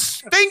a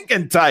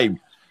stinking time.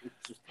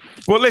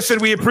 But listen,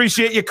 we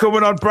appreciate you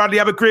coming on, Bradley.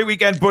 Have a great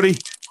weekend, buddy.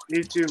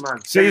 You too,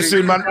 man. See you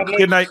soon, man.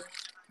 Good night.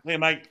 Hey,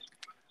 mate.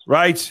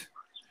 Right.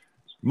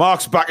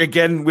 Mark's back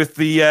again with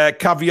the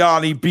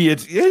Caviani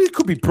beard. Yeah, it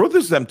could be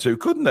brothers, them two,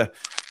 couldn't they?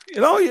 You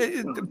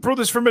know,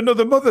 brothers from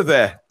another mother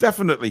there.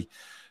 Definitely.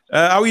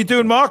 How are you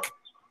doing, Mark?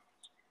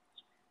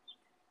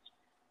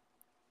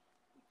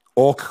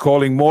 Orc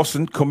calling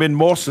Mawson. Come in,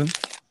 Mawson.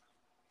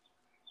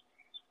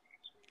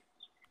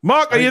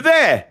 Mark, are you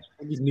there?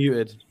 He's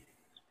muted.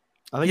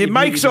 I think your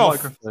mic's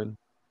off.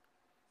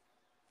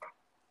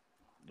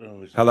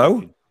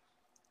 Hello?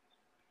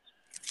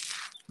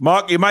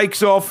 Mark, your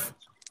mic's off.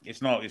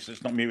 It's not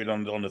muted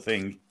on the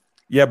thing.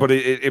 Yeah, but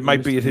it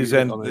might be at his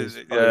end.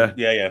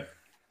 Yeah.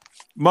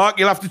 Mark,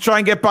 you'll have to try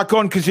and get back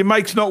on because your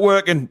mic's not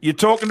working. You're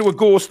talking to a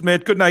ghost,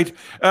 mate. Good night.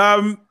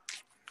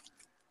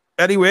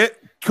 Anyway,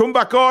 come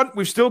back on.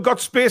 We've still got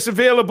space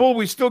available.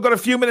 We've still got a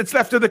few minutes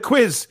left of the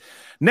quiz.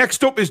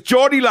 Next up is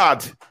Geordie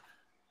Lad.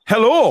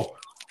 Hello.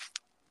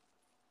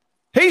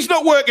 He's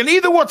not working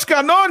either. What's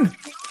going on?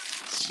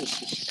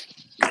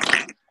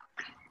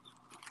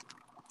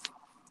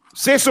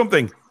 Say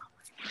something.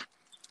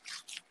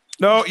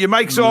 No, your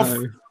mic's off.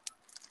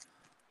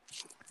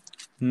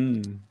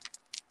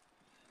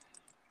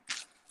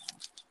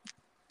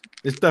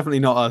 It's definitely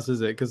not us, is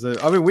it? Because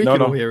I mean, we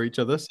can all hear each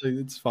other, so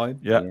it's fine.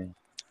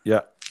 Yeah.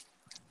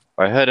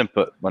 I heard him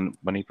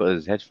when he put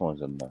his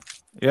headphones on.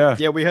 Yeah.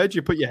 Yeah, we heard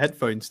you put your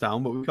headphones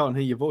down, but we can't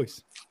hear your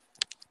voice.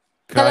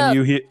 Can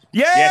you hear?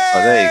 Yes.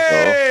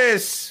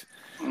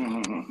 Oh,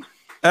 there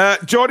you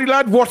go. Geordie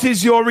Lad, what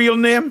is your real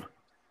name?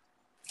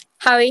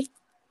 Harry.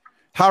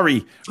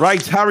 Harry.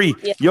 Right, Harry,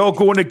 you're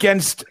going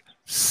against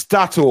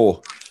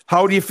Stato.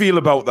 How do you feel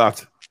about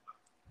that?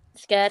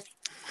 Scared.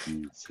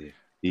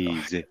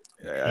 Easy.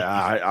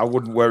 I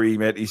wouldn't worry,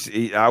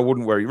 mate. I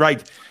wouldn't worry.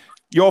 Right.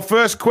 Your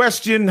first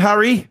question,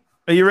 Harry.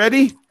 Are you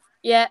ready?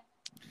 Yeah.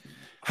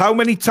 How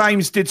many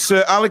times did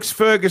Sir Alex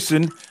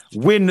Ferguson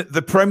win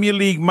the Premier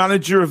League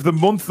Manager of the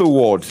Month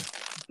award?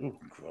 Oh,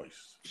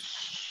 Christ.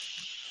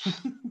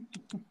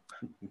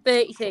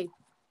 32.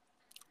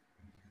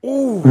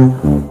 Ooh.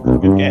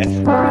 Good guess.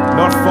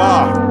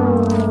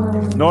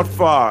 Not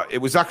far. It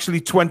was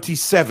actually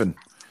 27.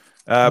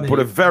 But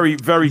a very,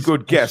 very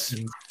good guess.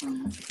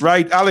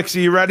 Right, Alex, are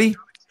you ready?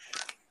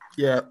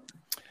 Yeah.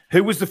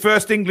 Who was the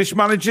first English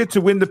manager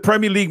to win the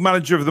Premier League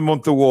Manager of the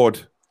Month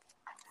award?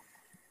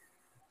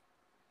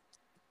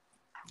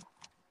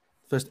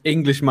 First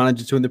English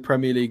manager to win the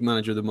Premier League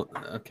Manager of the Month.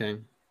 Okay.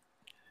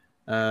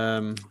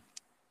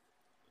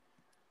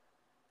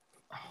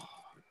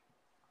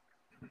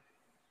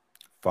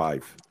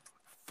 5,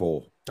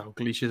 4.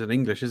 Dalglish isn't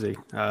English, is he?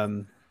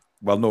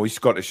 Well, no, he's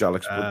Scottish,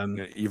 Alex.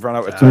 But you've run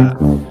out of time.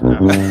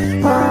 Trying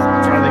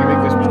to think of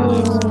English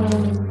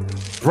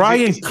managers.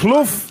 Brian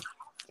Clough.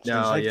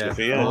 No,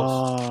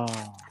 yeah.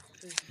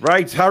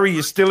 Right, Harry,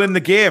 you're still in the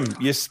game.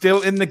 You're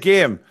still in the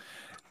game.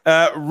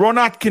 Ron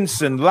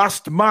Atkinson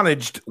last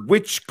managed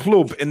which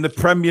club in the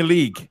Premier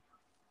League?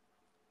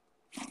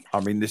 I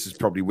mean, this is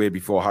probably way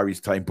before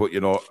Harry's time, but, you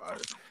know.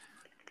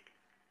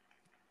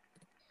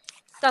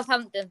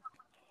 Southampton.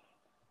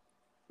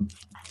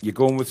 You're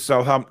going with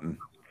Southampton?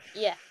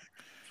 Yeah.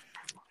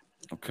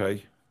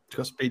 Okay. It's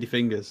got speedy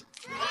fingers.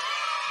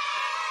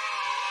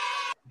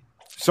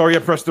 Sorry, I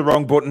pressed the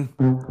wrong button.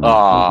 So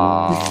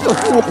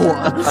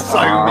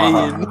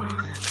mean.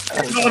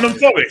 Nottingham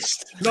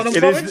Forest.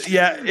 It is,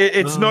 yeah,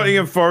 it's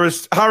Nottingham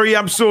Forest. Harry,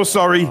 I'm so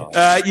sorry.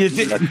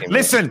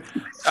 Listen,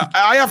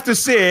 I have to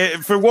say,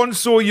 for one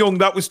so young,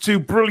 that was 2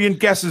 brilliant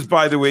guesses,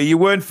 by the way. You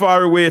weren't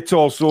far away at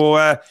all,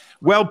 so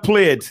well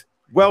played.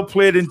 Well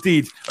played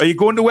indeed. Are you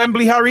going to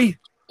Wembley, Harry?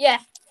 Yeah.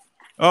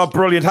 Oh,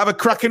 brilliant. Have a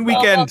cracking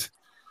weekend.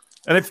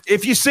 And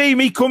if you see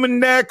me, come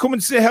and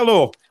say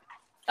hello.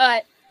 All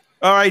right.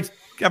 All right.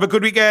 Have a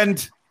good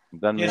weekend.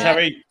 Yes,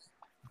 Harry.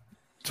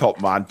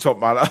 Top man.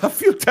 I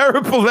feel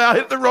terrible there. I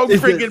hit the wrong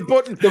freaking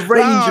button. The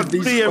range of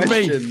these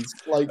questions.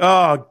 Like,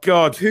 oh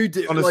God.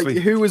 Honestly.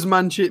 Like, who was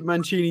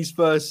Mancini's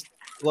first?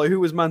 Like, who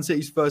was Man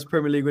City's first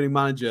Premier League winning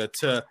manager?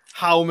 To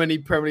how many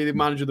Premier League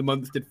Manager of the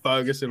Month did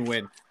Ferguson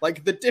win?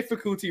 Like, the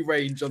difficulty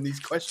range on these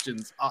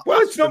questions.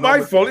 Well, it's not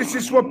my fault. It's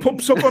just what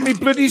pops up on my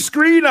bloody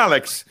screen,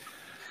 Alex.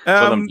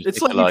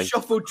 It's like you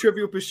shuffled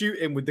Trivial Pursuit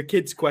in with the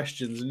kids'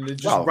 questions and they're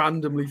just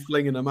randomly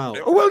flinging them out.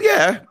 Well,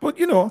 yeah, but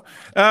you know,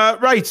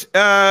 right.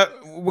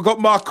 We've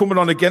got Mark coming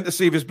on again to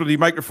see if his bloody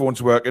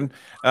microphone's working.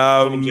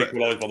 By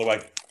the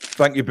way.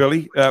 Thank you,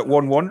 Billy.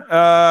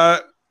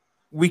 1-1.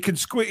 We can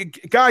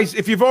guys,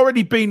 if you've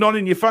already been on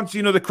and you fancy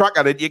another crack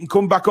at it, you can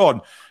come back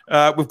on.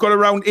 We've got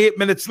around 8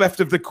 minutes left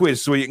of the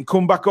quiz, so you can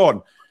come back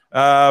on.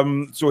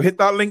 So hit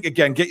that link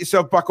again. Get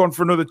yourself back on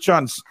for another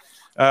chance.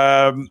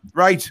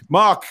 Right,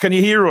 Mark, can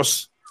you hear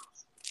us?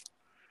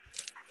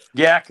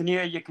 Yeah, I can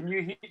hear you. Can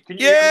you hear me?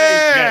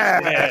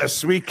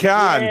 Yes, we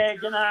can. Yeah,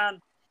 get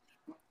on.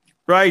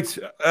 Right,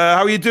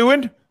 how are you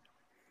doing?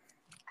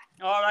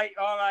 All right.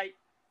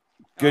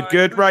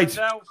 Good, right.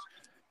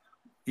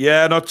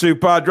 Yeah, not too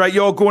bad. Right,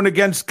 you're going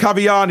against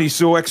Caviani,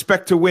 so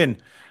expect to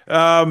win.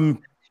 All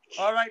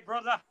right,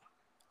 brother.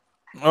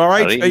 All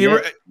right, are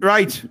you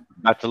right?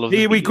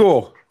 Here we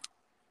go.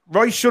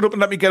 Right, shut up and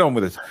let me get on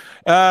with it.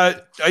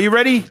 Are you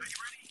ready?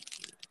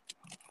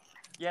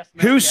 Yes.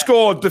 Who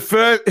scored the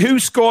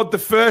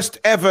first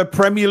ever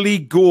Premier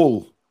League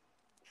goal?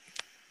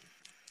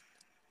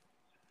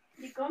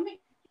 You got me.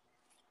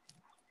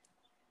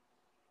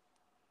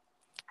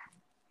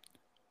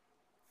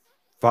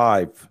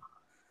 5,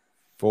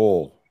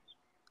 4.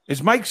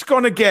 His mic's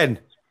gone again.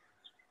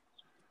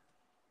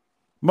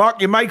 Mark,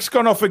 your mic's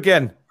gone off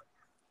again.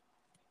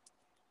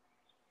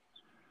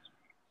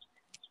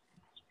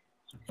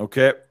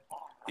 Okay,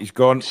 he's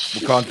gone.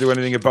 We can't do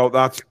anything about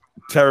that.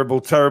 Terrible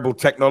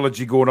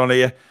technology going on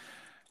here.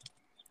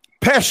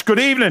 Pesh, good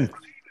evening.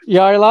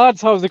 Yeah,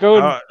 lads, how's it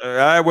going?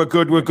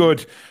 We're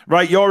good.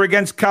 Right, you're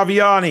against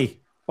Caviani.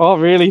 Oh,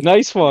 really?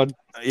 Nice one.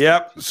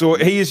 Yep. So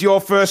here's your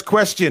first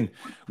question.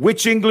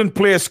 Which England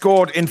player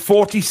scored in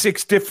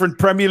 46 different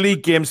Premier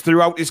League games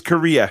throughout his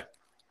career?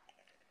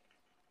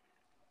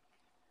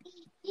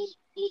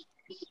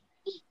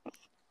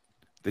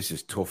 This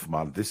is tough,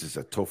 man. This is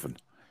a tough one.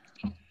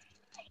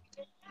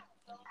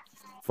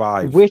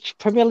 5. Which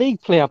Premier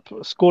League player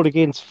scored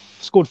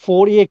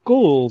 48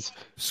 goals?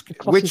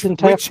 Which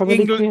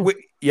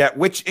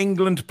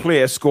England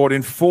player scored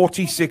in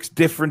 46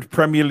 different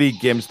Premier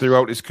League games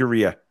throughout his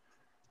career?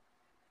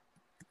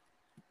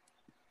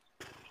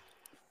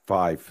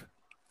 5,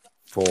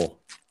 4,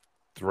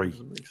 3,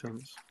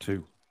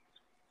 2.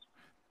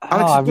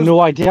 Alex, I have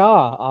no idea.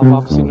 I've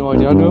absolutely no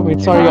idea. No,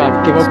 sorry,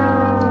 I give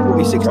up.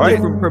 46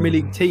 different Premier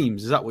League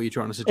teams. Is that what you're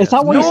trying to suggest? Is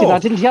that what you said? I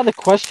didn't hear the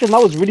question.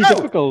 That was really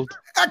difficult.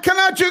 Can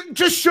I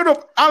just shut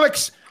up,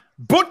 Alex?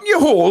 Button your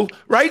hole,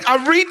 right?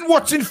 I'm reading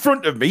what's in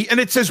front of me, and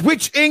it says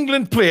which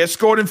England player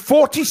scored in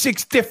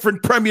 46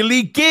 different Premier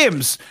League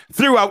games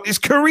throughout his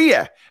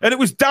career, and it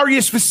was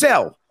Darius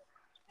Vassell.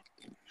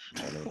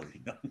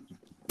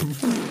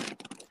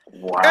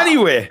 Wow.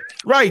 Anyway,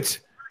 right,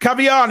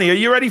 Caviani, are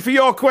you ready for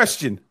your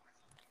question?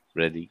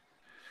 Ready.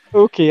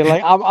 Okay,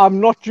 like I'm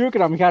not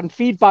joking. I'm getting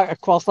feedback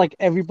across like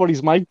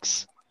everybody's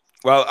mics.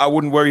 Well, I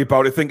wouldn't worry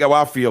about it. Think how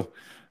I feel.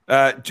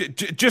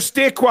 Just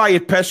stay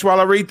quiet, Pesh, while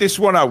I read this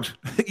one out.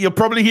 You'll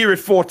probably hear it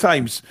 4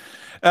 times.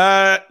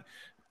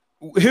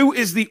 Who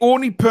is the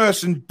only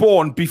person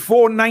born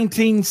before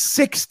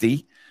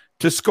 1960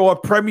 to score a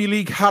Premier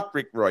League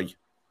hat-trick, Roy?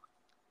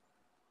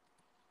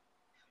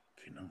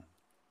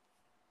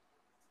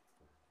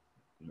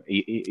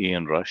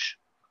 Ian Rush.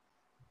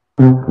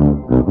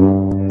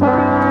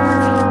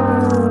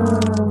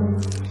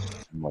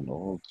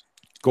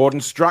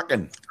 Gordon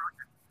Strachan.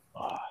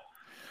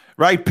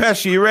 Right,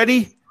 Pesh, are you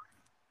ready?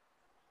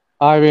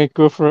 I mean,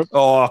 go for it.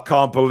 Oh, I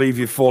can't believe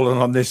you've fallen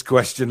on this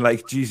question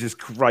like Jesus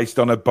Christ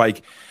on a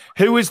bike.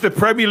 Who is the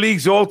Premier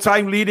League's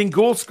all-time leading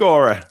goal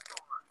scorer?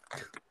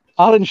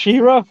 Alan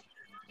Shearer.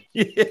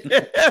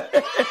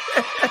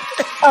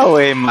 Oh,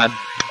 hey, man.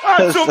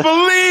 That's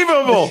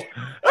unbelievable.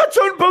 That's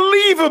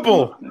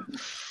unbelievable.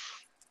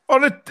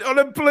 On a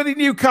bloody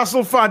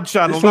Newcastle fan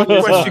channel, that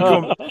question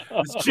comes.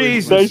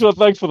 Jesus. Nice one,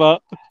 thanks for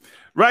that.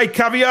 Right,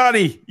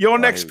 Caviani, your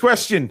next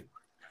question.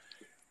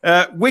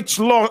 Which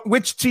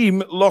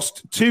team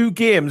lost 2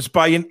 games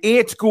by an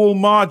 8-goal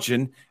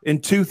margin in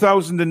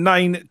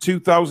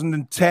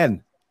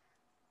 2009-2010?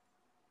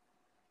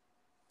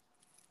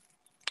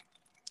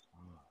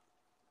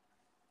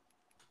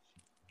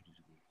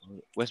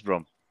 West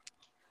Brom.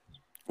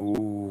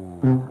 Ooh.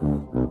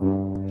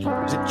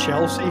 Was it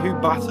Chelsea who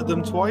battered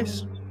them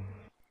twice?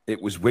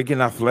 It was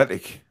Wigan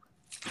Athletic.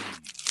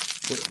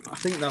 I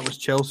think that was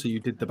Chelsea who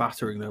did the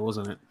battering there,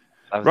 wasn't it?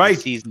 That was Right.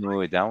 the season we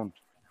were down.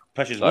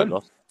 Pesh has So I won.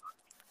 lost.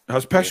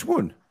 Has Pesh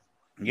won?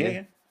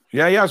 Yeah.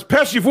 Yeah.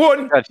 Pesh, you've won.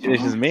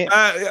 Congratulations, mate.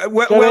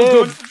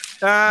 Well done.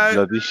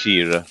 Bloody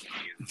Shearer.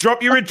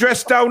 Drop your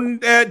address down.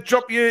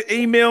 Drop your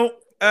email.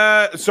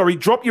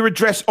 Drop your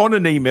address on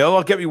an email.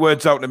 I'll get my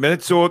words out in a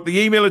minute. So the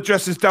email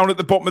address is down at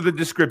the bottom of the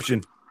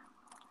description.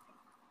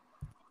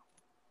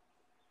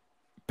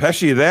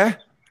 Pesh, are you there?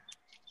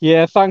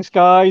 Yeah, thanks,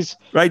 guys.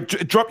 Right,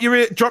 drop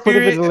your Put a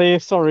bit delay,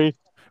 sorry.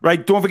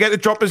 Right, don't forget to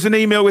drop us an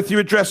email with your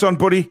address on,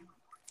 buddy.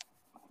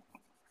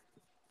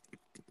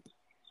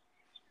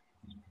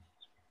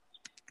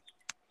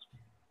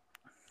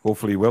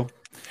 Hopefully, he will.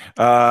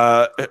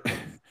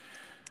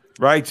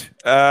 Right.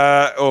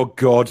 Oh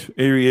God,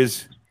 here he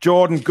is,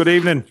 Jordan. Good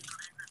evening.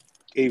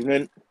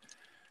 Evening.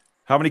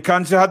 How many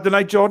cans you had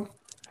tonight, Jordan?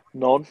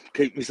 None.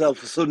 Keep myself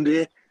for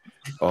Sunday.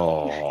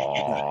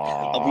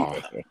 Oh,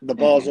 The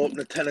bar's open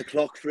at 10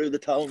 o'clock through the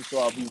town, so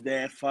I'll be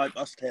there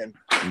 10:05.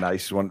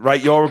 Nice one.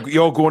 Right,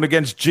 you're going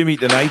against Jimmy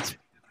tonight.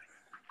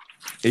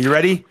 Are you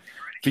ready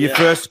for your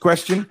first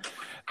question?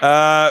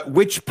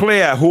 Which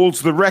player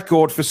holds the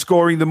record for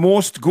scoring the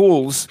most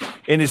goals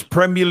in his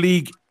Premier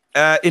League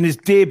in his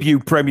debut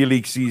Premier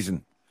League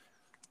season?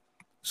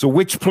 So,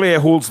 which player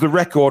holds the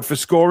record for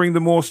scoring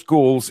the most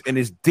goals in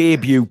his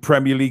debut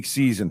Premier League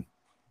season?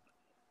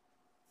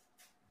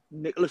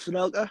 Nicholas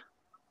Anelka.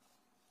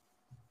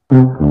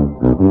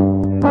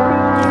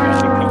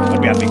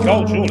 That'd be Andy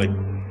Cole, surely.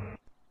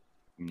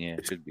 Yeah,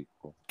 it should be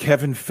cool.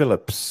 Kevin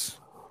Phillips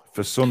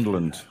for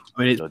Sunderland.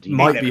 I mean, it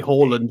might be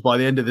Haaland by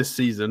the end of this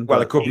season.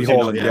 Well, it could be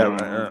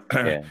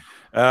Haaland,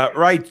 yeah.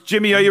 Right,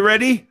 Jimmy, are you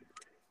ready?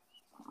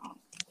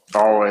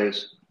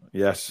 Always.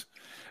 Yes.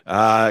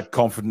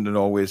 Confident and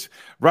always.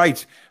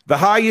 Right. The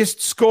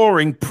highest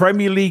scoring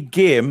Premier League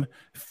game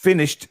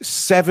finished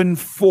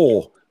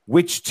 7-4.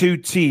 Which 2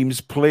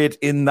 teams played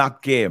in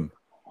that game?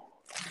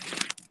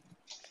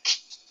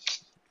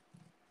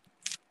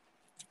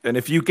 And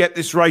if you get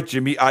this right,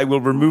 Jimmy, I will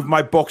remove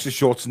my boxer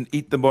shorts and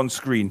eat them on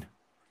screen.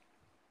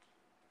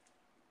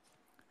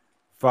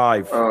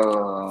 5,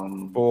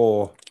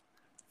 4,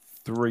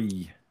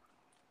 3,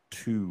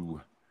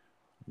 2,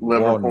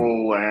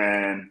 Liverpool 1.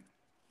 and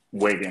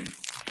Wigan.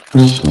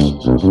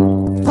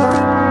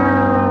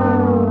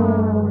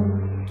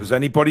 Does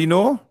anybody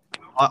know?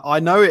 I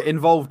know it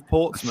involved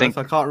Portsmouth.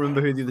 I can't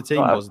remember who the other team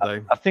was,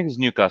 though. I think it's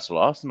Newcastle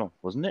Arsenal,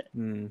 wasn't it?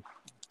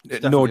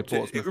 No,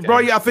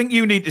 Roy, I think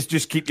you need to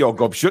just keep your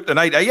gob shut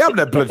tonight. Are you having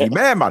a bloody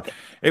mare, man?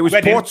 It was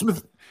Reading.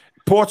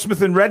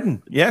 Portsmouth and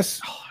Reading,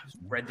 yes.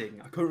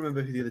 Reading. I couldn't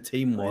remember who the other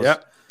team was.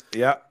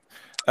 Yeah.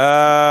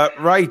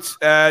 Right.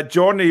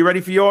 Jordan, are you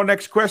ready for your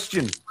next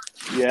question?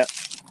 Yeah.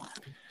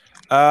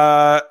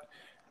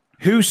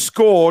 Who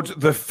scored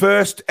the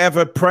first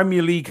ever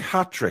Premier League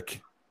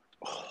hat-trick?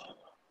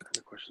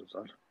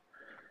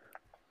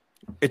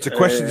 It's a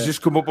question that's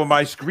just come up on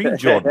my screen,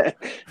 Jordan.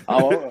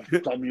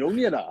 I'm young,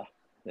 you know.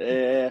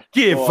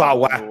 Give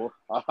our.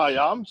 I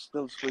am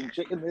still spring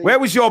chicken. Where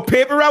was your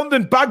paper round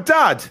in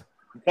Baghdad?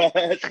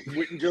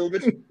 Witten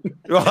Gilbert.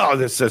 Oh,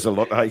 this says a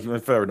lot.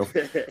 Fair enough.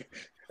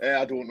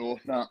 I don't know.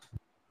 Nah.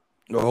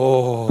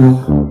 Oh.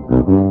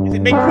 Is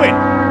it Mick Quinn?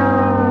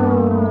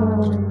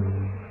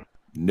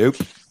 Nope.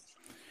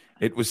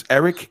 It was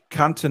Eric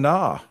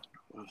Cantona.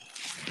 Oh,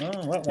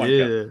 that one.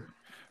 Yeah.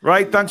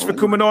 Right. Thanks for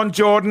coming on,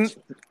 Jordan.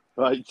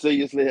 Right. See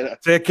you later.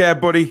 Take care,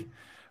 buddy.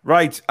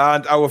 Right,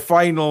 and our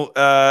final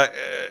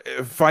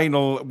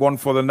one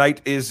for the night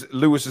is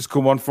Lewis has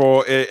come on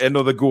for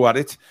another go at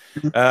it,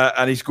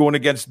 and he's going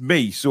against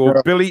me. So,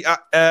 Billy,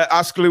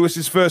 ask Lewis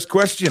his first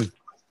question.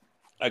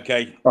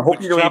 Okay. I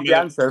hope you don't have the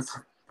answers,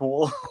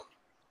 Paul.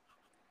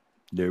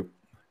 No.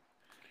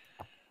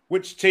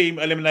 Which team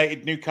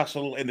eliminated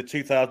Newcastle in the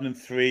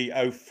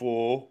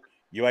 2003-04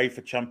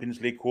 UEFA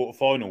Champions League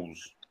quarterfinals?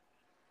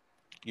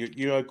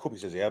 Euro Cup, he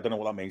says here. I don't know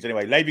what that means.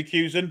 Anyway,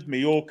 Leverkusen,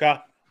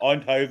 Mallorca,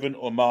 Eindhoven,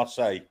 or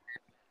Marseille?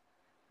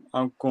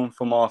 I'm going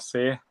for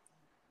Marseille.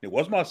 It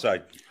was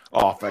Marseille.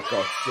 Oh, for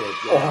God's sake.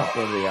 Yeah,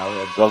 bloody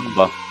hell.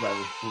 Drogba.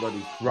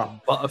 Bloody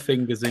crap.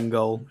 Butterfingers in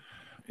goal.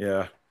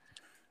 Yeah.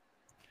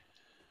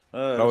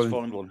 Let's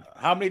find one.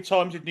 How many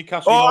times did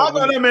Newcastle? Oh, hang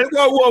on a minute.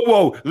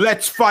 Whoa.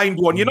 Let's find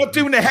one. You're not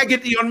doing the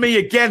Hegarty on me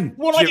again.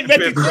 One I did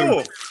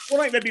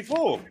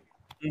before.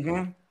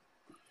 Mm-hmm.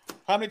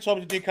 How many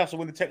times did Newcastle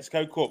win the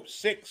Texaco Cup?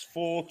 6,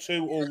 4,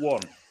 2, or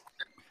 1?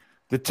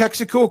 The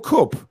Texaco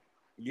Cup?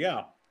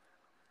 Yeah.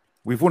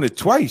 We've won it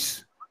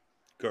twice.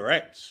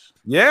 Correct.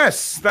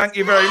 Yes. Thank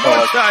you very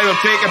much. I will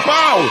take a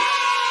bow.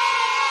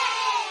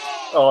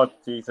 Oh,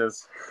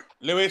 Jesus.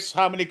 Lewis,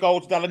 how many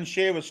goals did Alan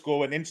Shearer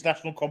score in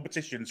international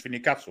competitions for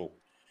Newcastle?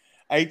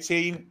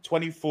 18,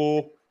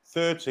 24,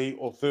 30,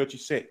 or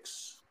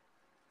 36?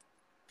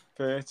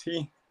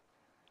 30.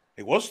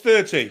 It was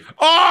 30.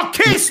 Oh,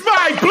 kiss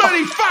my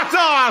bloody fat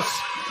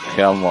ass!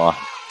 Come on.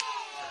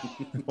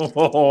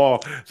 Oh,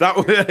 that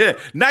was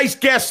nice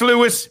guess,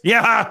 Lewis.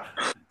 Yeah.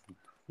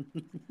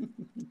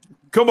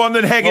 Come on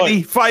then, Hegarty.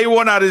 Right. Fire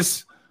one at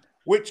us.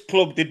 Which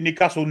club did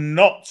Newcastle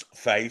not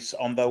face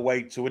on their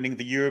way to winning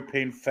the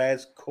European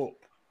Fairs Cup?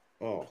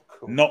 Oh,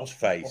 cool. Not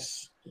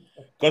face.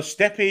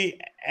 Gostepi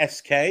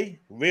SK,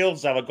 Real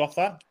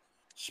Zaragoza,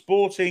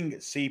 Sporting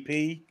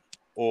CP,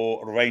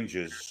 or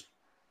Rangers?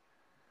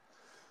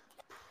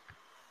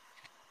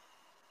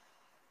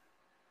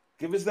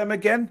 Give us them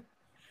again.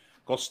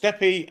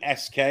 Gostepi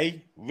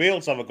SK, Real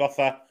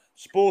Zaragoza,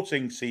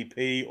 Sporting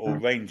CP, or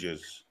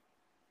Rangers?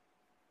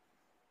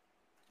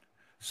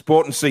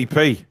 Sporting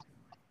CP.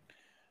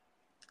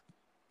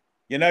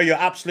 You know, you're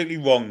absolutely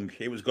wrong.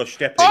 It was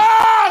Gostepi.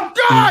 Oh,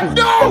 God,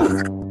 no!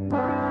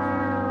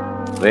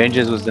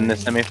 Rangers was in the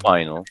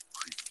semi-final.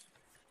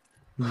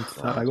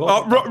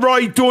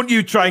 Roy, don't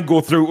you try and go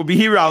through. We'll be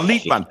here all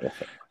neat, man.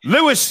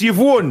 Lewis, you've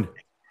won.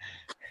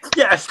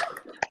 Yes.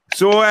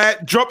 So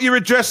drop your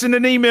address in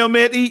an email,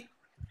 matey.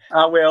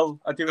 I will.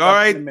 I'll do it all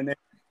right. in a minute.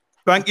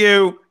 Thank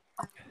you.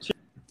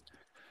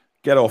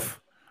 Get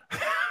off.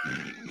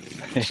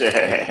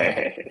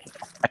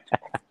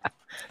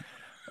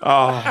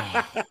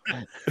 I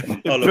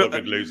love a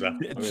good loser.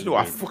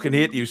 I fucking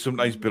hate you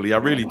sometimes, Billy. I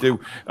really do.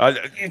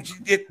 Honestly,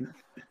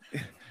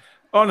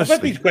 I've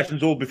read these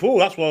questions all before.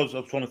 That's why I was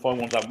trying to find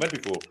ones I haven't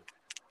read before.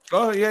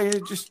 Oh yeah.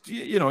 Just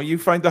you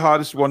find the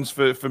hardest ones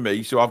for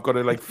me, so I've got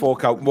to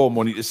fork out more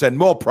money to send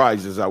more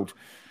prizes out.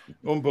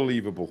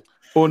 Unbelievable.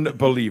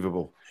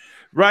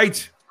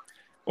 Right.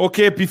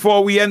 Okay.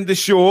 Before we end the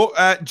show,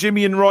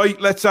 Jimmy and Roy,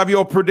 let's have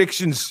your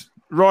predictions.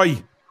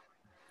 Roy.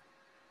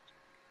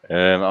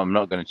 I'm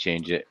not going to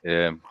change it.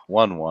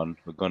 1-1.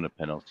 We're going to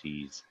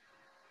penalties,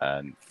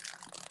 and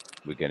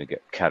we're going to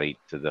get carried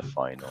to the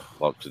final,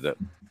 well, to the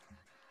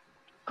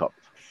cup.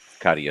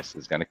 Karius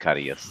is going to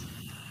carry us.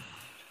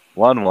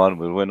 1-1.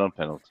 We'll win on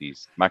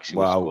penalties. Maxi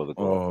will score the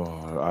goal.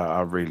 Oh,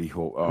 I really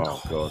hope.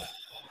 Oh God,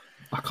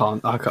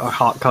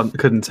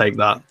 couldn't take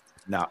that.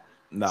 Nah.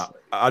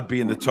 I'd be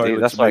in the toilet.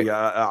 That's why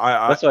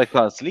I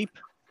can't sleep.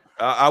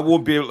 I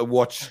won't be able to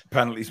watch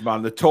penalties,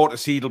 man. The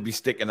tortoise heat will be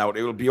sticking out.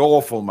 It will be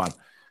awful, man.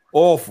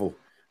 Awful.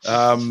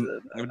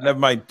 Never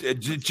mind.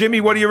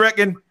 Jimmy, what do you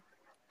reckon?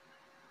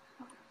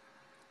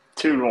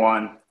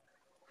 2-1.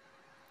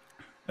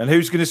 And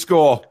who's going to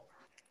score?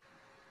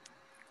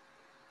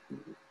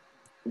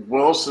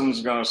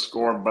 Wilson's going to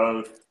score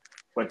both,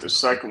 but the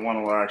second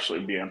one will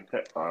actually be a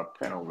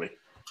penalty.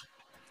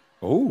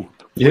 Oh,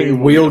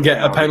 we'll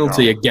get a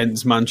penalty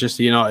against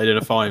Manchester United in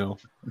a final.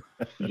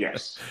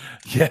 Yes.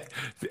 Yeah.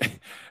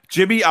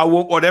 Jimmy, I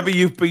want whatever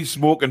you've been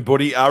smoking,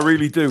 buddy. I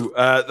really do.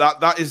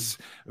 That is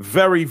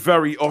very,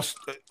 very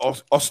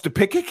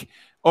osteopathic.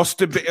 I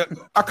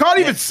can't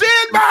even say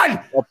it,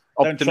 man.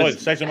 Don't try it.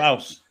 Say something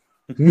else.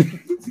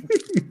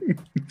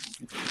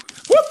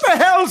 What the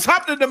hell's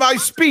happening to my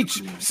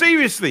speech?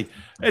 Seriously,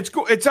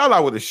 it's all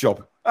out of the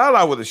shop.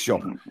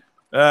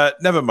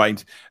 Never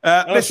mind.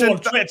 Listen,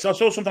 I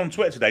saw something on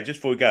Twitter today, just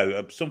before we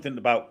go. Something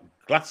about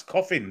glass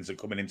coffins are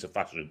coming into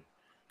fashion.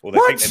 Or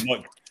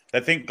they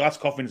think glass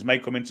coffins may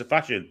come into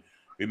fashion.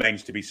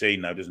 Remains to be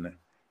seen, now, doesn't it?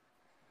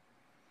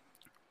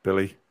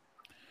 Billy,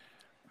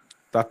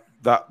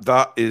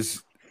 that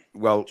is,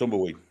 well,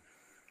 tumbleweed,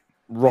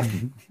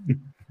 rotten.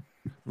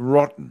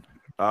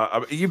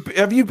 Have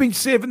you been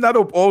saving that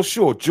up all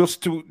show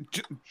just to?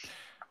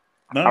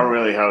 No, I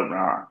really hope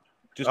not.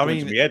 Just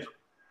into my head.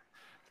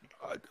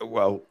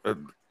 Well,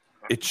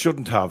 it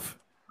shouldn't have.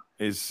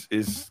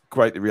 Is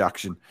quite the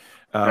reaction.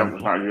 That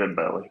was not good,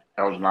 Billy.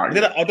 That was not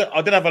good.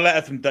 I did have a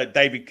letter from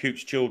David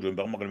Coote's children,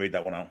 but I'm not going to read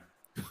that one out.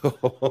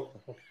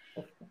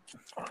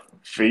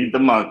 Feed the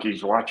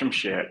monkeys. Watch them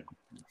shit.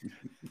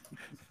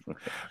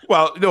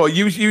 Well, no,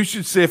 you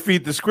should say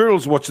feed the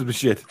squirrels. Watch them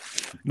shit,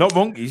 not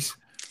monkeys.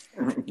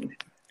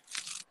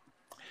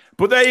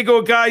 But there you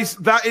go, guys.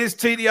 That is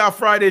TDR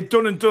Friday,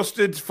 done and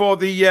dusted for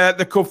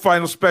the Cup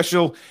Final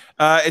special.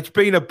 It's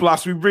been a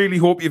blast. We really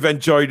hope you've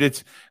enjoyed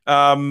it.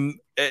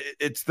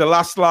 It's the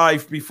last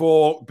live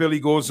before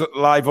Billy goes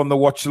live on the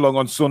watch along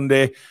on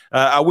Sunday.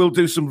 I will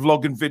do some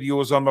vlogging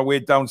videos on my way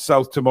down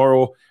south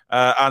tomorrow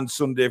and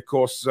Sunday, of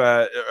course,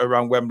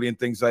 around Wembley and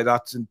things like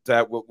that. And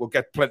we'll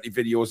get plenty of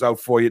videos out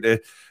for you to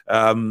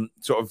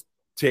sort of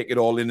take it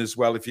all in as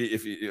well if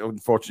you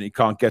unfortunately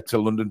can't get to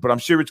London. But I'm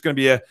sure it's going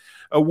to be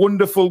a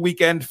wonderful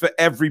weekend for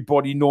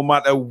everybody, no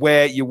matter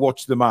where you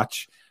watch the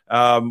match.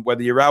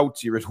 Whether you're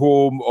out, you're at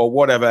home, or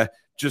whatever,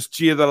 just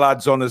cheer the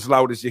lads on as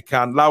loud as you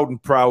can, loud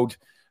and proud,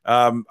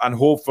 and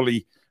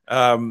hopefully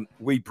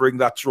we bring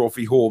that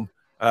trophy home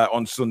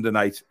on Sunday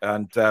night.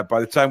 And by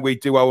the time we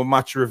do our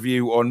match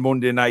review on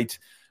Monday night,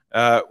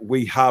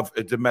 we have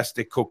a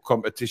domestic cup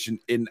competition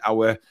in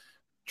our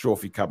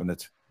trophy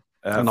cabinet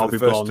and for I'll the be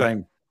first blonde.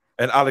 time.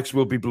 And Alex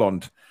will be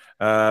blonde.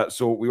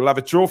 So we will have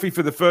a trophy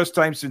for the first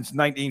time since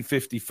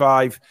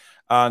 1955.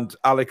 And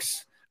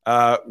Alex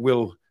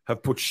will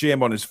have put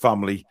shame on his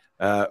family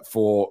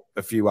for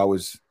a few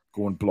hours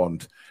going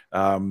blonde.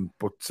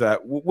 But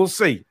we'll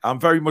see. I'm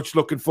very much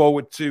looking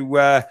forward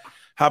to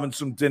having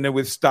some dinner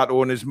with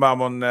Stato and his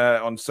mum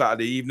on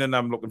Saturday evening.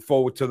 I'm looking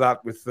forward to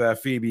that with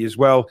Phoebe as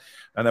well.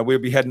 And we'll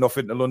be heading off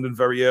into London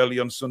very early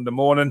on Sunday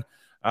morning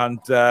and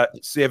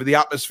savour the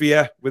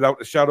atmosphere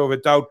without a shadow of a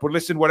doubt. But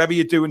listen, whatever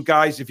you're doing,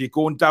 guys, if you're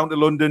going down to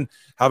London,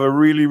 have a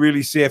really,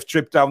 really safe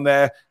trip down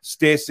there.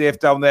 Stay safe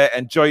down there.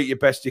 Enjoy it your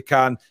best you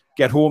can.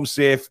 Get home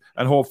safe,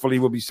 and hopefully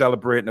we'll be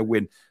celebrating a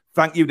win.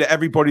 Thank you to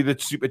everybody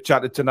that super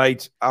chatted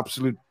tonight.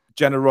 Absolute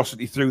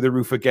generosity through the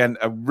roof again.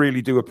 I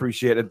really do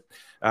appreciate it.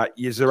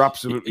 You're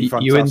absolutely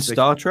fantastic. You in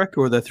Star Trek,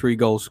 or are there 3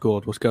 goals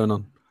scored? What's going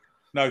on?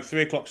 No,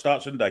 3 o'clock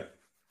start Sunday.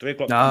 3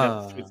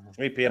 o'clock.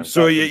 3 p.m.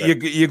 So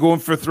you're going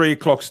for a 3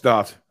 o'clock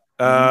start.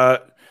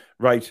 Right.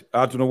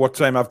 I don't know what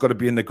time I've got to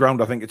be in the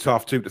ground. I think it's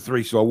 2:30 to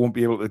 3, so I won't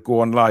be able to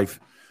go on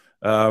live.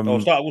 We'll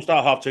start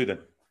 2:30 then.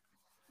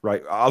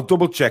 Right, I'll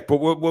double check, but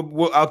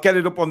I'll get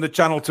it up on the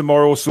channel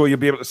tomorrow, so you'll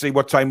be able to see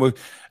what time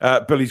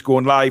Billy's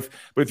going live.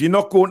 But if you're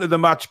not going to the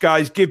match,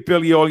 guys, give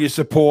Billy all your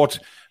support.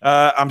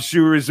 I'm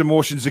sure his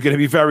emotions are going to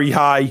be very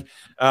high.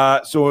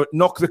 So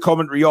knock the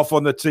commentary off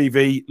on the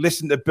TV,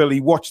 listen to Billy,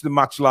 watch the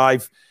match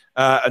live,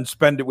 and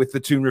spend it with the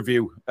Toon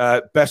Review.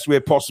 Best way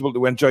possible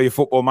to enjoy your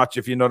football match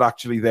if you're not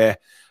actually there.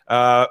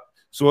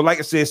 So like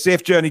I say,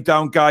 safe journey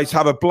down, guys.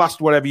 Have a blast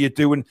whatever you're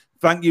doing.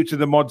 Thank you to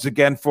the mods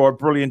again for a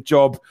brilliant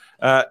job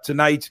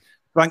tonight.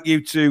 Thank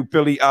you to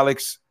Billy,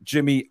 Alex,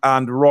 Jimmy,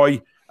 and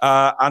Roy.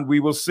 And we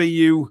will see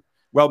you.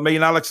 Well, me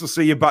and Alex will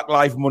see you back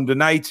live Monday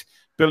night.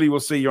 Billy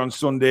will see you on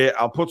Sunday.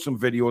 I'll put some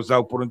videos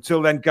out. But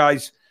until then,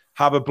 guys,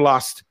 have a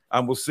blast.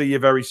 And we'll see you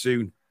very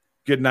soon.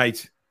 Good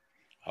night.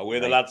 How are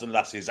the lads and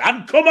lasses?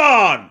 And come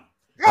on!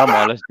 Come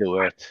on, let's do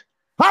it.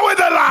 How are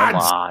the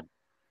lads? Come on.